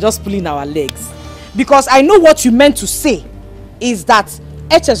people are just pulling our legs. Because I know what you meant to say is that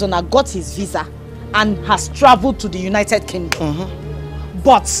Echezona got his visa and has traveled to the United Kingdom.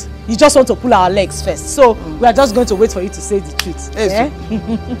 But you just want to pull our legs first. So we are just going to wait for you to say the truth.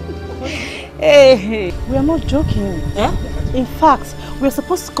 Hey. We are not joking. In fact, we were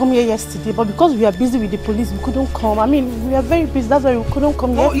supposed to come here yesterday, but because we are busy with the police, we couldn't come. I mean, we are very busy, that's why we couldn't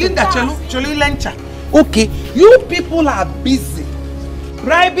come here. Linda, Cholu Lencha. Okay, you people are busy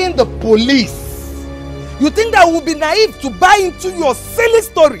bribing the police. You think that we'll be naive to buy into your silly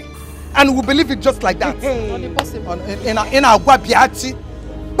story and we'll believe it just like that? Not impossible. In our Guapiachi.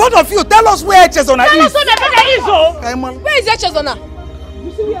 Both of you, tell us where Echezona is. Tell us where the brother is, oh! Where is Echezona?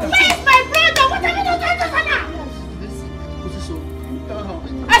 Where is my brother? What have you done to Echezona?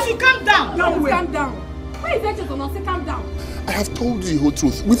 I should calm down. Calm down. Where is Echezona? Say calm down. I have told you the whole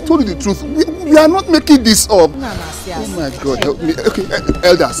truth. We've told you the truth. We are not making this up. Oh my God, help me. Okay,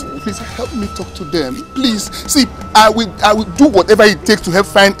 elders, please help me talk to them. Please, see, I will do whatever it takes to help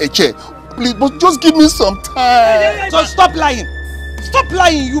find a chair. Please, but just give me some time. So stop lying. Stop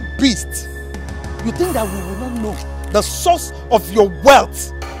lying, you beast. You think that we will not know the source of your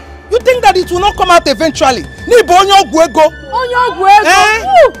wealth? You think that it will not come out eventually? Nibo onyo gwego. Onyo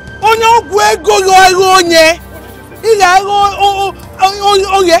gwego. Onyo gwego yo onye.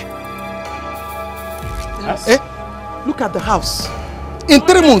 Look at the house. In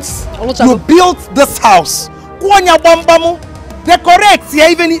 3 months, you built this house. Decorate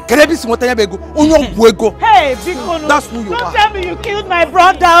even Hey, Bikono, that's who you are. Don't tell me you killed my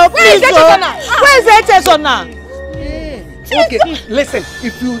brother. Where is Echezona? Where is Echezona? Okay, listen.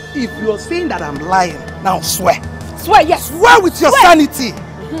 If you're saying that I'm lying, now swear. Swear, yes. Swear with your sanity.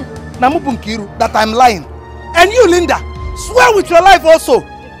 Namubunkiru, that I'm lying. And you, Linda, swear with your life also.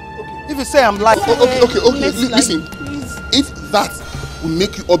 If you say I'm lying. Okay. Listen. If that will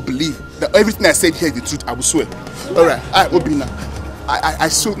make you all believe that everything I said here is the truth, I will swear. All right, Obinna, I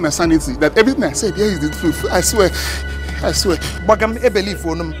swear my sanity that everything I said here is the truth. I swear. Me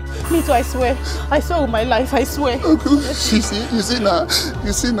too, I swear. I swear with my life, I swear. Okay. You see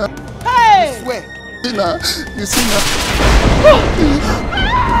now. Hey! I swear. You see now.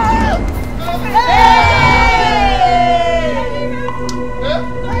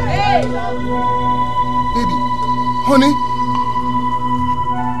 Baby, honey.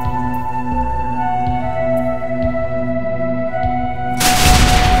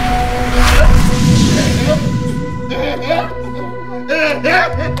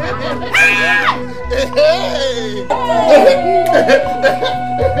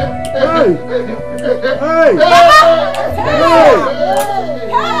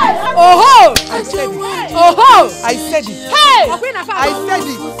 Oh! I said it. Oh! I said it. Hey! I said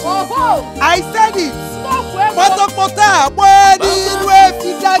it. Oh! I said it. Stop! Akpotha, wedding way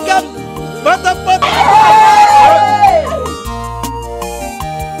fidagam.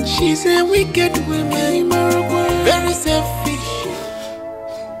 She's a wicked woman, very selfish.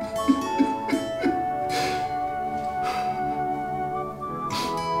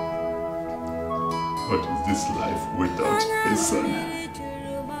 What is this life without a son?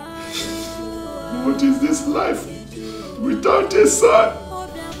 What is this life without a son?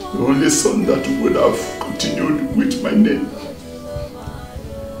 The only son that would have continued with my name.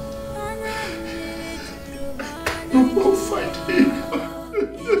 I cannot find him.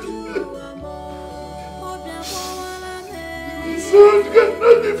 Son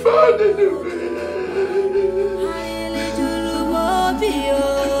cannot be found anywhere.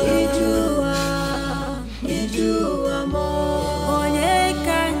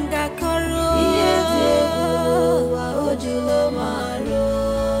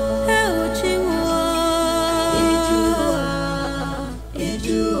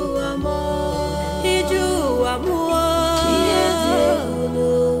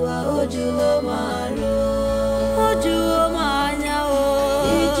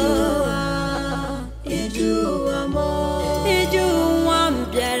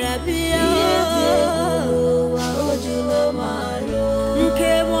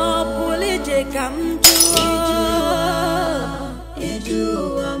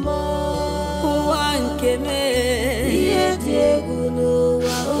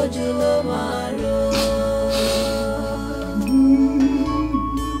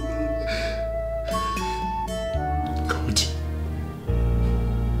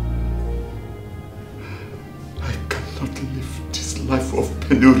 Life of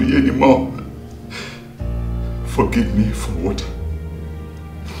penury anymore. Forgive me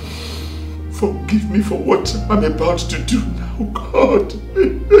for what I'm about to do now, God.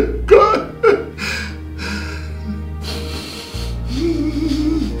 God.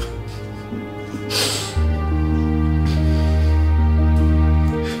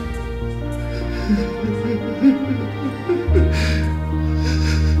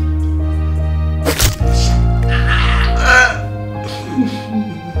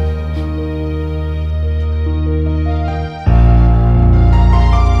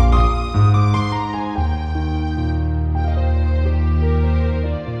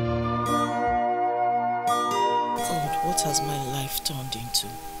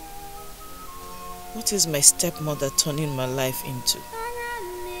 What is my stepmother turning my life into?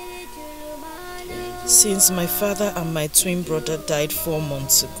 Since my father and my twin brother died 4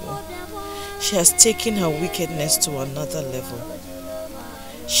 months ago, she has taken her wickedness to another level.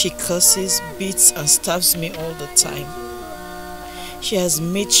 She curses, beats and stabs me all the time. She has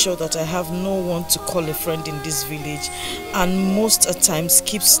made sure that I have no one to call a friend in this village and most at times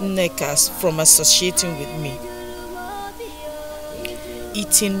keeps Nekas from associating with me.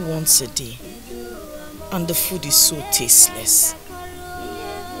 Eating once a day. And the food is so tasteless.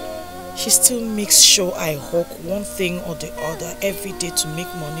 She still makes sure I hawk one thing or the other every day to make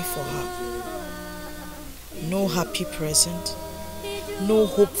money for her. No happy present, no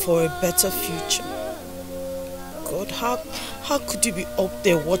hope for a better future. God, how could you be up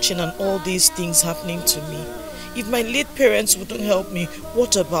there watching and all these things happening to me? If my late parents wouldn't help me,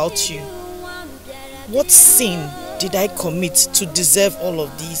 what about you? What sin did I commit to deserve all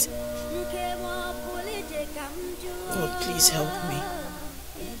of these? God, please help me.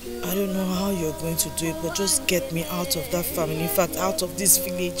 I don't know how you're going to do it, but just get me out of that family. In fact, out of this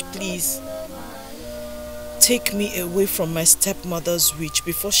village, please. Take me away from my stepmother's reach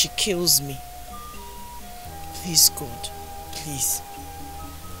before she kills me. Please, God, please.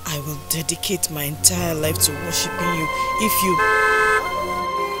 I will dedicate my entire life to worshiping you if you...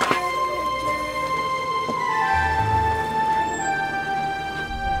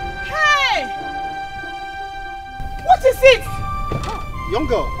 What is it? Young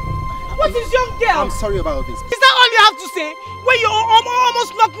girl. What is young girl? I'm sorry about this. Is that all you have to say? When you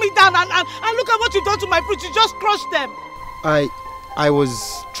almost knocked me down and look at what you've done to my fruit, you just crushed them. I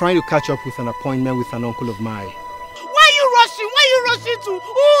was trying to catch up with an appointment with an uncle of mine. Why are you rushing? Why are you rushing to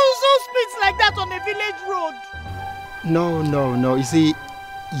who speeds like that on a village road? No. You see,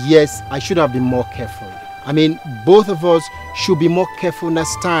 yes, I should have been more careful. I mean, both of us should be more careful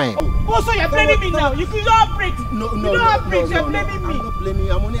next time. Oh, so you're blaming me now? You don't have brakes. No, you don't have brakes. You're blaming me. I'm not blaming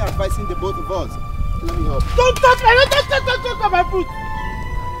you. I'm only advising the both of us. Let me help. Don't touch my fruit.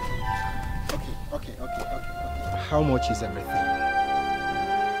 Okay. How much is everything?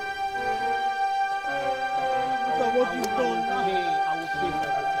 Look at what you've done. Hey, I will pay for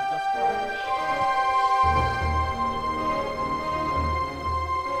everything. Just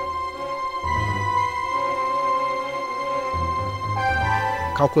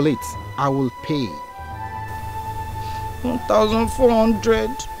calculate. I will pay. 1,400.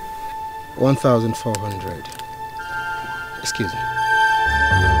 1,400. Excuse me.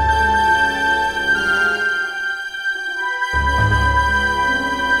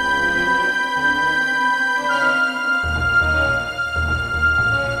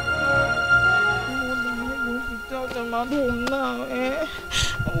 Tell them I'm home now, eh?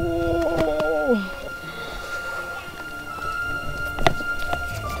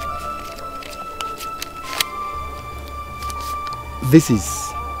 This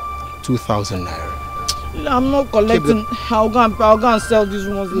is 2,000 naira. I'm not collecting. I'll go and sell these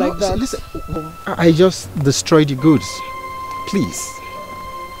ones like that. Listen, I just destroyed the goods. Please.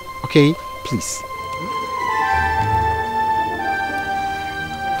 Okay? Please.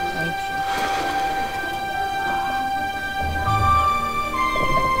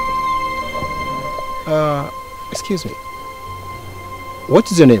 Excuse me.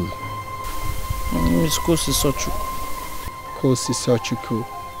 What is your name? My name is Kosi Sochu. Kosi Sochuku.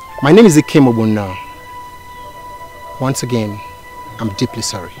 My name is Ikem Obunna. Once again, I'm deeply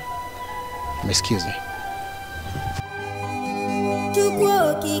sorry. Excuse me.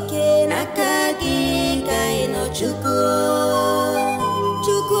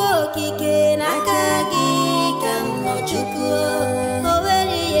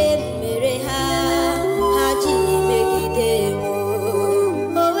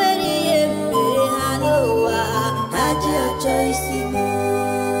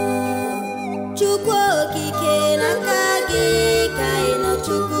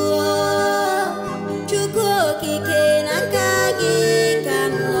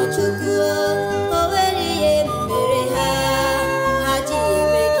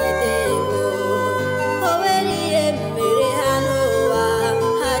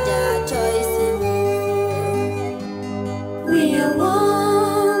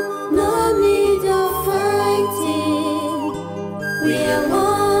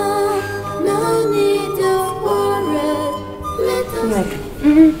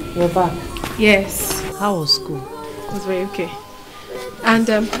 You're back? Yes. How was school? It was very okay. And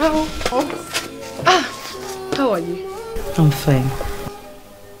how are you? I'm fine.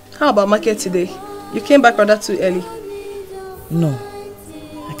 How about market today? You came back rather too early. No.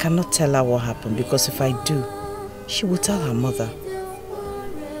 I cannot tell her what happened because if I do, she will tell her mother.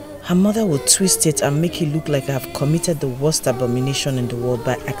 Her mother will twist it and make it look like I have committed the worst abomination in the world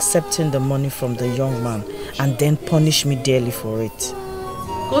by accepting the money from the young man and then punish me dearly for it.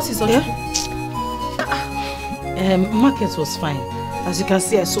 Market was fine. As you can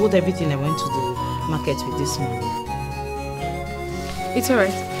see, I sold everything. I went to the market with this money. It's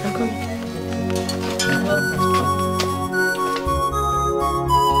alright. I'm coming.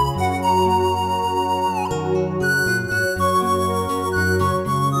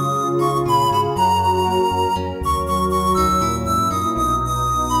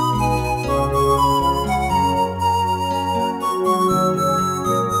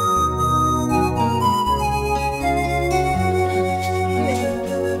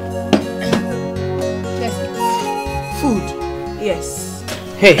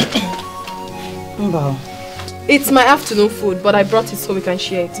 Hey. Wow. It's my afternoon food, but I brought it so we can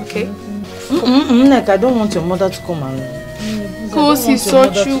share it, okay? Like, I don't want your mother to come and... Kosi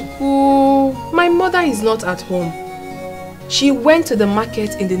Sochuku. My mother is not at home. She went to the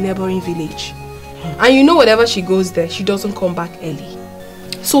market in the neighboring village. And you know whenever she goes there, she doesn't come back early.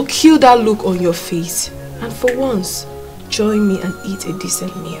 So kill that look on your face. And for once, join me and eat a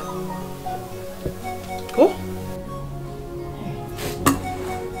decent meal. Oh?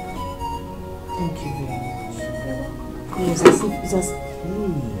 It's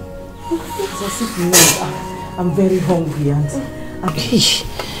as if you know, I'm very hungry and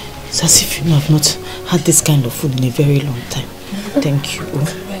it's as if you know I've not had this kind of food in a very long time. Thank you.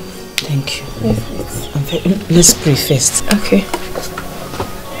 Thank you. Let's pray first. Okay.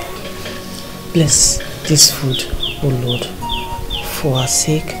 Bless this food, oh Lord, for our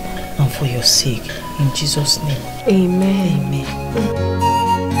sake and for your sake. In Jesus' name. Amen. Amen.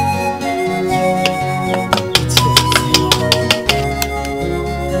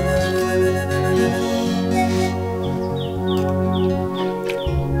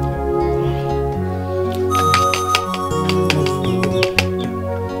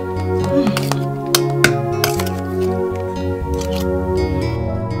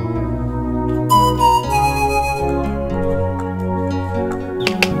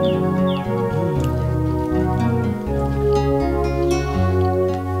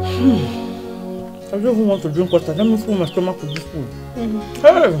 I don't even want to drink water. Let me fill my stomach with this food.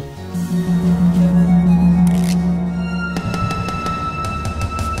 Hey!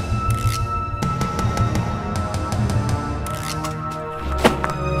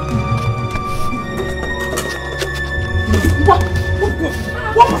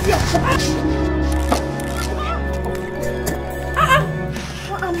 What was your...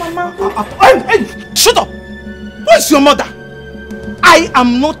 Mama. Hey, shut up! Where's your mother? I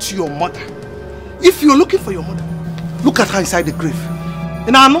am not your mother. If you're looking for your mother, look at her inside the grave.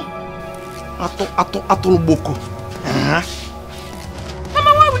 Inano? Ato boko.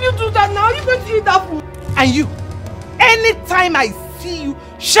 Mama, why will you do that now? Are you going to eat that food? And you, anytime I see you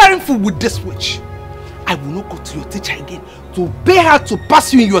sharing food with this witch, I will not go to your teacher again to pay her to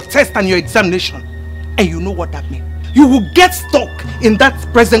pass you in your test and your examination. And you know what that means? You will get stuck in that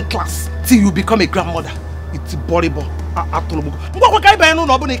present class till you become a grandmother. It's horrible.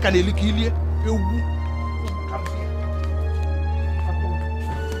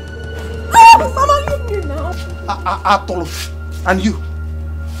 Mama, leave me now. And you,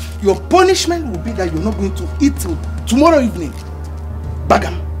 your punishment will be that you're not going to eat till tomorrow evening.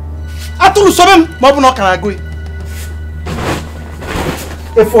 Bagam. Atulu sobem, mabu no kana go.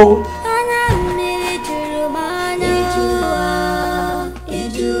 Efo.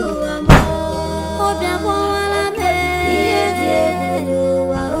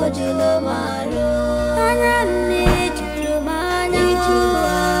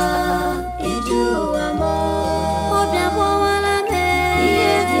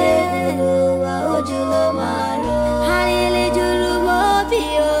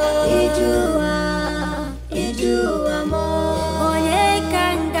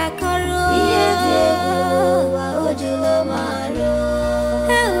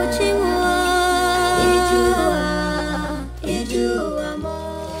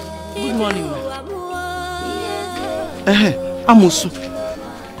 Amusu,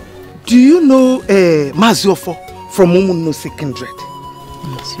 do you know Maziofo from Umuno Secondary?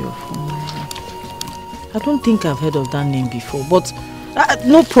 Maziofo? I don't think I've heard of that name before, but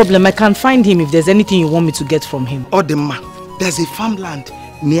no problem, I can find him if there's anything you want me to get from him. Odema, there's a farmland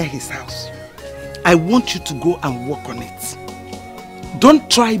near his house. I want you to go and work on it. Don't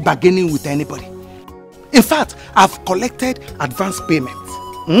try bargaining with anybody. In fact, I've collected advance payments.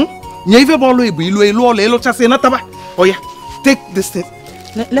 Oh yeah. Take this thing.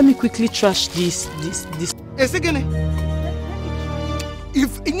 Let me quickly trash this. If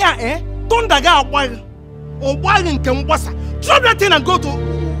don't daga while or while in Kambasa, drop that thing and go to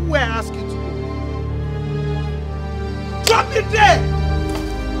where I ask you to go. Drop it there.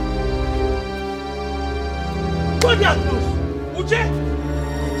 Go there, Uche.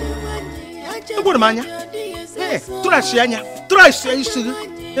 Go to Manya. Hey, trash yanya. Trash yanya.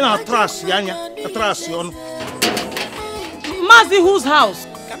 You know, trash yanya. Trash yon. Mazi, whose house?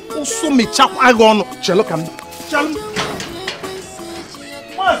 Also me chap I go on. Chalo come. Chalo.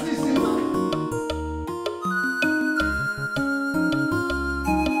 Mazi.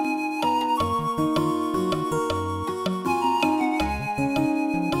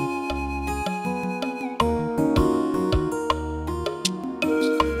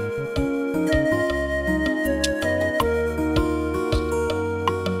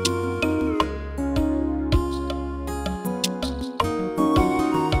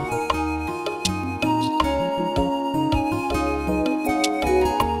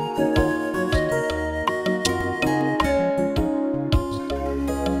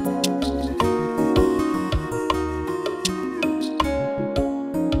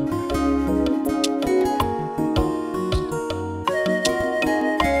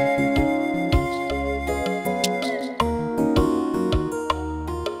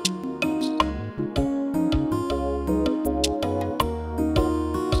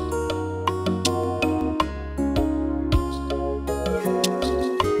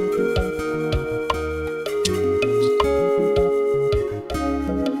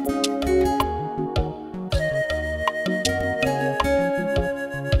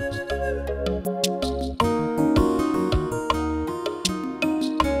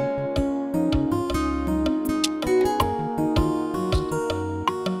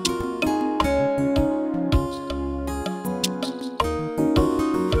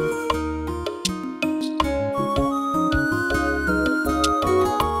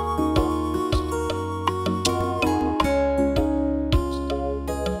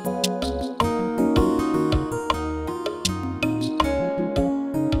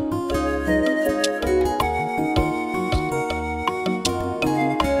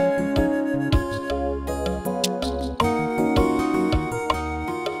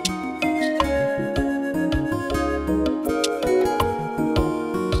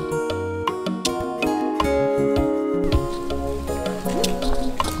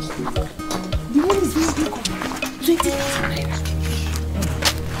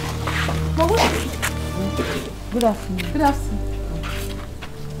 Good afternoon. Good afternoon.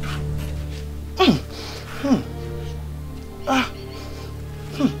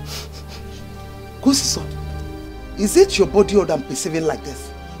 Kusiso, is it your body odor I'm perceiving like this?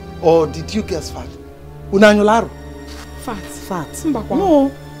 Or did you get fat? Unanyolaro? Fat. Fat.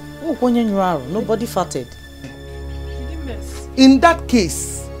 No. Nobody farted. In that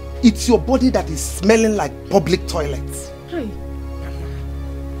case, it's your body that is smelling like public toilets. Hi.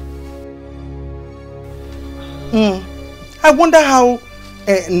 I wonder how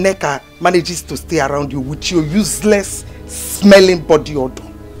Neka manages to stay around you with your useless smelling body odor.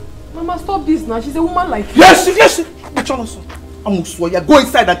 Mama, stop this now. She's a woman like you. Yes. Go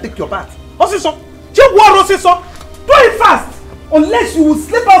inside and take your bath. Osiso, do it fast. Unless you will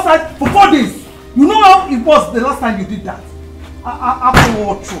sleep outside for 4 days. You know how it was the last time you did that.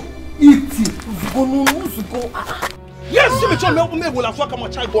 Eat it. Yes, you will have my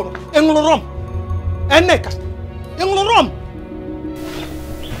child born. Englorom. And Neka. Englorom.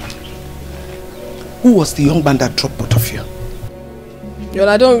 Who was the young man that dropped both of you? Well,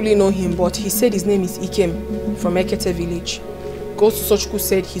 I don't really know him, but he said his name is Ikem from Akpotha village. Goes to Sochukwu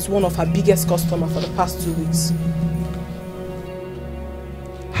said he's one of her biggest customers for the past 2 weeks.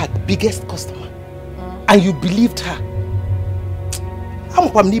 Her biggest customer? And you believed her?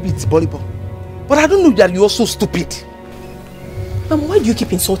 But I don't know that you're so stupid. Mama, why do you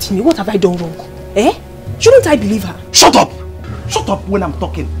keep insulting me? What have I done wrong? Eh? Shouldn't I believe her? Shut up! Shut up when I'm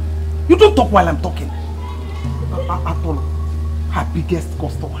talking. You don't talk while I'm talking. Apollo, her biggest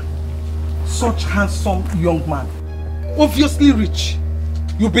customer. Such handsome young man. Obviously rich.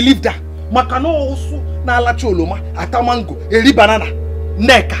 You believe that? Makano also na alachi oloma, atamango, eri banana,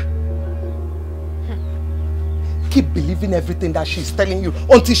 neka. Keep believing everything that she's telling you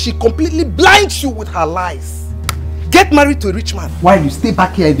until she completely blinds you with her lies. Get married to a rich man while you stay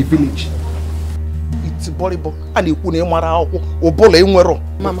back here in the village.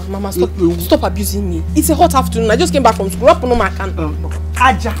 Mama, stop abusing me. It's a hot afternoon. I just came back from school. Aja,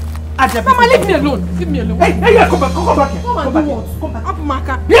 Mama, leave me alone. Leave me alone. Hey, come back here. Come back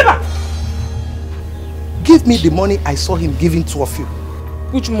here. Give me the money I saw him giving two of you.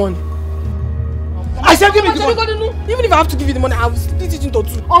 Which money? I said give me the money. Even if I have to give you the money, I will split it into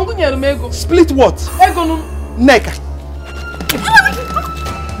two. Split what? Neka.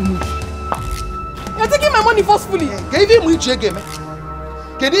 You're taking my money forcefully. Take the money.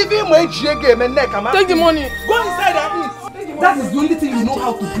 Go inside and eat. That is the only thing you know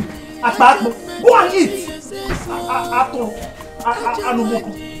how to do. Go and eat.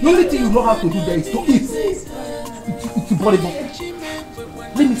 The only thing you know how to do there is to eat. It's horrible.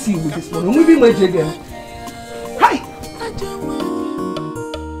 Let me see you with this money. Hi.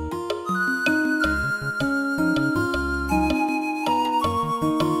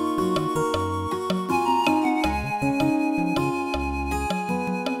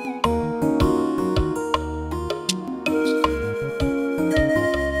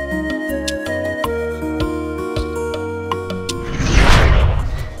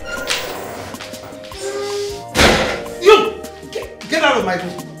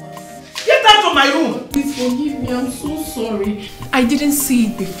 I didn't see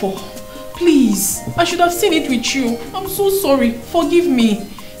it before. Please, I should have seen it with you. I'm so sorry. Forgive me.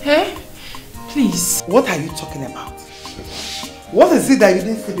 Eh? Please. What are you talking about? What is it that you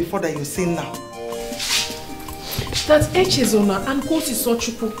didn't see before that you're seeing now? That Echezona and Kosi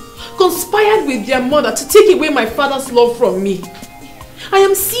Sochukwu conspired with their mother to take away my father's love from me. I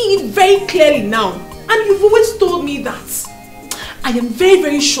am seeing it very clearly now. And you've always told me that. I am very,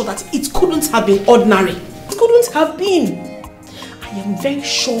 very sure that it couldn't have been ordinary. It couldn't have been. I am very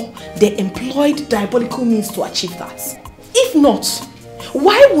sure they employed diabolical means to achieve that. If not,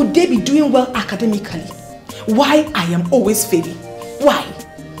 why would they be doing well academically? Why I am always failing? Why?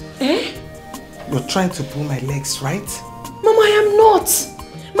 Eh? You're trying to pull my legs, right? Mama, I am not.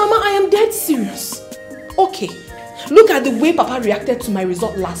 Mama, I am dead serious. Okay, look at the way Papa reacted to my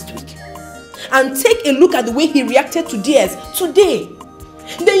result last week. And take a look at the way he reacted to theirs today.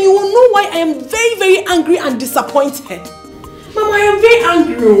 Then you will know why I am very, very angry and disappointed. Mama, I am very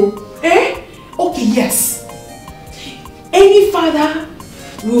angry. Eh? Okay, yes. Any father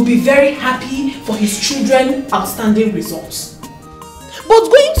will be very happy for his children's outstanding results. But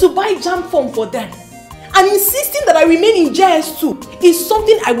going to buy jam form for them and insisting that I remain in JS2 is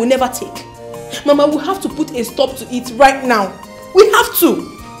something I will never take. Mama, we have to put a stop to it right now. We have to.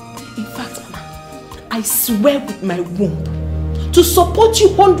 In fact, Mama, I swear with my womb to support you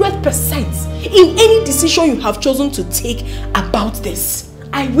 100% in any decision you have chosen to take about this.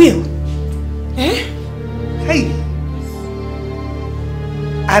 I will. Eh? Hey!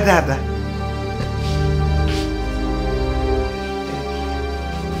 Ada.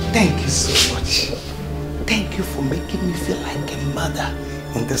 Thank you so much. Thank you for making me feel like a mother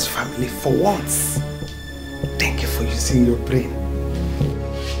in this family for once. Thank you for using your brain.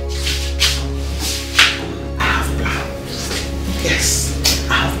 I have plans.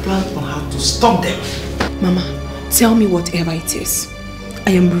 stop them. Mama, tell me whatever it is.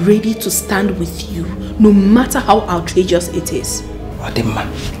 I am ready to stand with you, no matter how outrageous it is. Odema,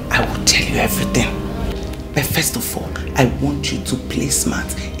 I will tell you everything. But first of all, I want you to play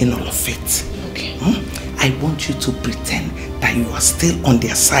smart in all of it. Okay. I want you to pretend that you are still on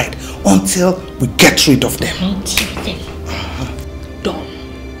their side until we get rid of them. Done.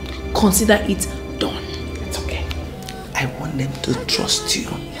 Consider it done. It's okay. I want them to trust you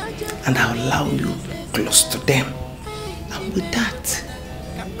and I'll allow you close to them. And with that,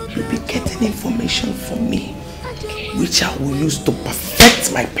 you'll be getting information from me, which I will use to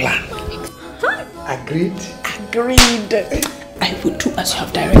perfect my plan. Agreed? Agreed. I will do as you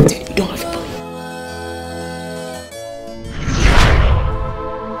have directed. You don't have to worry.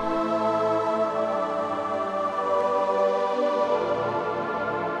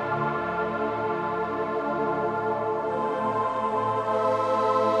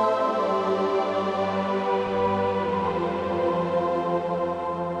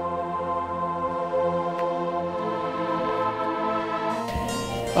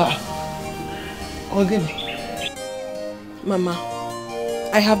 Mama,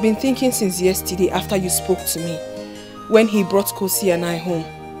 I have been thinking since yesterday after you spoke to me, when he brought Kosi and I home.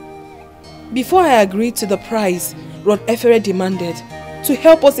 Before I agreed to the price Lord Efere demanded to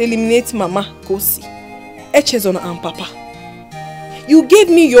help us eliminate Mama, Kosi, Echezona and Papa, you gave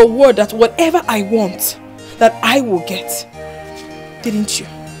me your word that whatever I want, that I will get. Didn't you?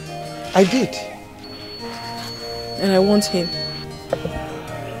 I did. And I want him.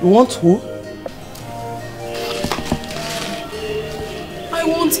 You want who? I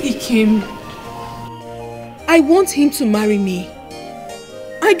want Ikem. I want him to marry me.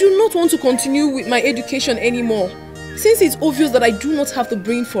 I do not want to continue with my education anymore, since it's obvious that I do not have the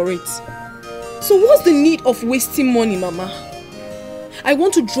brain for it. So what's the need of wasting money, Mama? I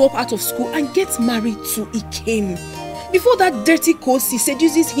want to drop out of school and get married to Ikem before that dirty Kosi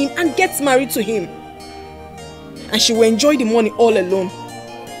seduces him and gets married to him. And she will enjoy the money all alone.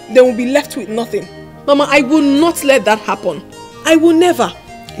 Then we'll be left with nothing. Mama, I will not let that happen. I will never.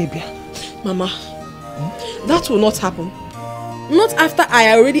 Abia. Mama, that will not happen. Not after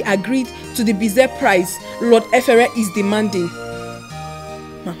I already agreed to the bizarre price Lord Efere is demanding.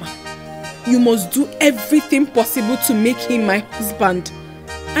 Mama, you must do everything possible to make him my husband.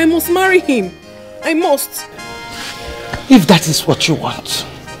 I must marry him. I must. If that is what you want,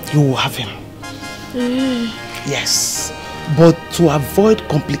 you will have him. Yes, but to avoid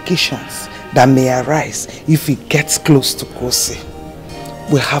complications that may arise if he gets close to Kosi,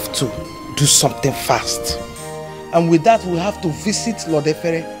 we have to do something fast. And with that, we have to visit Lord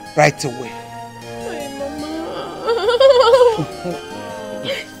Efere right away.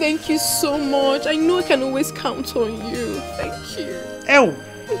 Thank you so much. I know I can always count on you. Thank you. Oh,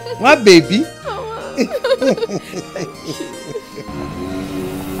 my baby. Thank you.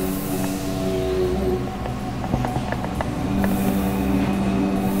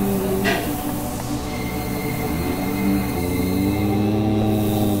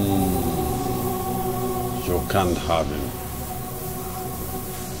 You can't have him.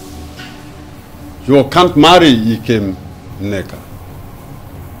 You can't marry Ikem Neka.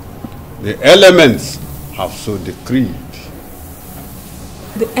 The elements have so decreed.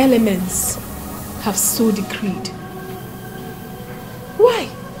 The elements have so decreed. Why?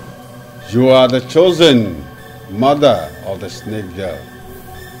 You are the chosen mother of the snake girl.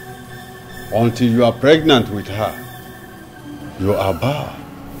 Until you are pregnant with her, you are barred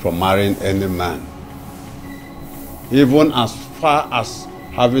from marrying any man, even as far as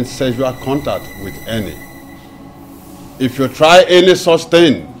having sexual contact with any. If you try any such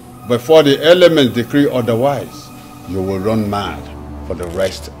thing before the elements decree otherwise, you will run mad for the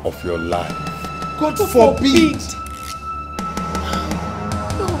rest of your life. God forbid!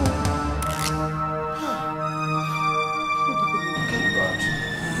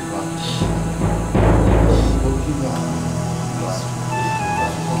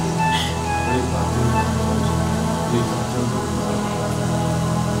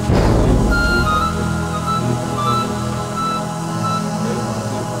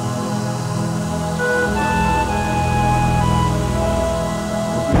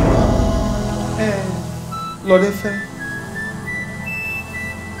 Lord Efere,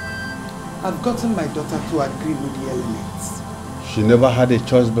 I've gotten my daughter to agree with the elements. She never had a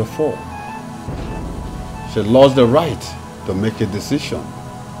choice before. She lost the right to make a decision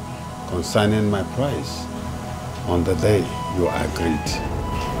concerning my price on the day you agreed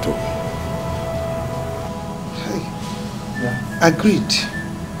to. Hey, agreed.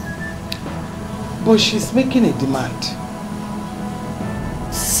 But she's making a demand.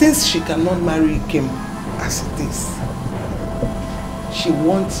 since she cannot marry Kim as it is, she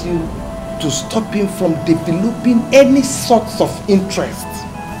wants you to stop him from developing any sorts of interest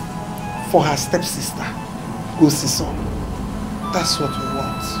for her stepsister, Osiso. That's what we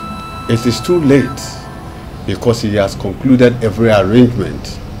want. It is too late because he has concluded every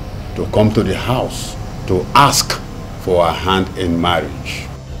arrangement to come to the house to ask for her hand in marriage.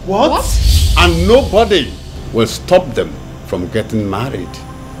 What? And nobody will stop them from getting married.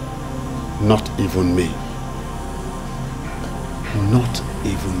 Not even me. Not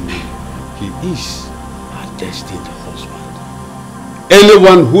even me. He is her destined husband.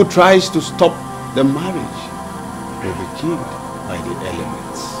 Anyone who tries to stop the marriage will be killed by the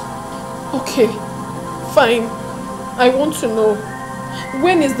elements. Okay, fine. I want to know,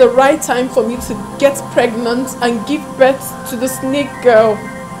 when is the right time for me to get pregnant and give birth to the snake girl?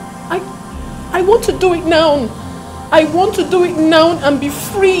 I want to do it now. I want to do it now and be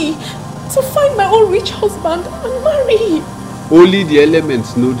free to find my own rich husband and marry. Only the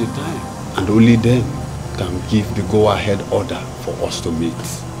elements know the time, and only them can give the go-ahead order for us to meet.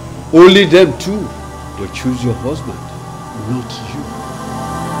 Only them too will choose your husband, not you.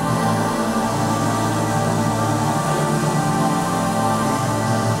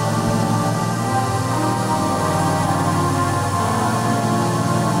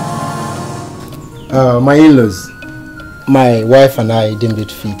 My in-laws, my wife and I deemed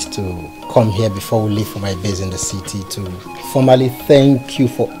it fit to come here before we leave for my base in the city to formally thank you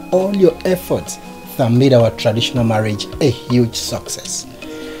for all your efforts that made our traditional marriage a huge success.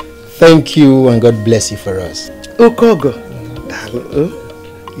 Thank you and God bless you for us. Okogo,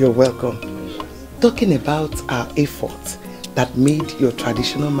 you're welcome. Talking about our efforts that made your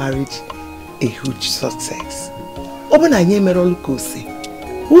traditional marriage a huge success.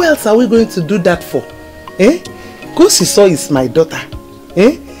 Who else are we going to do that for? Kosiso is my daughter.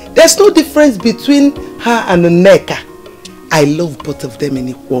 There's no difference between her and Nneka. I love both of them in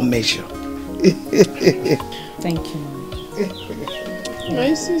equal measure. Thank you.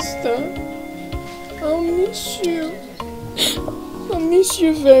 My sister, I'll miss you. I miss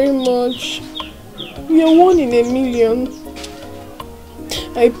you very much. You're one in a million.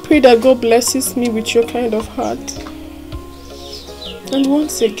 I pray that God blesses me with your kind of heart. And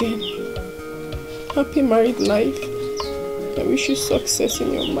once again, happy married life. I wish you success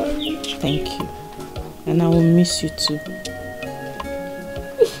in your marriage. Thank you. And I will miss you too.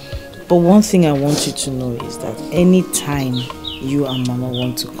 But one thing I want you to know is that anytime you and Mama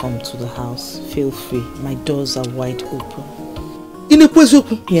want to come to the house, feel free. My doors are wide open.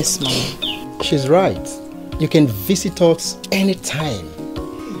 Yes, Mama. She's right. You can visit us anytime.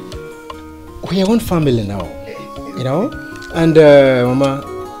 We are one family now, you know? And Mama,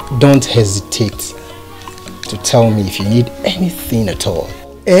 don't hesitate to tell me if you need anything at all.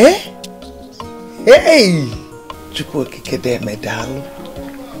 Hey!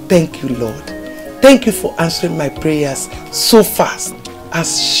 Thank you, Lord. Thank you for answering my prayers so fast,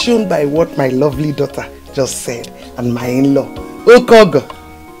 as shown by what my lovely daughter just said, and my in-law. Oh, Kogo.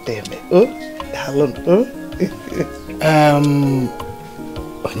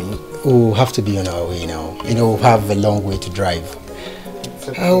 We'll have to be on our way now. You know, we'll have a long way to drive.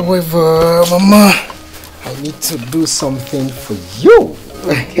 However, Mama, I need to do something for you.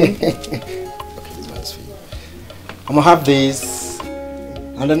 Okay. Okay, this one's for you. I'm gonna have this.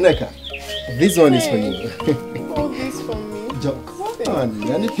 And the Nneka, this one is for you. All this for me. Come on,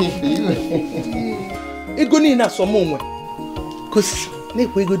 anything for you. It's going to be some moment. Because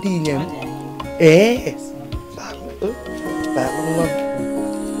we're going to be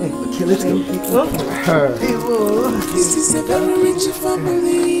okay, let's go. This is a very rich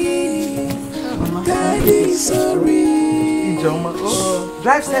family. Daddy, sorry.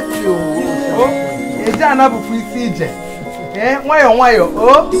 Drive safely.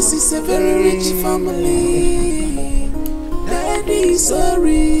 This is a very rich family. Daddy,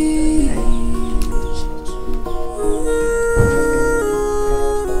 sorry.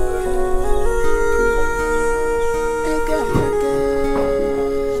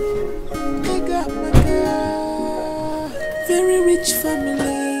 Very rich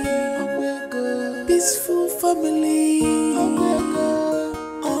family, peaceful family.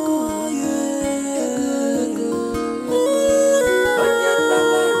 Oh yeah.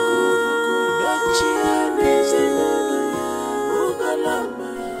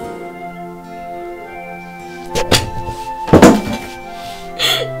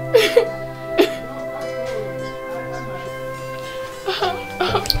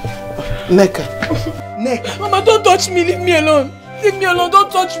 Nneka. Mama, don't touch me. Leave me alone. Leave me alone.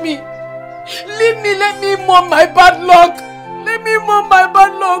 Don't touch me. Leave me. Let me mourn my bad luck. Let me mourn my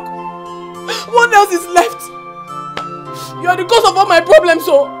bad luck. What else is left? You are the cause of all my problems,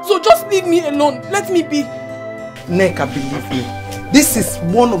 so just leave me alone. Let me be. Neka, believe me. This is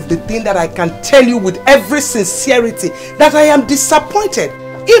one of the things that I can tell you with every sincerity, that I am disappointed.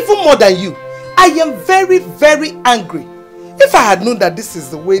 Even more than you. I am very, very angry. If I had known that this is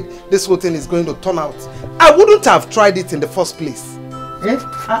the way this whole thing is going to turn out, I wouldn't have tried it in the first place. And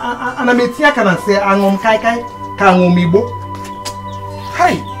I'm a tia can say,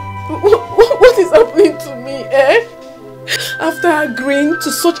 Hi. What is happening to me, eh? After agreeing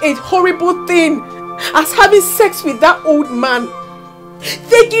to such a horrible thing as having sex with that old man,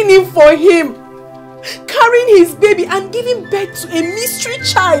 taking him for him, carrying his baby and giving birth to a mystery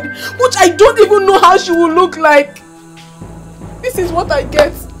child, which I don't even know how she will look like. This is what I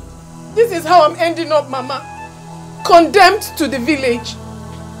get. This is how I'm ending up, Mama. Condemned to the village.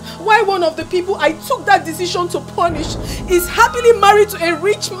 Why one of the people I took that decision to punish is happily married to a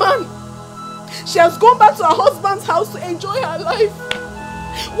rich man. She has gone back to her husband's house to enjoy her life.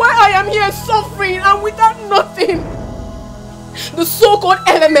 Why I am here suffering and without nothing. The so-called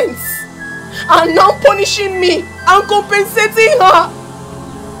elements are now punishing me and compensating her.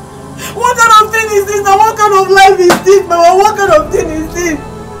 What kind of thing is this? What kind of life is this, Mama? What kind of thing is this?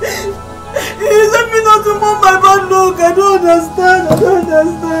 You sent me not to mourn my bad luck. I don't understand. I don't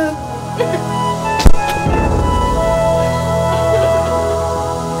understand.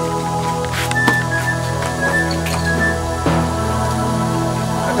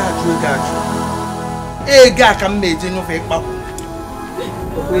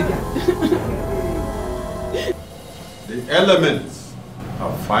 The elements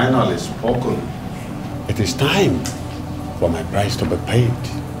have finally spoken. It is time for my price to be paid.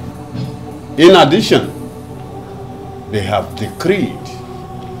 In addition, they have decreed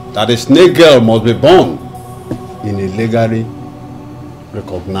that a snake girl must be born in a legally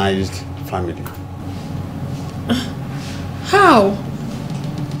recognized family. How?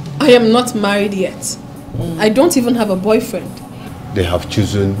 I am not married yet. I don't even have a boyfriend. They have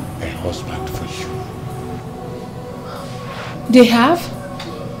chosen a husband for you. They have?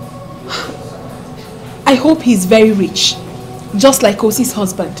 I hope he's very rich. Just like Kosi's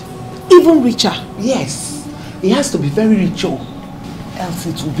husband. Even richer. Yes. He has to be very rich, else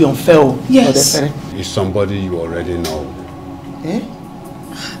it will be unfair. Yes. He's somebody you already know. Eh?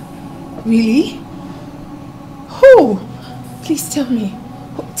 Really? Who? Please tell me.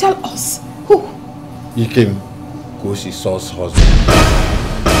 Tell us. Who? Ikem, Kosi's husband.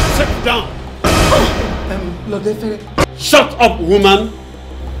 Sit down! Shut up, woman!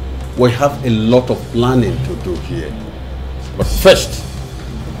 We have a lot of planning to do here. But first,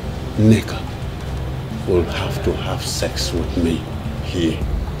 Neka will have to have sex with me here.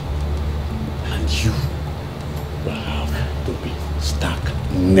 And you will have to be stark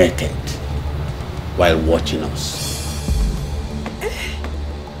naked while watching us.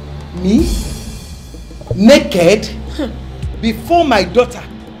 Me? Naked? Before my daughter?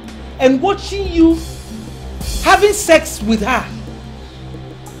 And watching you having sex with her?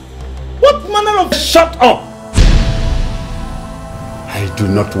 What manner of... Shut up! I do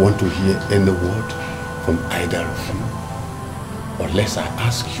not want to hear any word from either of you unless I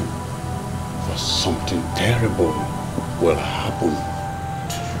ask you for something terrible will happen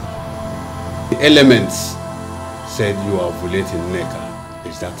to you. The elements said you are ovulating Neka.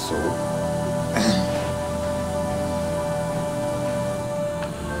 Is that so?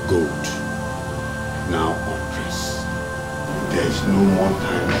 Good. Now undress. There is no more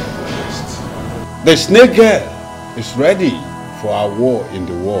time for rest. The snake girl is ready for our war in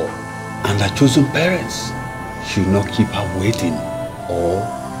the war. And our chosen parents should not keep her waiting, or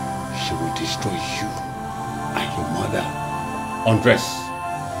she will destroy you and your mother. Undress.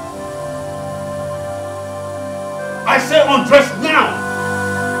 I say undress now!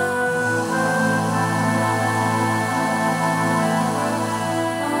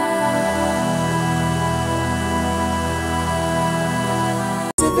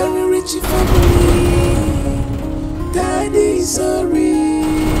 Daddy, sorry.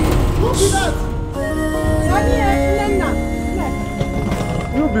 Who be that?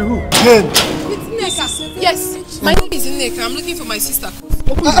 You be who? It's Neka. Yes, my name is Neka. I'm looking for my sister.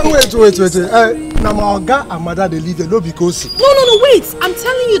 Wait. Now my Oga and mother they live there, no because. No, wait. I'm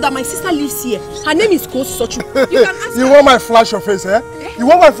telling you that my sister lives here. Her name is Kosi Sochu. You can ask You want my flash your face, eh? You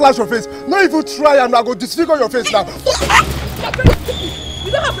want my flash your face? No, if you try, I'm not going to disfigure your face now.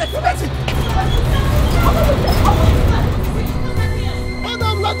 You don't have respect.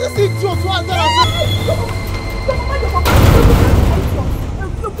 Madam, let this thing to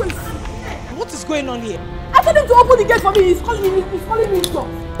What is going on here? I told him to open the gate for me. He's calling me stop.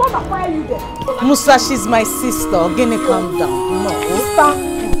 Don't acquire you there. Musa, she's my sister. Ogene, calm down. No. Sister.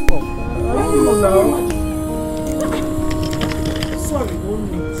 Sorry,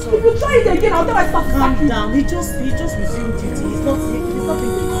 sorry. If you try it again, I'll tell my staff to calm down. He just resumed duty. He's not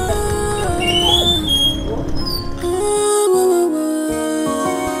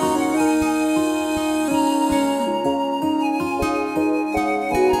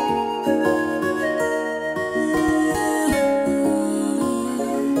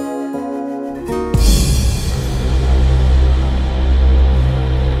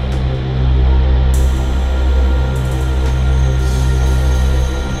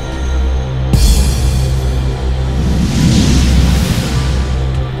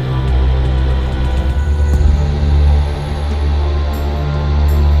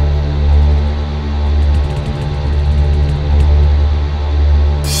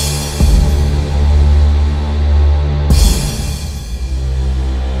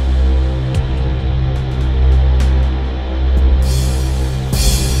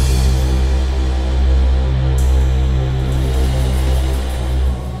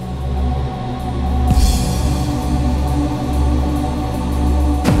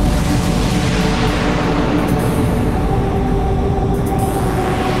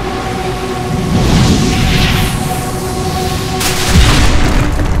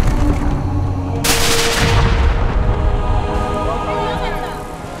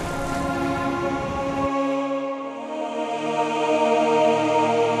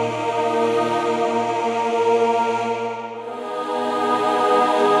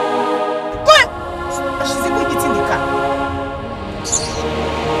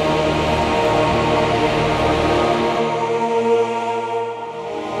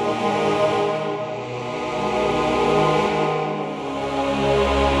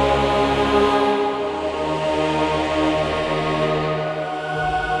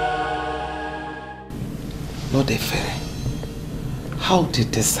How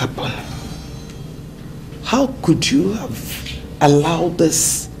did this happen? How could you have allowed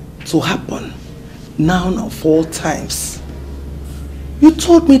this to happen now of all times? You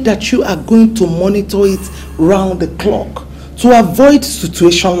told me that you are going to monitor it round the clock to avoid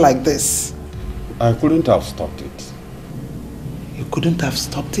situation like this. I couldn't have stopped it. You couldn't have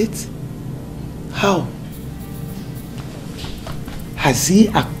stopped it? How? Has he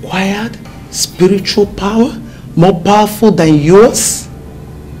acquired spiritual power more powerful than yours?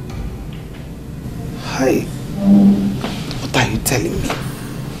 Hi. What are you telling me?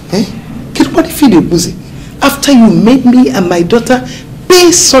 Eh? Get what if you busy? After you made me and my daughter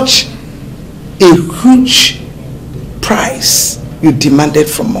pay such a huge price you demanded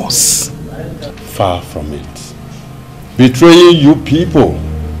from us. Far from it. Betraying you people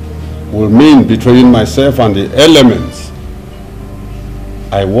will mean betraying myself and the elements.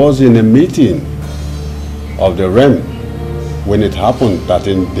 I was in a meeting of the realm when it happened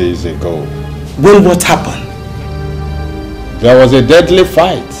 13 days ago. When what happened? There was a deadly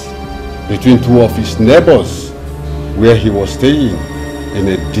fight between two of his neighbors where he was staying in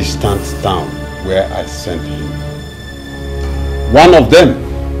a distant town where I sent him. One of them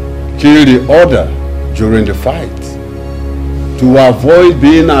killed the other during the fight to avoid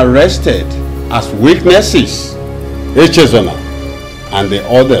being arrested as witnesses. Echezona and the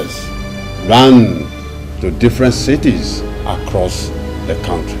others ran to different cities across the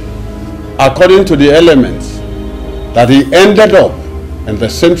country. According to the elements, that he ended up in the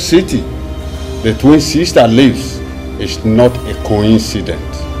same city the twin sister lives is not a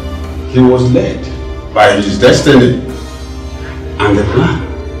coincidence. He was led by his destiny, and the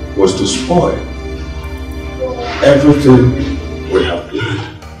plan was to spoil everything we have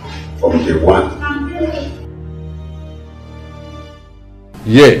planned from day one.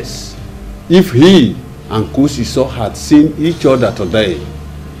 Yes, if he and Kusiso had seen each other today,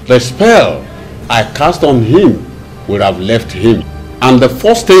 the spell I cast on him would have left him. And the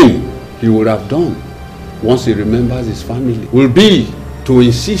first thing he would have done, once he remembers his family, will be to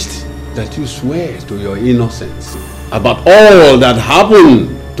insist that you swear to your innocence about all that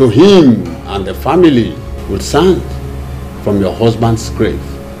happened to him and the family with sand from your husband's grave.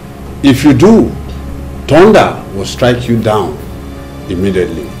 If you do, thunder will strike you down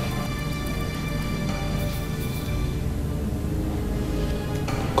immediately.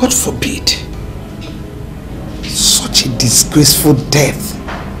 God forbid such a disgraceful death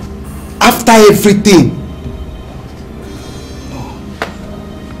after everything.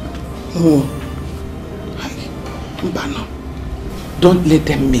 No. Mbano, don't let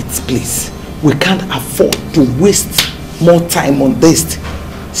them meet, please. We can't afford to waste more time on this.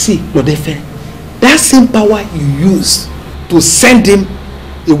 See, Lodefe, That same power you used to send him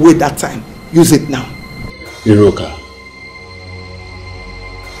away that time, use it now. Iroka,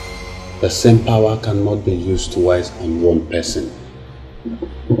 the same power cannot be used twice on one person,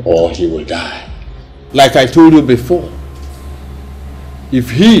 or he will die. Like I told you before, if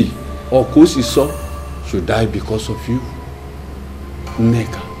he or Kosiso should die because of you,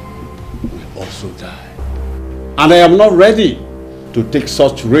 Nneka will also die. And I am not ready to take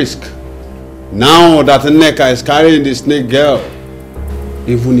such risk. Now that Nneka is carrying the snake girl,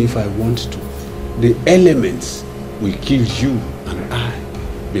 even if I want to, the elements will kill you and I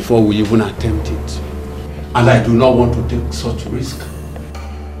before we even attempt it. And I do not want to take such risk.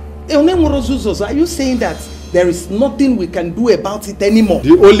 Are you saying that there is nothing we can do about it anymore?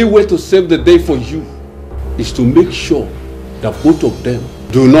 The only way to save the day for you is to make sure that both of them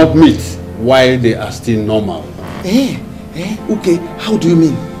do not meet while they are still normal. Okay, how do you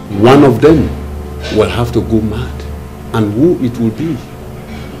mean? One of them will have to go mad, and who it will be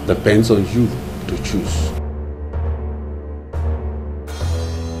depends on you to choose.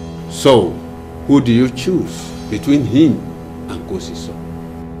 So, who do you choose between him and Kosiso?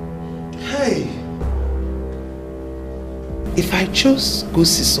 Hey, if I choose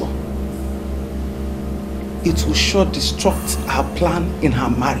Kosiso, it will sure destruct our plan in her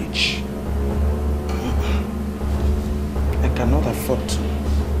marriage. I cannot afford to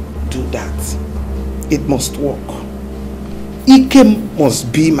do that. It must work. Ike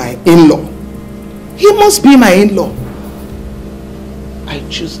must be my in-law. He must be my in-law. I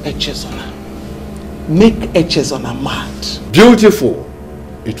choose Echezona. Make Echezona mad. Beautiful.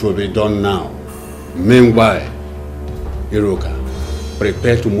 It will be done now. Meanwhile, Iroka,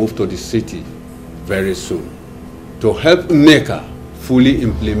 prepare to move to the city very soon to help Nneka fully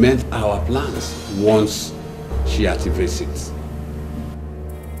implement our plans once she activates it.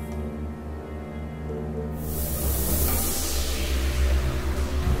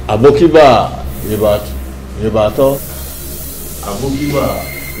 Abokiba, Ibato. Abokiba,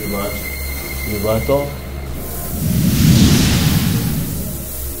 Ibato.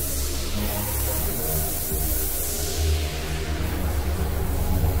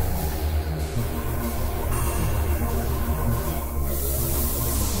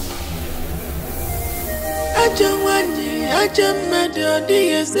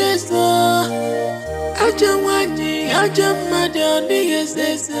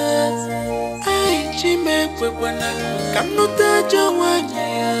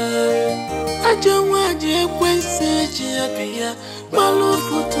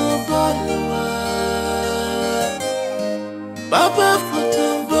 Baba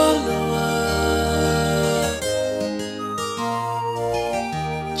Fotombolowa.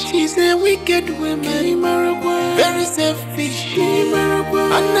 She's a wicked woman, very selfish.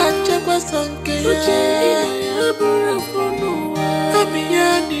 Anna Chakwa Sanke,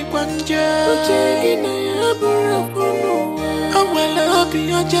 Abiyani Kwanja, Awala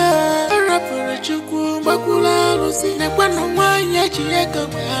Abiyaja, Arapura Chuku, Bakula Lucy, Nekwano Chieka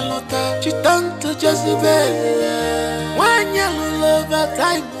Alota, Chitanto Jezebel, one yellow love at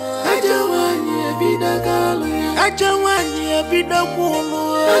time. Ajawani Bidagalu, Ajawani Bidakulu,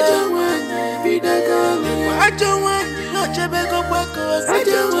 Ajawani Bidagalu, Ajawani Ochebeko Bakos,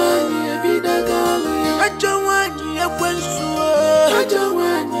 Ajawani Bidagalu, Ajawani Ekwensu,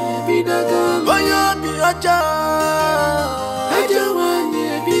 Ajawani Bidagalu, Oyobi Oja, Ajawani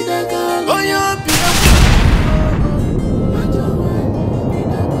Bidagalu, Oyobi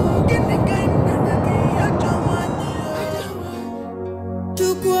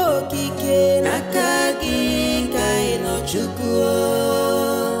Chukwu okike n'aka gị ka ị nọ Chukwu.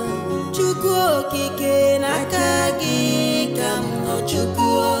 Chukwu okike n'aka gị ka m nọ Chukwu.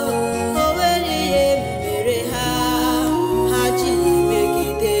 O nwere ihe mere ha ji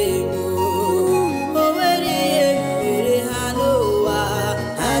megide m. O nwere ihe mere ha n'ụwa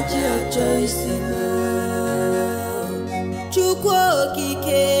ha ji achọ isi m. Chukwu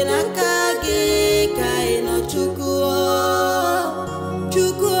okike n'aka gị ka ị nọ Chukwu.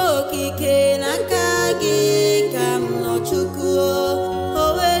 Chukwu okike n'aka gị ka m nọ Chukwu. O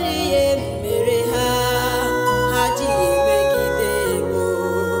nwere ihe mere ha ji megide m.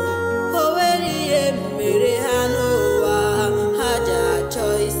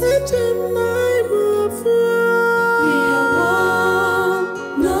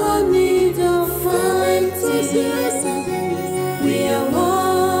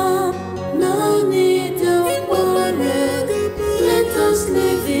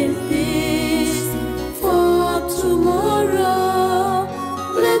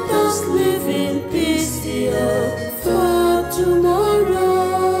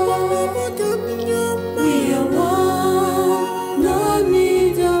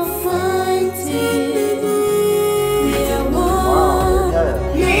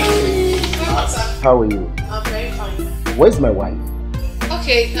 how are you? I'm very fine. Where's my wife?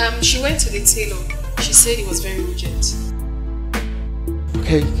 Okay, she went to the tailor. She said it was very urgent.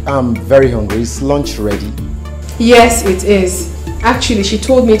 Okay, I'm very hungry. Is lunch ready? Yes, it is. Actually, she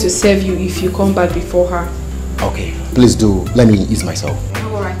told me to serve you if you come back before her. Okay, please do. Let me ease myself.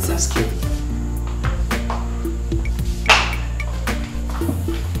 Alright, sir.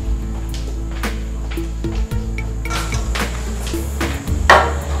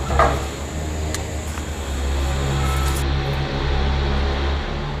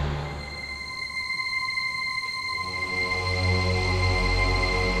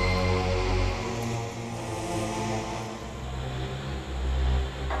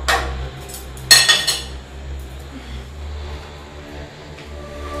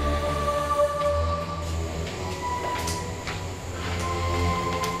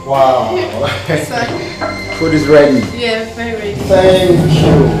 Wow. Food is ready. Yeah, very ready. Thank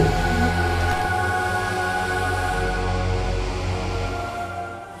you.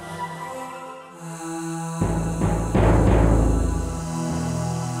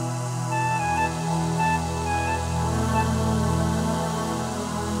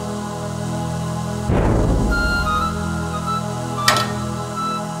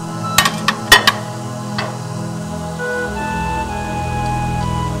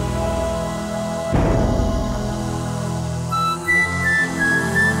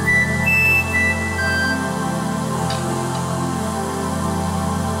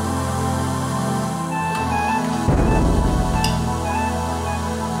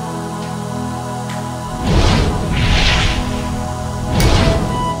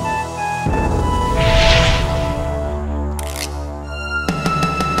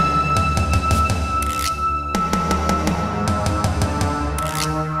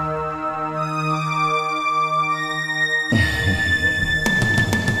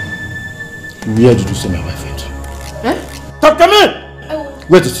 Where did you say my wife went? Huh? Stop, come in!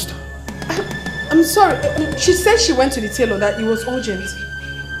 Where did you stop? I'm sorry. She said she went to the tailor, that it was urgent.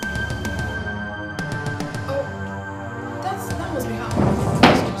 Oh, that must be her.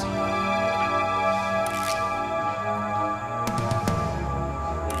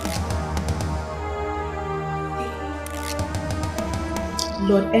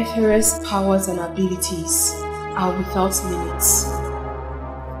 Lord Efer's powers and abilities are without limits.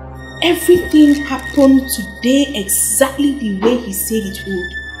 Everything happened today exactly the way he said it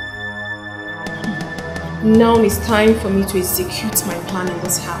would. Now it's time for me to execute my plan in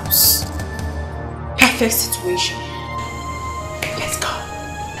this house. Perfect situation. Let's go.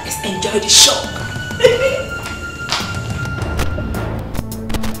 Let's enjoy the show.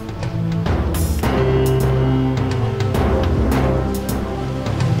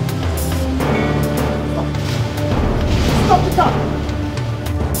 Stop the car!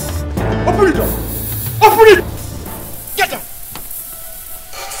 Open it up! Open it! Get down!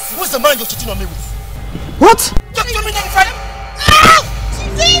 Who's the man you're cheating on me with? What? Talk to me now, father! Ah!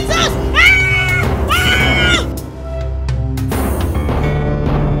 Jesus!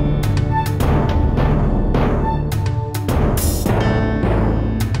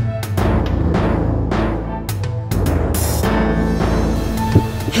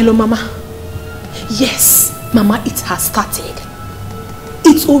 Hello, Mama. Yes, Mama, it has started.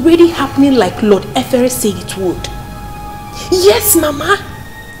 It's already happening like Lord Efer said it would. Yes, Mama.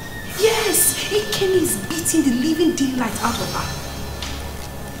 Yes, Ikenny is beating the living daylight out of her.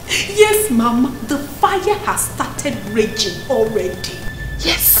 Yes, Mama, the fire has started raging already.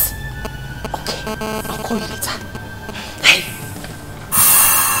 Yes. Okay, I'll call you later. Hey.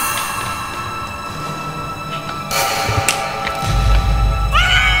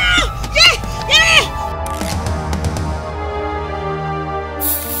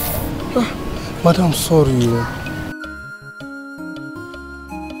 Madam, sorry.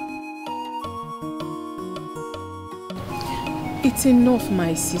 It's enough,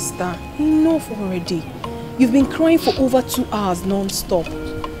 my sister. Enough already. You've been crying for over 2 hours non-stop.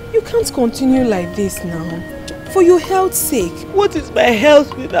 You can't continue like this now. For your health's sake. What is my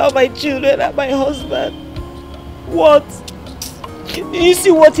health without my children and my husband? What? Did you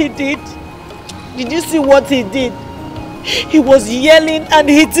see what he did? Did you see what he did? He was yelling and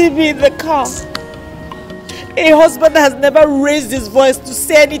hitting me in the car. A husband has never raised his voice to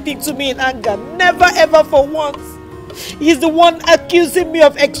say anything to me in anger. Never ever for once. He's the one accusing me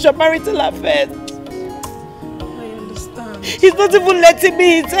of extramarital affairs. I understand. He's not even letting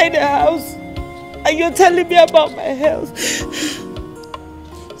me inside the house. And you're telling me about my health.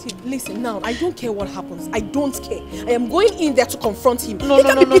 See, listen now, I don't care what happens. I don't care. I am going in there to confront him. No, he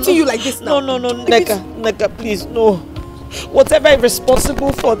can't be beating you like this now. No, Neka, please, no. Whatever is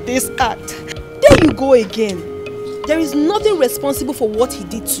responsible for this act, There you go again. There is nothing responsible for what he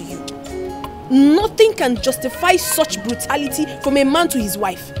did to you. Nothing can justify such brutality from a man to his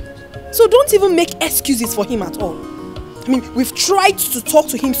wife. So don't even make excuses for him at all. I mean, we've tried to talk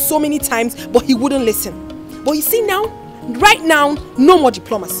to him so many times, but he wouldn't listen. But you see now, right now, no more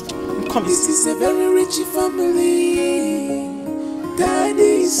diplomacy. Come. This is a very rich family.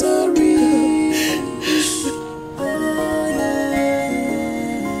 Daddy is sorry.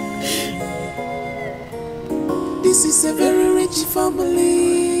 This is a very rich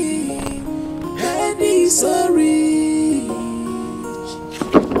family. Daddy is sorry.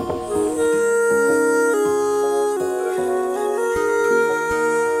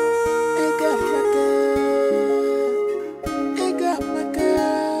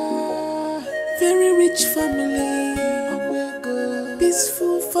 Very rich family,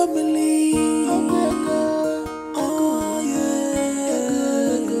 peaceful family. Oh yeah.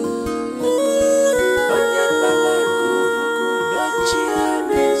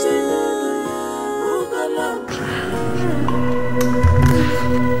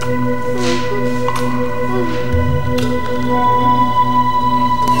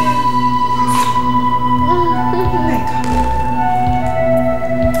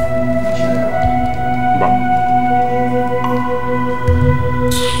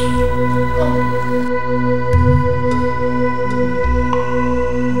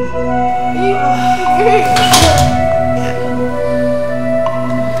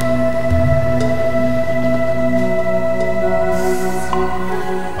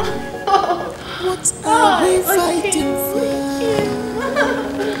 What are we fighting for?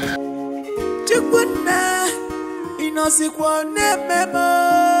 Chukuna inosikwane memo.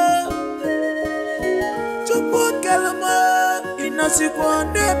 Chupukelamo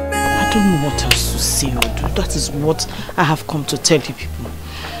inosikwane memo. I don't know what else to say or do. That is what I have come to tell you people.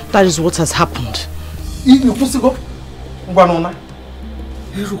 That is what has happened. You pussy go? Banana.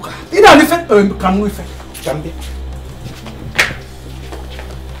 Iruka. Ina nife kamu ife. Jambe.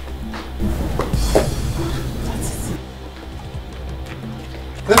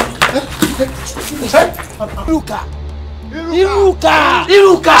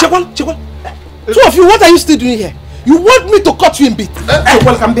 Iruka! Chekwan! Two of you, what are you still doing here? You want me to cut you in bits?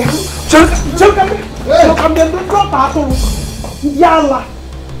 Chekwan, come here. Chekwan, come here. Don't drop her. Yalla.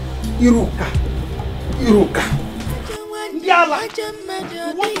 Iruka. Yalla.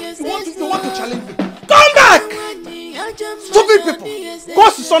 You want to challenge me? Come back! Stupid people! Go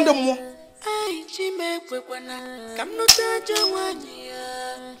to Sunday morning.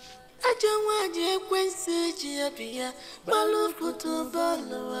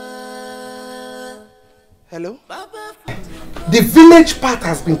 Hello? The village part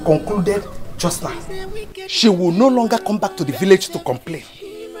has been concluded just now. She will no longer come back to the village to complain.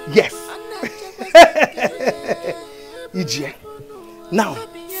 Yes. EJ. Now,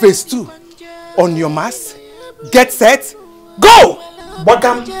 phase 2. On your mask, get set, go!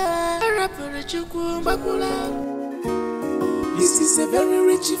 Bagam. This is a very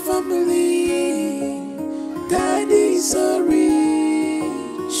rich family. Daddy is so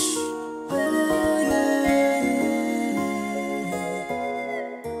rich. Oh, yeah.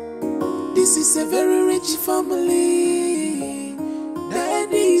 This is a very rich family.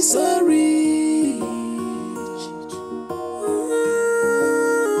 Daddy is so rich.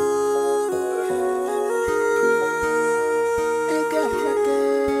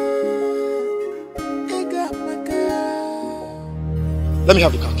 Let me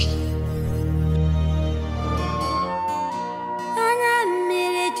have the car key.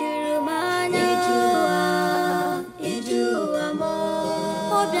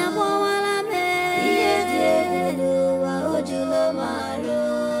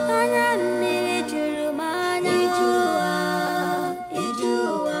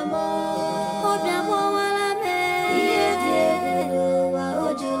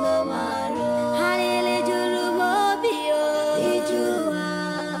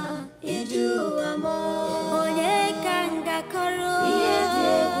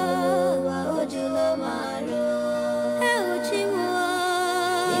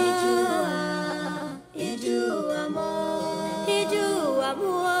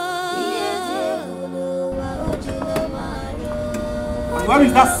 Where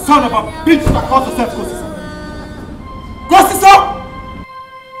is that son of a bitch that calls herself Kosiso?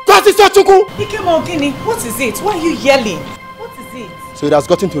 Kosiso Chuku! Ikemogini, what is it? Why are you yelling? What is it? So it has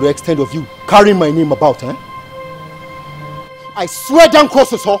gotten to the extent of you carrying my name about, eh? I swear down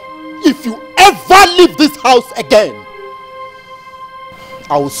Kosiso, if you ever leave this house again,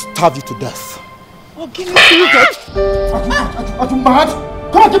 I will starve you to death. Oh, give me Are you mad?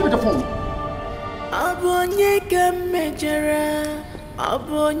 Come on, give me the phone. Abonye kam mejara,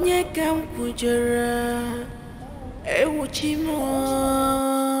 abonye kam kujara, ewuchimo.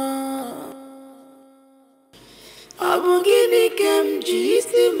 Abogini kam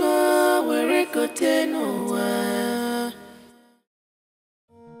jisima, were kotenowa.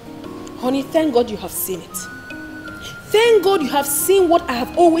 Honey, thank God you have seen it. Thank God you have seen what I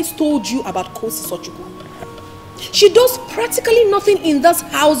have always told you about Kosi Sochukwu. She does practically nothing in this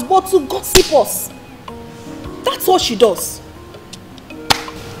house but to gossip us. That's what she does.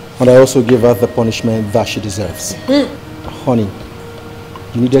 And I also give her the punishment that she deserves. Honey,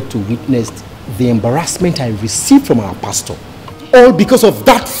 you needed to witness the embarrassment I received from our pastor. All because of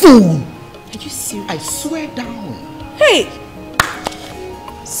that fool. Are you serious? I swear down. Hey!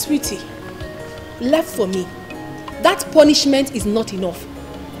 Sweetie, left for me. That punishment is not enough.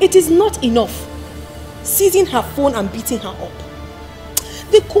 It is not enough. Seizing her phone and beating her up.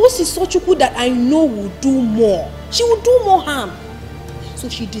 The Kosi Sochukwu that I know will do more. She will do more harm. So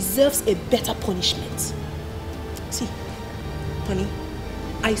she deserves a better punishment. See, honey,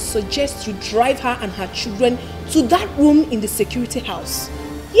 I suggest you drive her and her children to that room in the security house.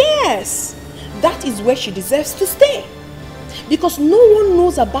 Yes, that is where she deserves to stay. Because no one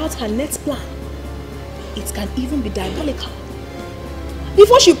knows about her next plan. It can even be diabolical.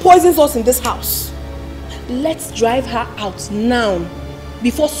 Before she poisons us in this house, let's drive her out now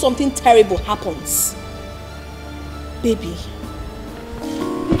before something terrible happens. Baby,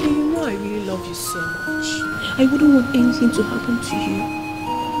 you know I really love you so much. I wouldn't want anything to happen to you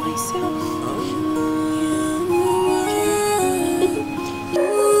myself.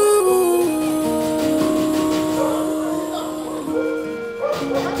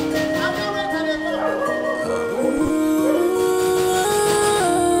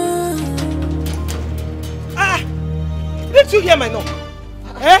 Didn't you hear my knock?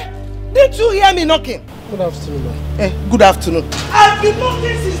 Didn't you hear me knocking? Good afternoon. Good afternoon. I've been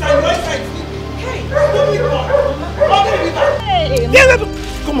knocking since I went inside. Hey,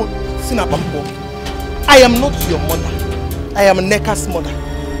 come on, Sinabambo. I am not your mother. I am Neka's mother.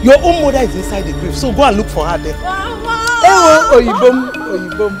 Your own mother is inside the grave, so go and look for her there. Hello, Oyibom.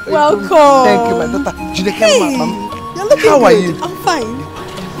 Welcome. Thank you, my daughter. Hey, you're looking How are good. you? I'm fine.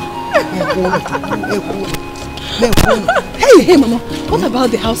 Hey, Mama. What about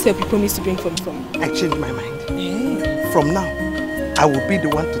the house help you promised to bring from? I changed my mind. From now, I will be the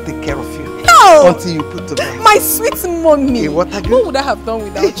one to take care of you. No! Until you put to bed. My sweet mommy. What would I have done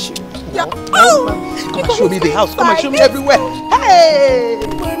without you? Yeah. Come and show me the house. Come and show me everywhere. Hey!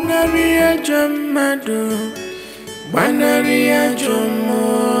 Banaria Jamado, Banaria Jomo,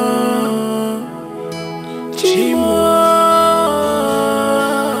 Chimo,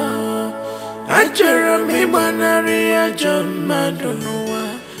 Ajarami Banaria Jamado,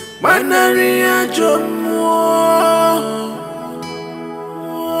 Banaria Jomo,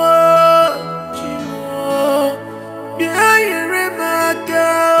 Chimo, Biayeremaka,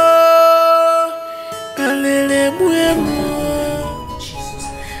 Alele Buemo.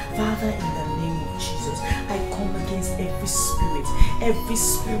 Father, in the name of Jesus, I come against every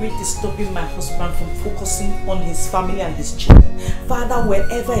spirit disturbing my husband from focusing on his family and his children. Father,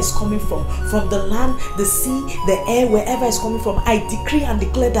 wherever it's coming from the land, the sea, the air, wherever it's coming from, I decree and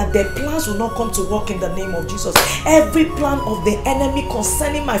declare that their plans will not come to work in the name of Jesus. Every plan of the enemy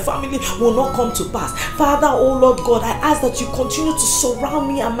concerning my family will not come to pass. Father, oh Lord God, I ask that you continue to surround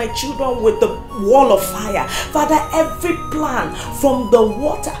me and my children with the wall of fire. Father, every plan from the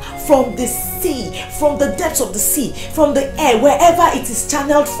water, from the sea, from the depths of the sea, from the air, wherever it is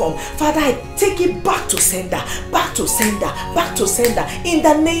channeled from, Father, I take it back to sender, back to sender, back to sender, in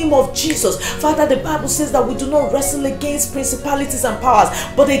the name of Jesus. Father, the Bible says that we do not wrestle against principalities and powers,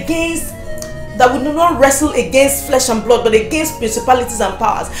 but against that we do not wrestle against flesh and blood, but against principalities and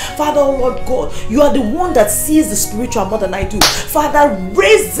powers. Father, oh Lord God, you are the one that sees the spiritual more than I do. Father,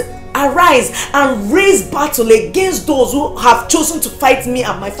 arise and raise battle against those who have chosen to fight me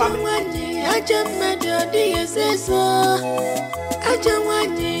and my family.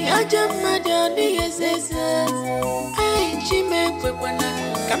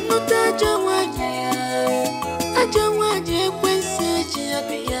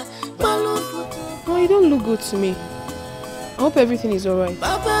 Oh, you don't look good to me. I hope everything is alright.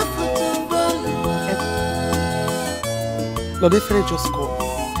 Lord Efere just called.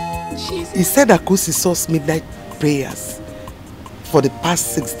 He said that Kosiso's midnight prayers for the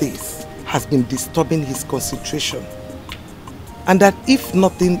past 6 days has been disturbing his concentration. And that if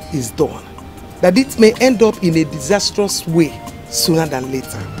nothing is done, that it may end up in a disastrous way sooner than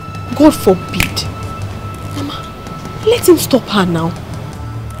later. God forbid. Mama, let him stop her now.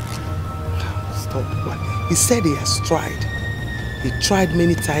 stop. He said he has tried. He tried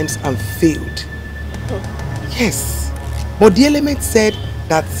many times and failed. Yes. But the element said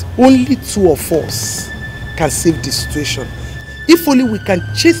that only 2 of us can save the situation. If only we can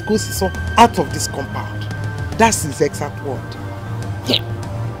chase Kosiso out of this compound. That's his exact word. Yeah.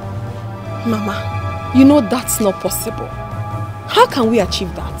 Mama, you know that's not possible. How can we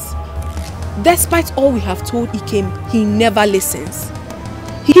achieve that? Despite all we have told Ikem, he never listens.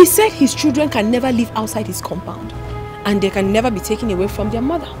 He said his children can never live outside his compound and they can never be taken away from their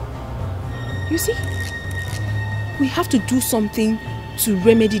mother. You see, we have to do something to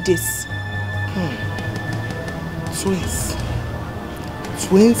remedy this.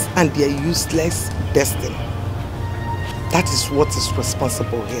 Twins and their useless destiny. That is what is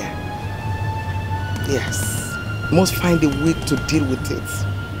responsible here. Yes. We must find a way to deal with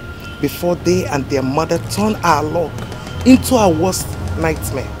it before they and their mother turn our luck into our worst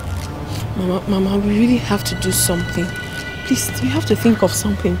nightmare. Mama, we really have to do something. Please, we have to think of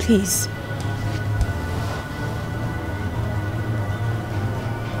something, please.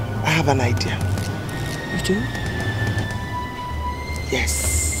 I have an idea. You do?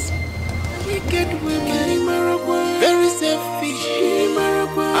 Yes. Wicked women, very selfish.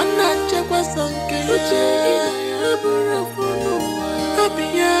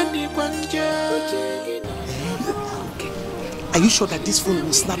 Are you sure that this phone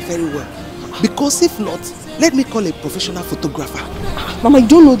will snap very well? Because if not, let me call a professional photographer. Mama, you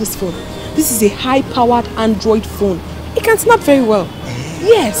don't know this phone. This is a high-powered Android phone. It can snap very well.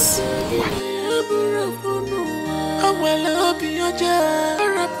 Yes.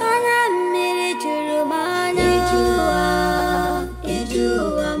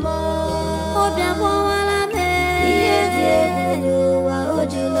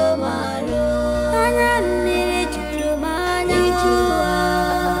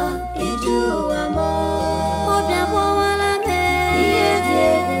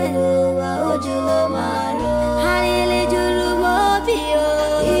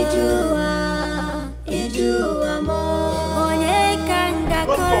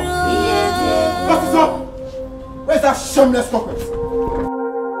 Where's that shameless cockroach?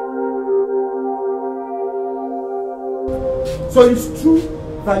 So it's true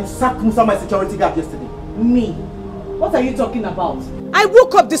that you sacked Musa, my security guard, yesterday? Me? What are you talking about? I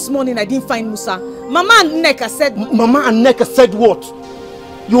woke up this morning, I didn't find Musa. Mama and Neka said... Mama and Neka said what?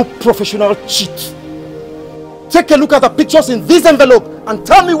 You professional cheat. Take a look at the pictures in this envelope and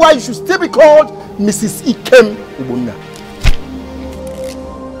tell me why you should still be called Mrs. Ikem Ubunna.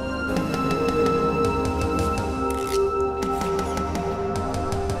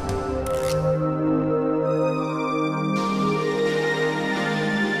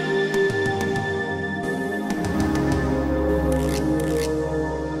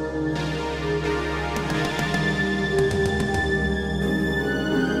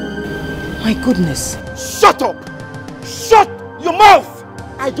 My goodness. Shut up! Shut your mouth!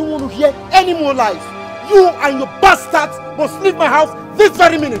 I don't want to hear any more lies. You and your bastards must leave my house this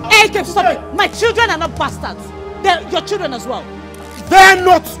very minute. Hey, stop it! My children are not bastards. They're your children as well. They're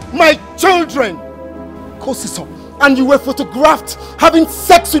not my children! Kosiso, and you were photographed having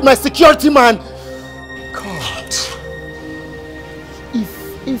sex with my security man. God.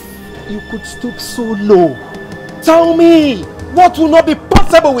 If you could stoop so low, tell me what will not be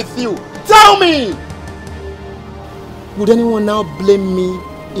possible with you. Tell me! Would anyone now blame me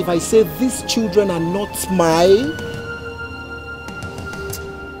if I say these children are not mine?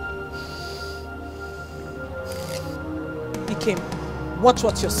 Ikem, watch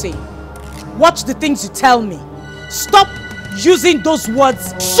what you're saying. Watch the things you tell me. Stop using those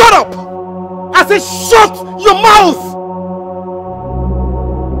words. Shut up! I said shut your mouth!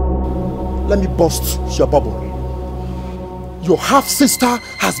 Let me burst your bubble. Your half-sister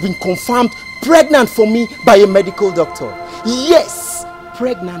has been confirmed pregnant for me by a medical doctor. Yes,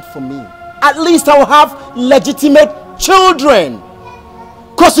 pregnant for me. At least I will have legitimate children.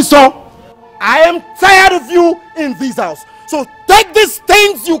 Kosiso, I am tired of you in this house. So take these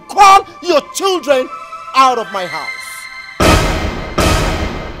things you call your children out of my house.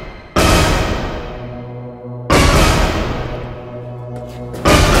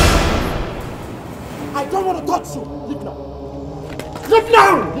 I don't want to touch you. Leave now. Leave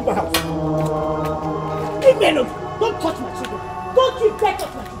now! Leave my house. Leave me alone. Don't touch my children. Don't you dare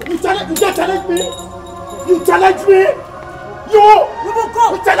touch my children. You challenge me? You challenge me? You! We will go.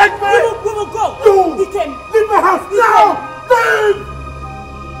 You challenge me? We will go. You! Ikem. Leave my house now! Leave!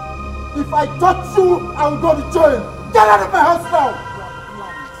 If I touch you, I will go to jail. Get out of my house now!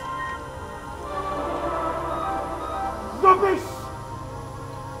 Rubbish!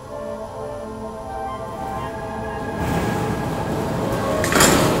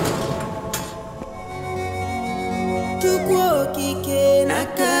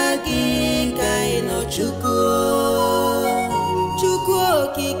 Chukwu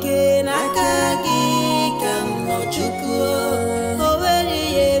okike n'aka gị ka m nọ Chukwu o nwere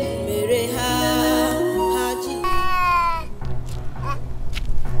ihe mere ha ji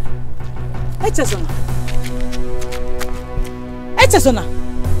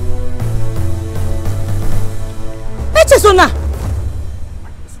Echezona!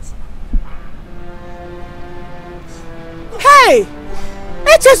 Hey!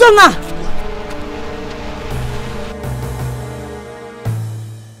 Echezona!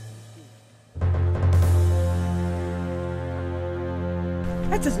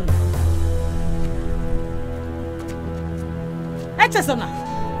 Echezona!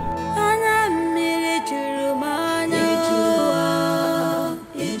 anya mmiri juru m anya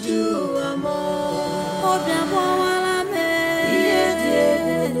ijuwa m obi agbawala m ihe dị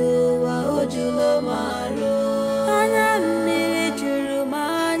egwu n'ụwa o juru m arụ anya mmiri juru m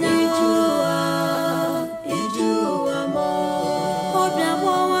anya ijuwa m obi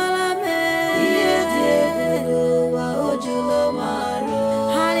agbawala m ihe dị egwu n'ụwa o juru m arụ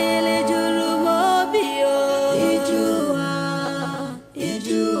ha niile juru m obi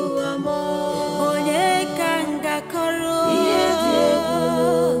ijuwa m onye ka ngakọrọ ihe dị egwu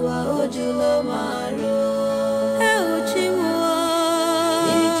n'ụwa o juru m arụ euchi m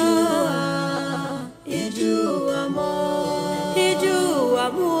ijuwa m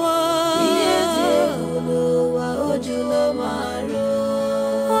ihe dị egwu n'ụwa o juru m arụ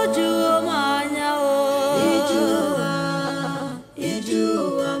o juru m anya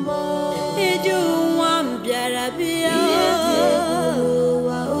ijuwa m iju nwa m bịara bịa ihe dị egwu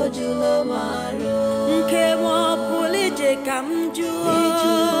n'ụwa o juru m arụ nke m ọ pụrụ ije ka m jụọ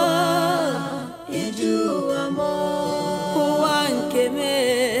ijuwa m ụwa nke m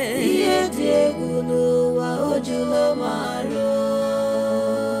ihe dị egwu n'ụwa o juru m arụ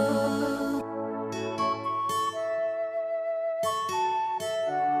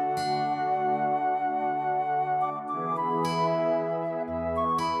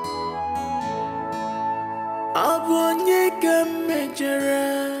Ọ bụ onye ka m mejọrọ,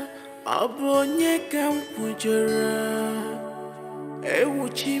 ọ bụ onye ka m kwujọrọ,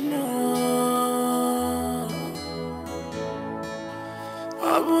 ewuchi m.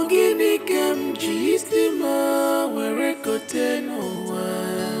 Ọ bụ gịnị ka m ji isi m were kote n'ụwa,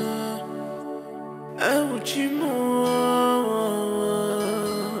 ewuchi m.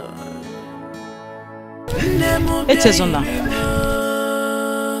 Nne m Echezona.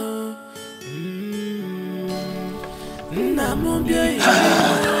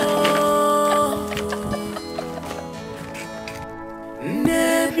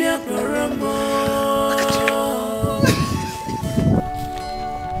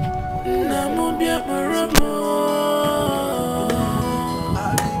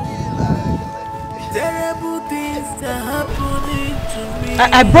 Terrible things are happening to me.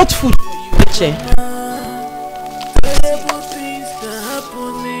 I brought food for you, Eche. Terrible things are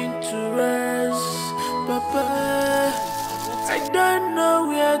happening to us, Papa. I don't know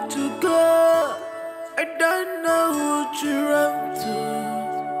where to go. I don't know who to run to.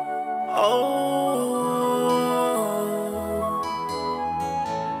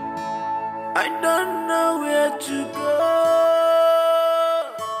 I don't know where to go.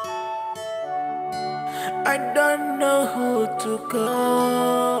 I don't know who to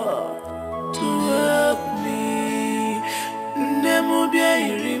call to help me. Nemu bia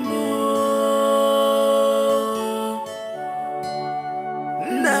irimo.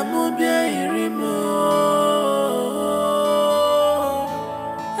 Nemu bia irimo.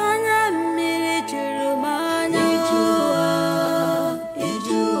 anya mmiri juru m anya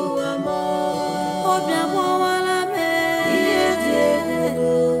ijuwa m obi agbawala m ihe dị egwu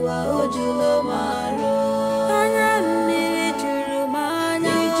n'ụwa o juru m arụ anya mmiri juru m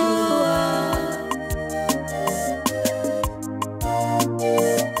anya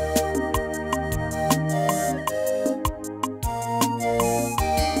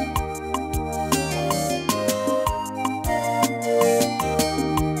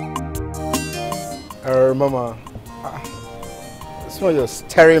Mama, this one you're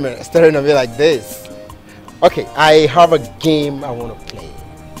staring at me like this. Okay, I have a game I want to play.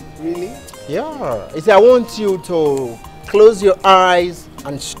 Really? Yeah. You see, I want you to close your eyes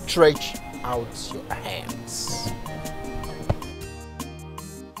and stretch out your hands.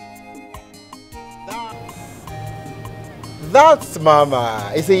 That's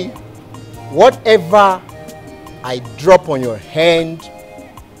Mama. You see, whatever I drop on your hand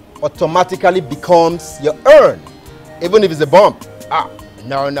automatically becomes your earn, even if it's a bump.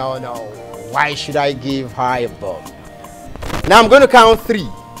 No. Why should I give her a bump? Now I'm going to count 3.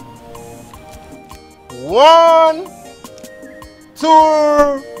 1,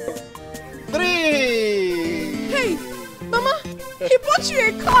 2, 3. Hey, Mama, he bought you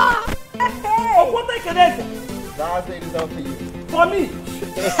a car. Hey. Oh, what can I say? That's it is up to you. For me.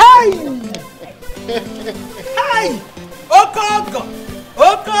 Hey! Hey! Okogo!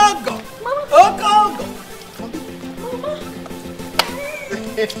 Okogo! Okogo! Mama!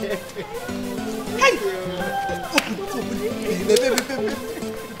 Hey!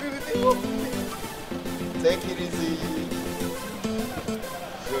 Take it easy.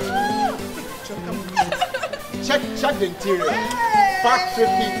 Check the interior. Factory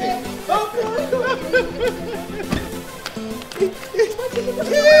fitting.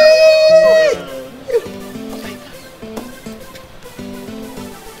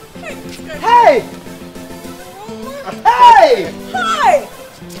 Hey! Hey! Hi!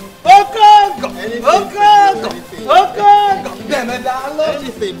 Okogo! Okogo! Okogo!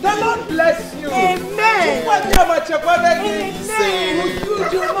 The Lord bless you. Amen.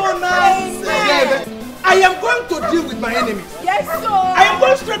 I am going to deal with my enemies. Yes, sir. I am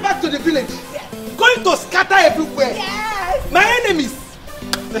going straight back to the village. Yes. Going to scatter everywhere. Yes. My enemies.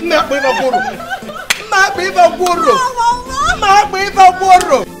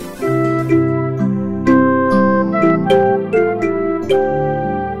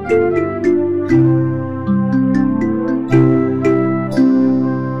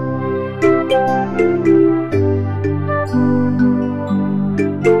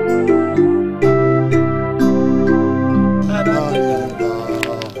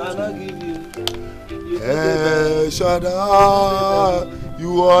 Shaddai,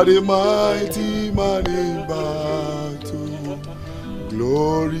 you are the mighty man in battle.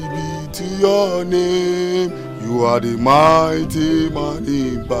 Glory be to your name. You are the mighty man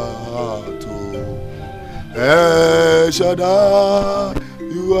in battle. Shaddai,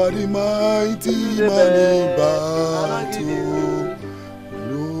 you are the mighty man in battle.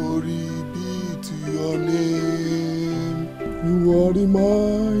 Glory be to your name. You are the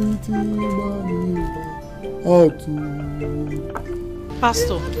mighty man in battle.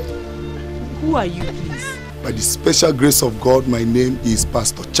 Pastor, who are you, please? By the special grace of God, my name is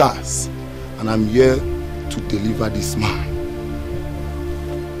Pastor Charles, and I'm here to deliver this man.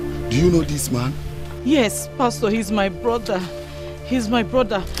 Do you know this man? Yes, Pastor, he's my brother. He's my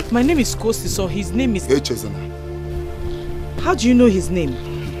brother. My name is Kosi, so his name is... Chezana. How do you know his name?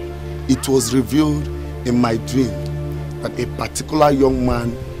 It was revealed in my dream that a particular young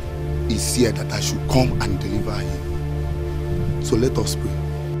man is here that I should come and deliver him. So let us pray.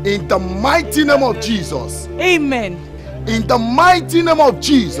 In the mighty name of Jesus. Amen. In the mighty name of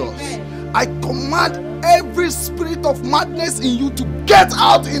Jesus. Amen. I command every spirit of madness in you to get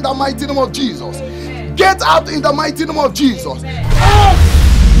out in the mighty name of Jesus. Amen. Get out in the mighty name of Jesus. Out!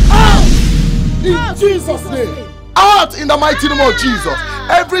 Out! In Jesus' name. Out in the mighty name of Jesus.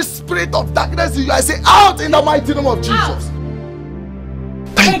 Every spirit of darkness in you, I say out in the mighty name of Jesus.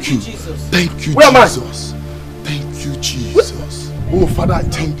 Thank you, Jesus. Thank you, Jesus. Thank you, Jesus. Oh, Father, I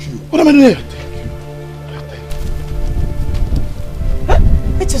thank you. What am I doing here? Thank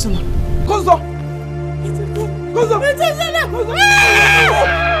you. It's just enough. Kozo! Kozo!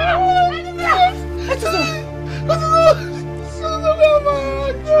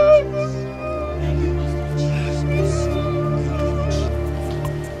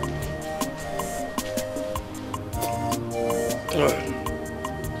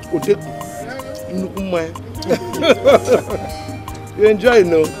 You enjoy it,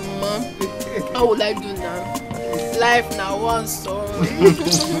 no? Mama, how would I do now? Life now one story.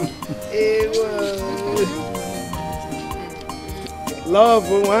 Love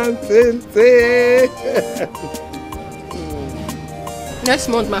one thing. Next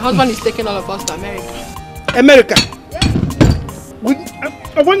month, my husband is taking all of us to America. America?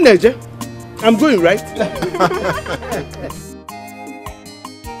 I want Nigeria. I'm going, right?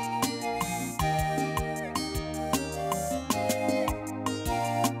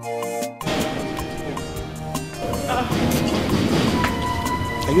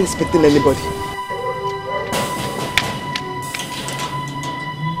 Are you expecting anybody?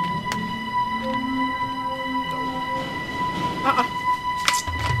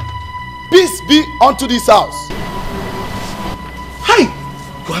 Peace be unto this house. Hey!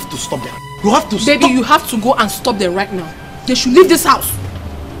 You have to stop them. You have to stop. Baby, you have to go and stop them right now. They should leave this house.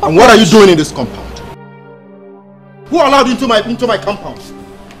 And what are you doing in this compound? Who allowed you into my compound?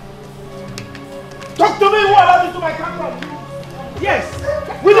 Talk to me! Who allowed you into my compound? Yes!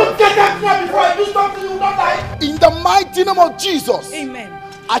 Will you get that far before I do something you will not die? In the mighty name of Jesus. Amen.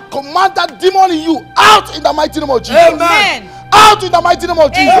 I command that demon in you out in the mighty name of Jesus. Amen. Out in the mighty name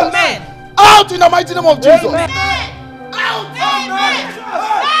of Jesus. Amen. Out in the mighty name of Jesus. Amen. Out. Amen.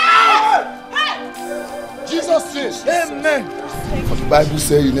 Jesus says. Amen. For the Bible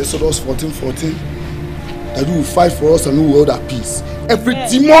says in Exodus 14:14 that you will fight for us and we will hold our peace. Every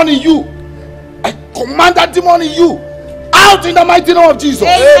demon in you, I command that demon in you out in the mighty name of Jesus.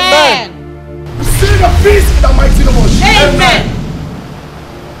 Amen. See the peace in the mighty name of Jesus. Amen.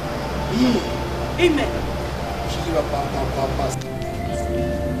 Amen.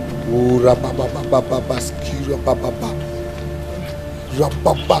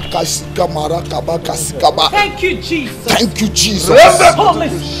 Thank you, Jesus. Thank you, Jesus. Holy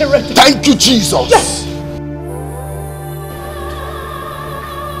Spirit. Thank you, Jesus. Yes.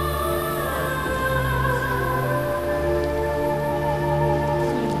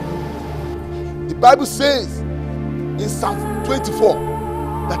 The Bible says in Psalm 24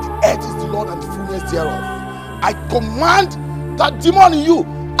 that the earth is the Lord and the fullness thereof. I command that demon in you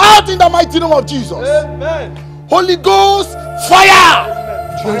out in the mighty name of Jesus. Amen. Holy Ghost, fire!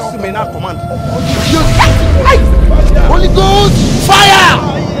 Jesus may not command. Holy Ghost, fire!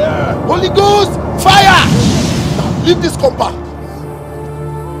 Holy Ghost, fire! Now leave this compound.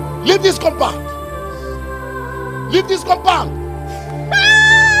 Leave this compound. Leave this compound.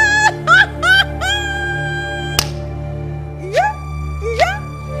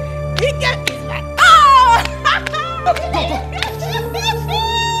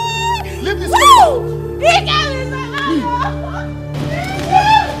 Leave this out! Get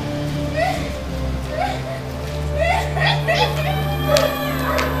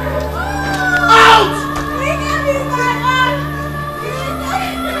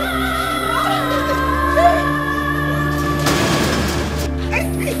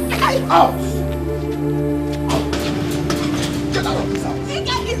out of this house!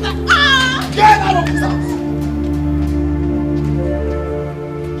 Get out of this house!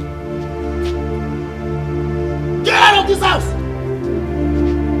 Get out of this house!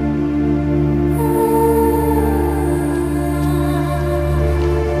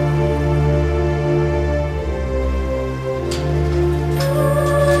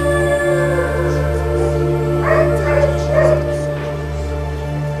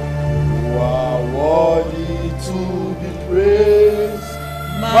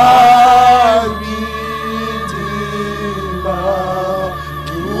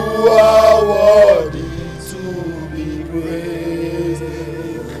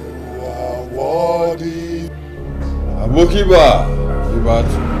 Abokiba,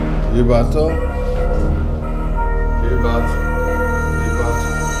 Ibato,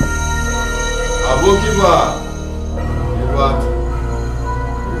 Abokiba, Ibato.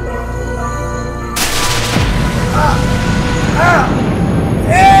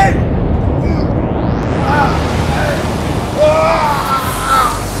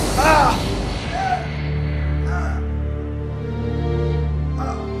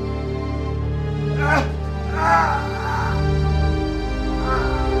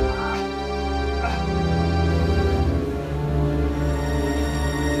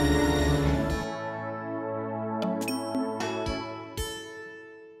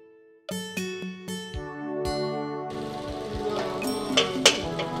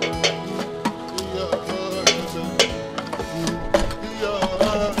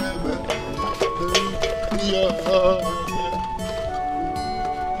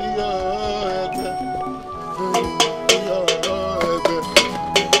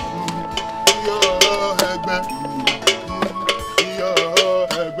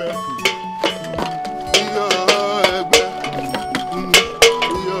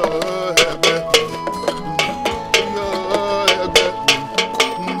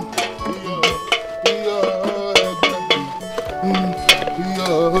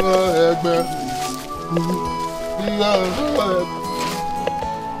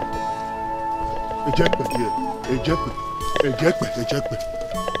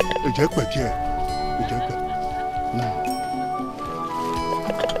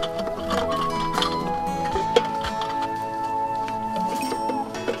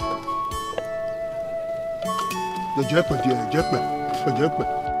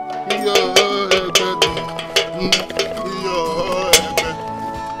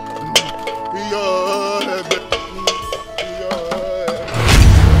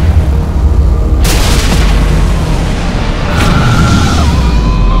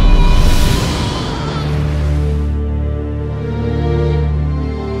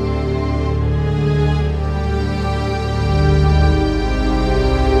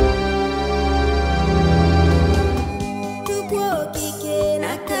 Chukwu okike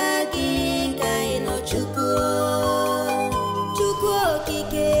n'aka gị ka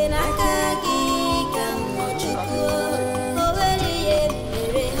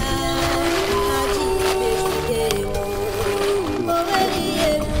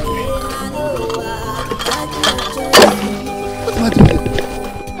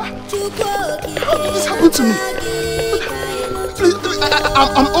did this happen to me? Please,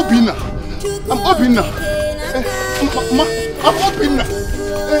 I'm Obina. I'm Obina. I'm Obina.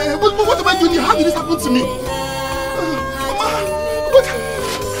 What am I doing here? How did this happen to me? What?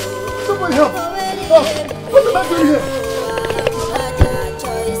 Somebody help. What am I doing here?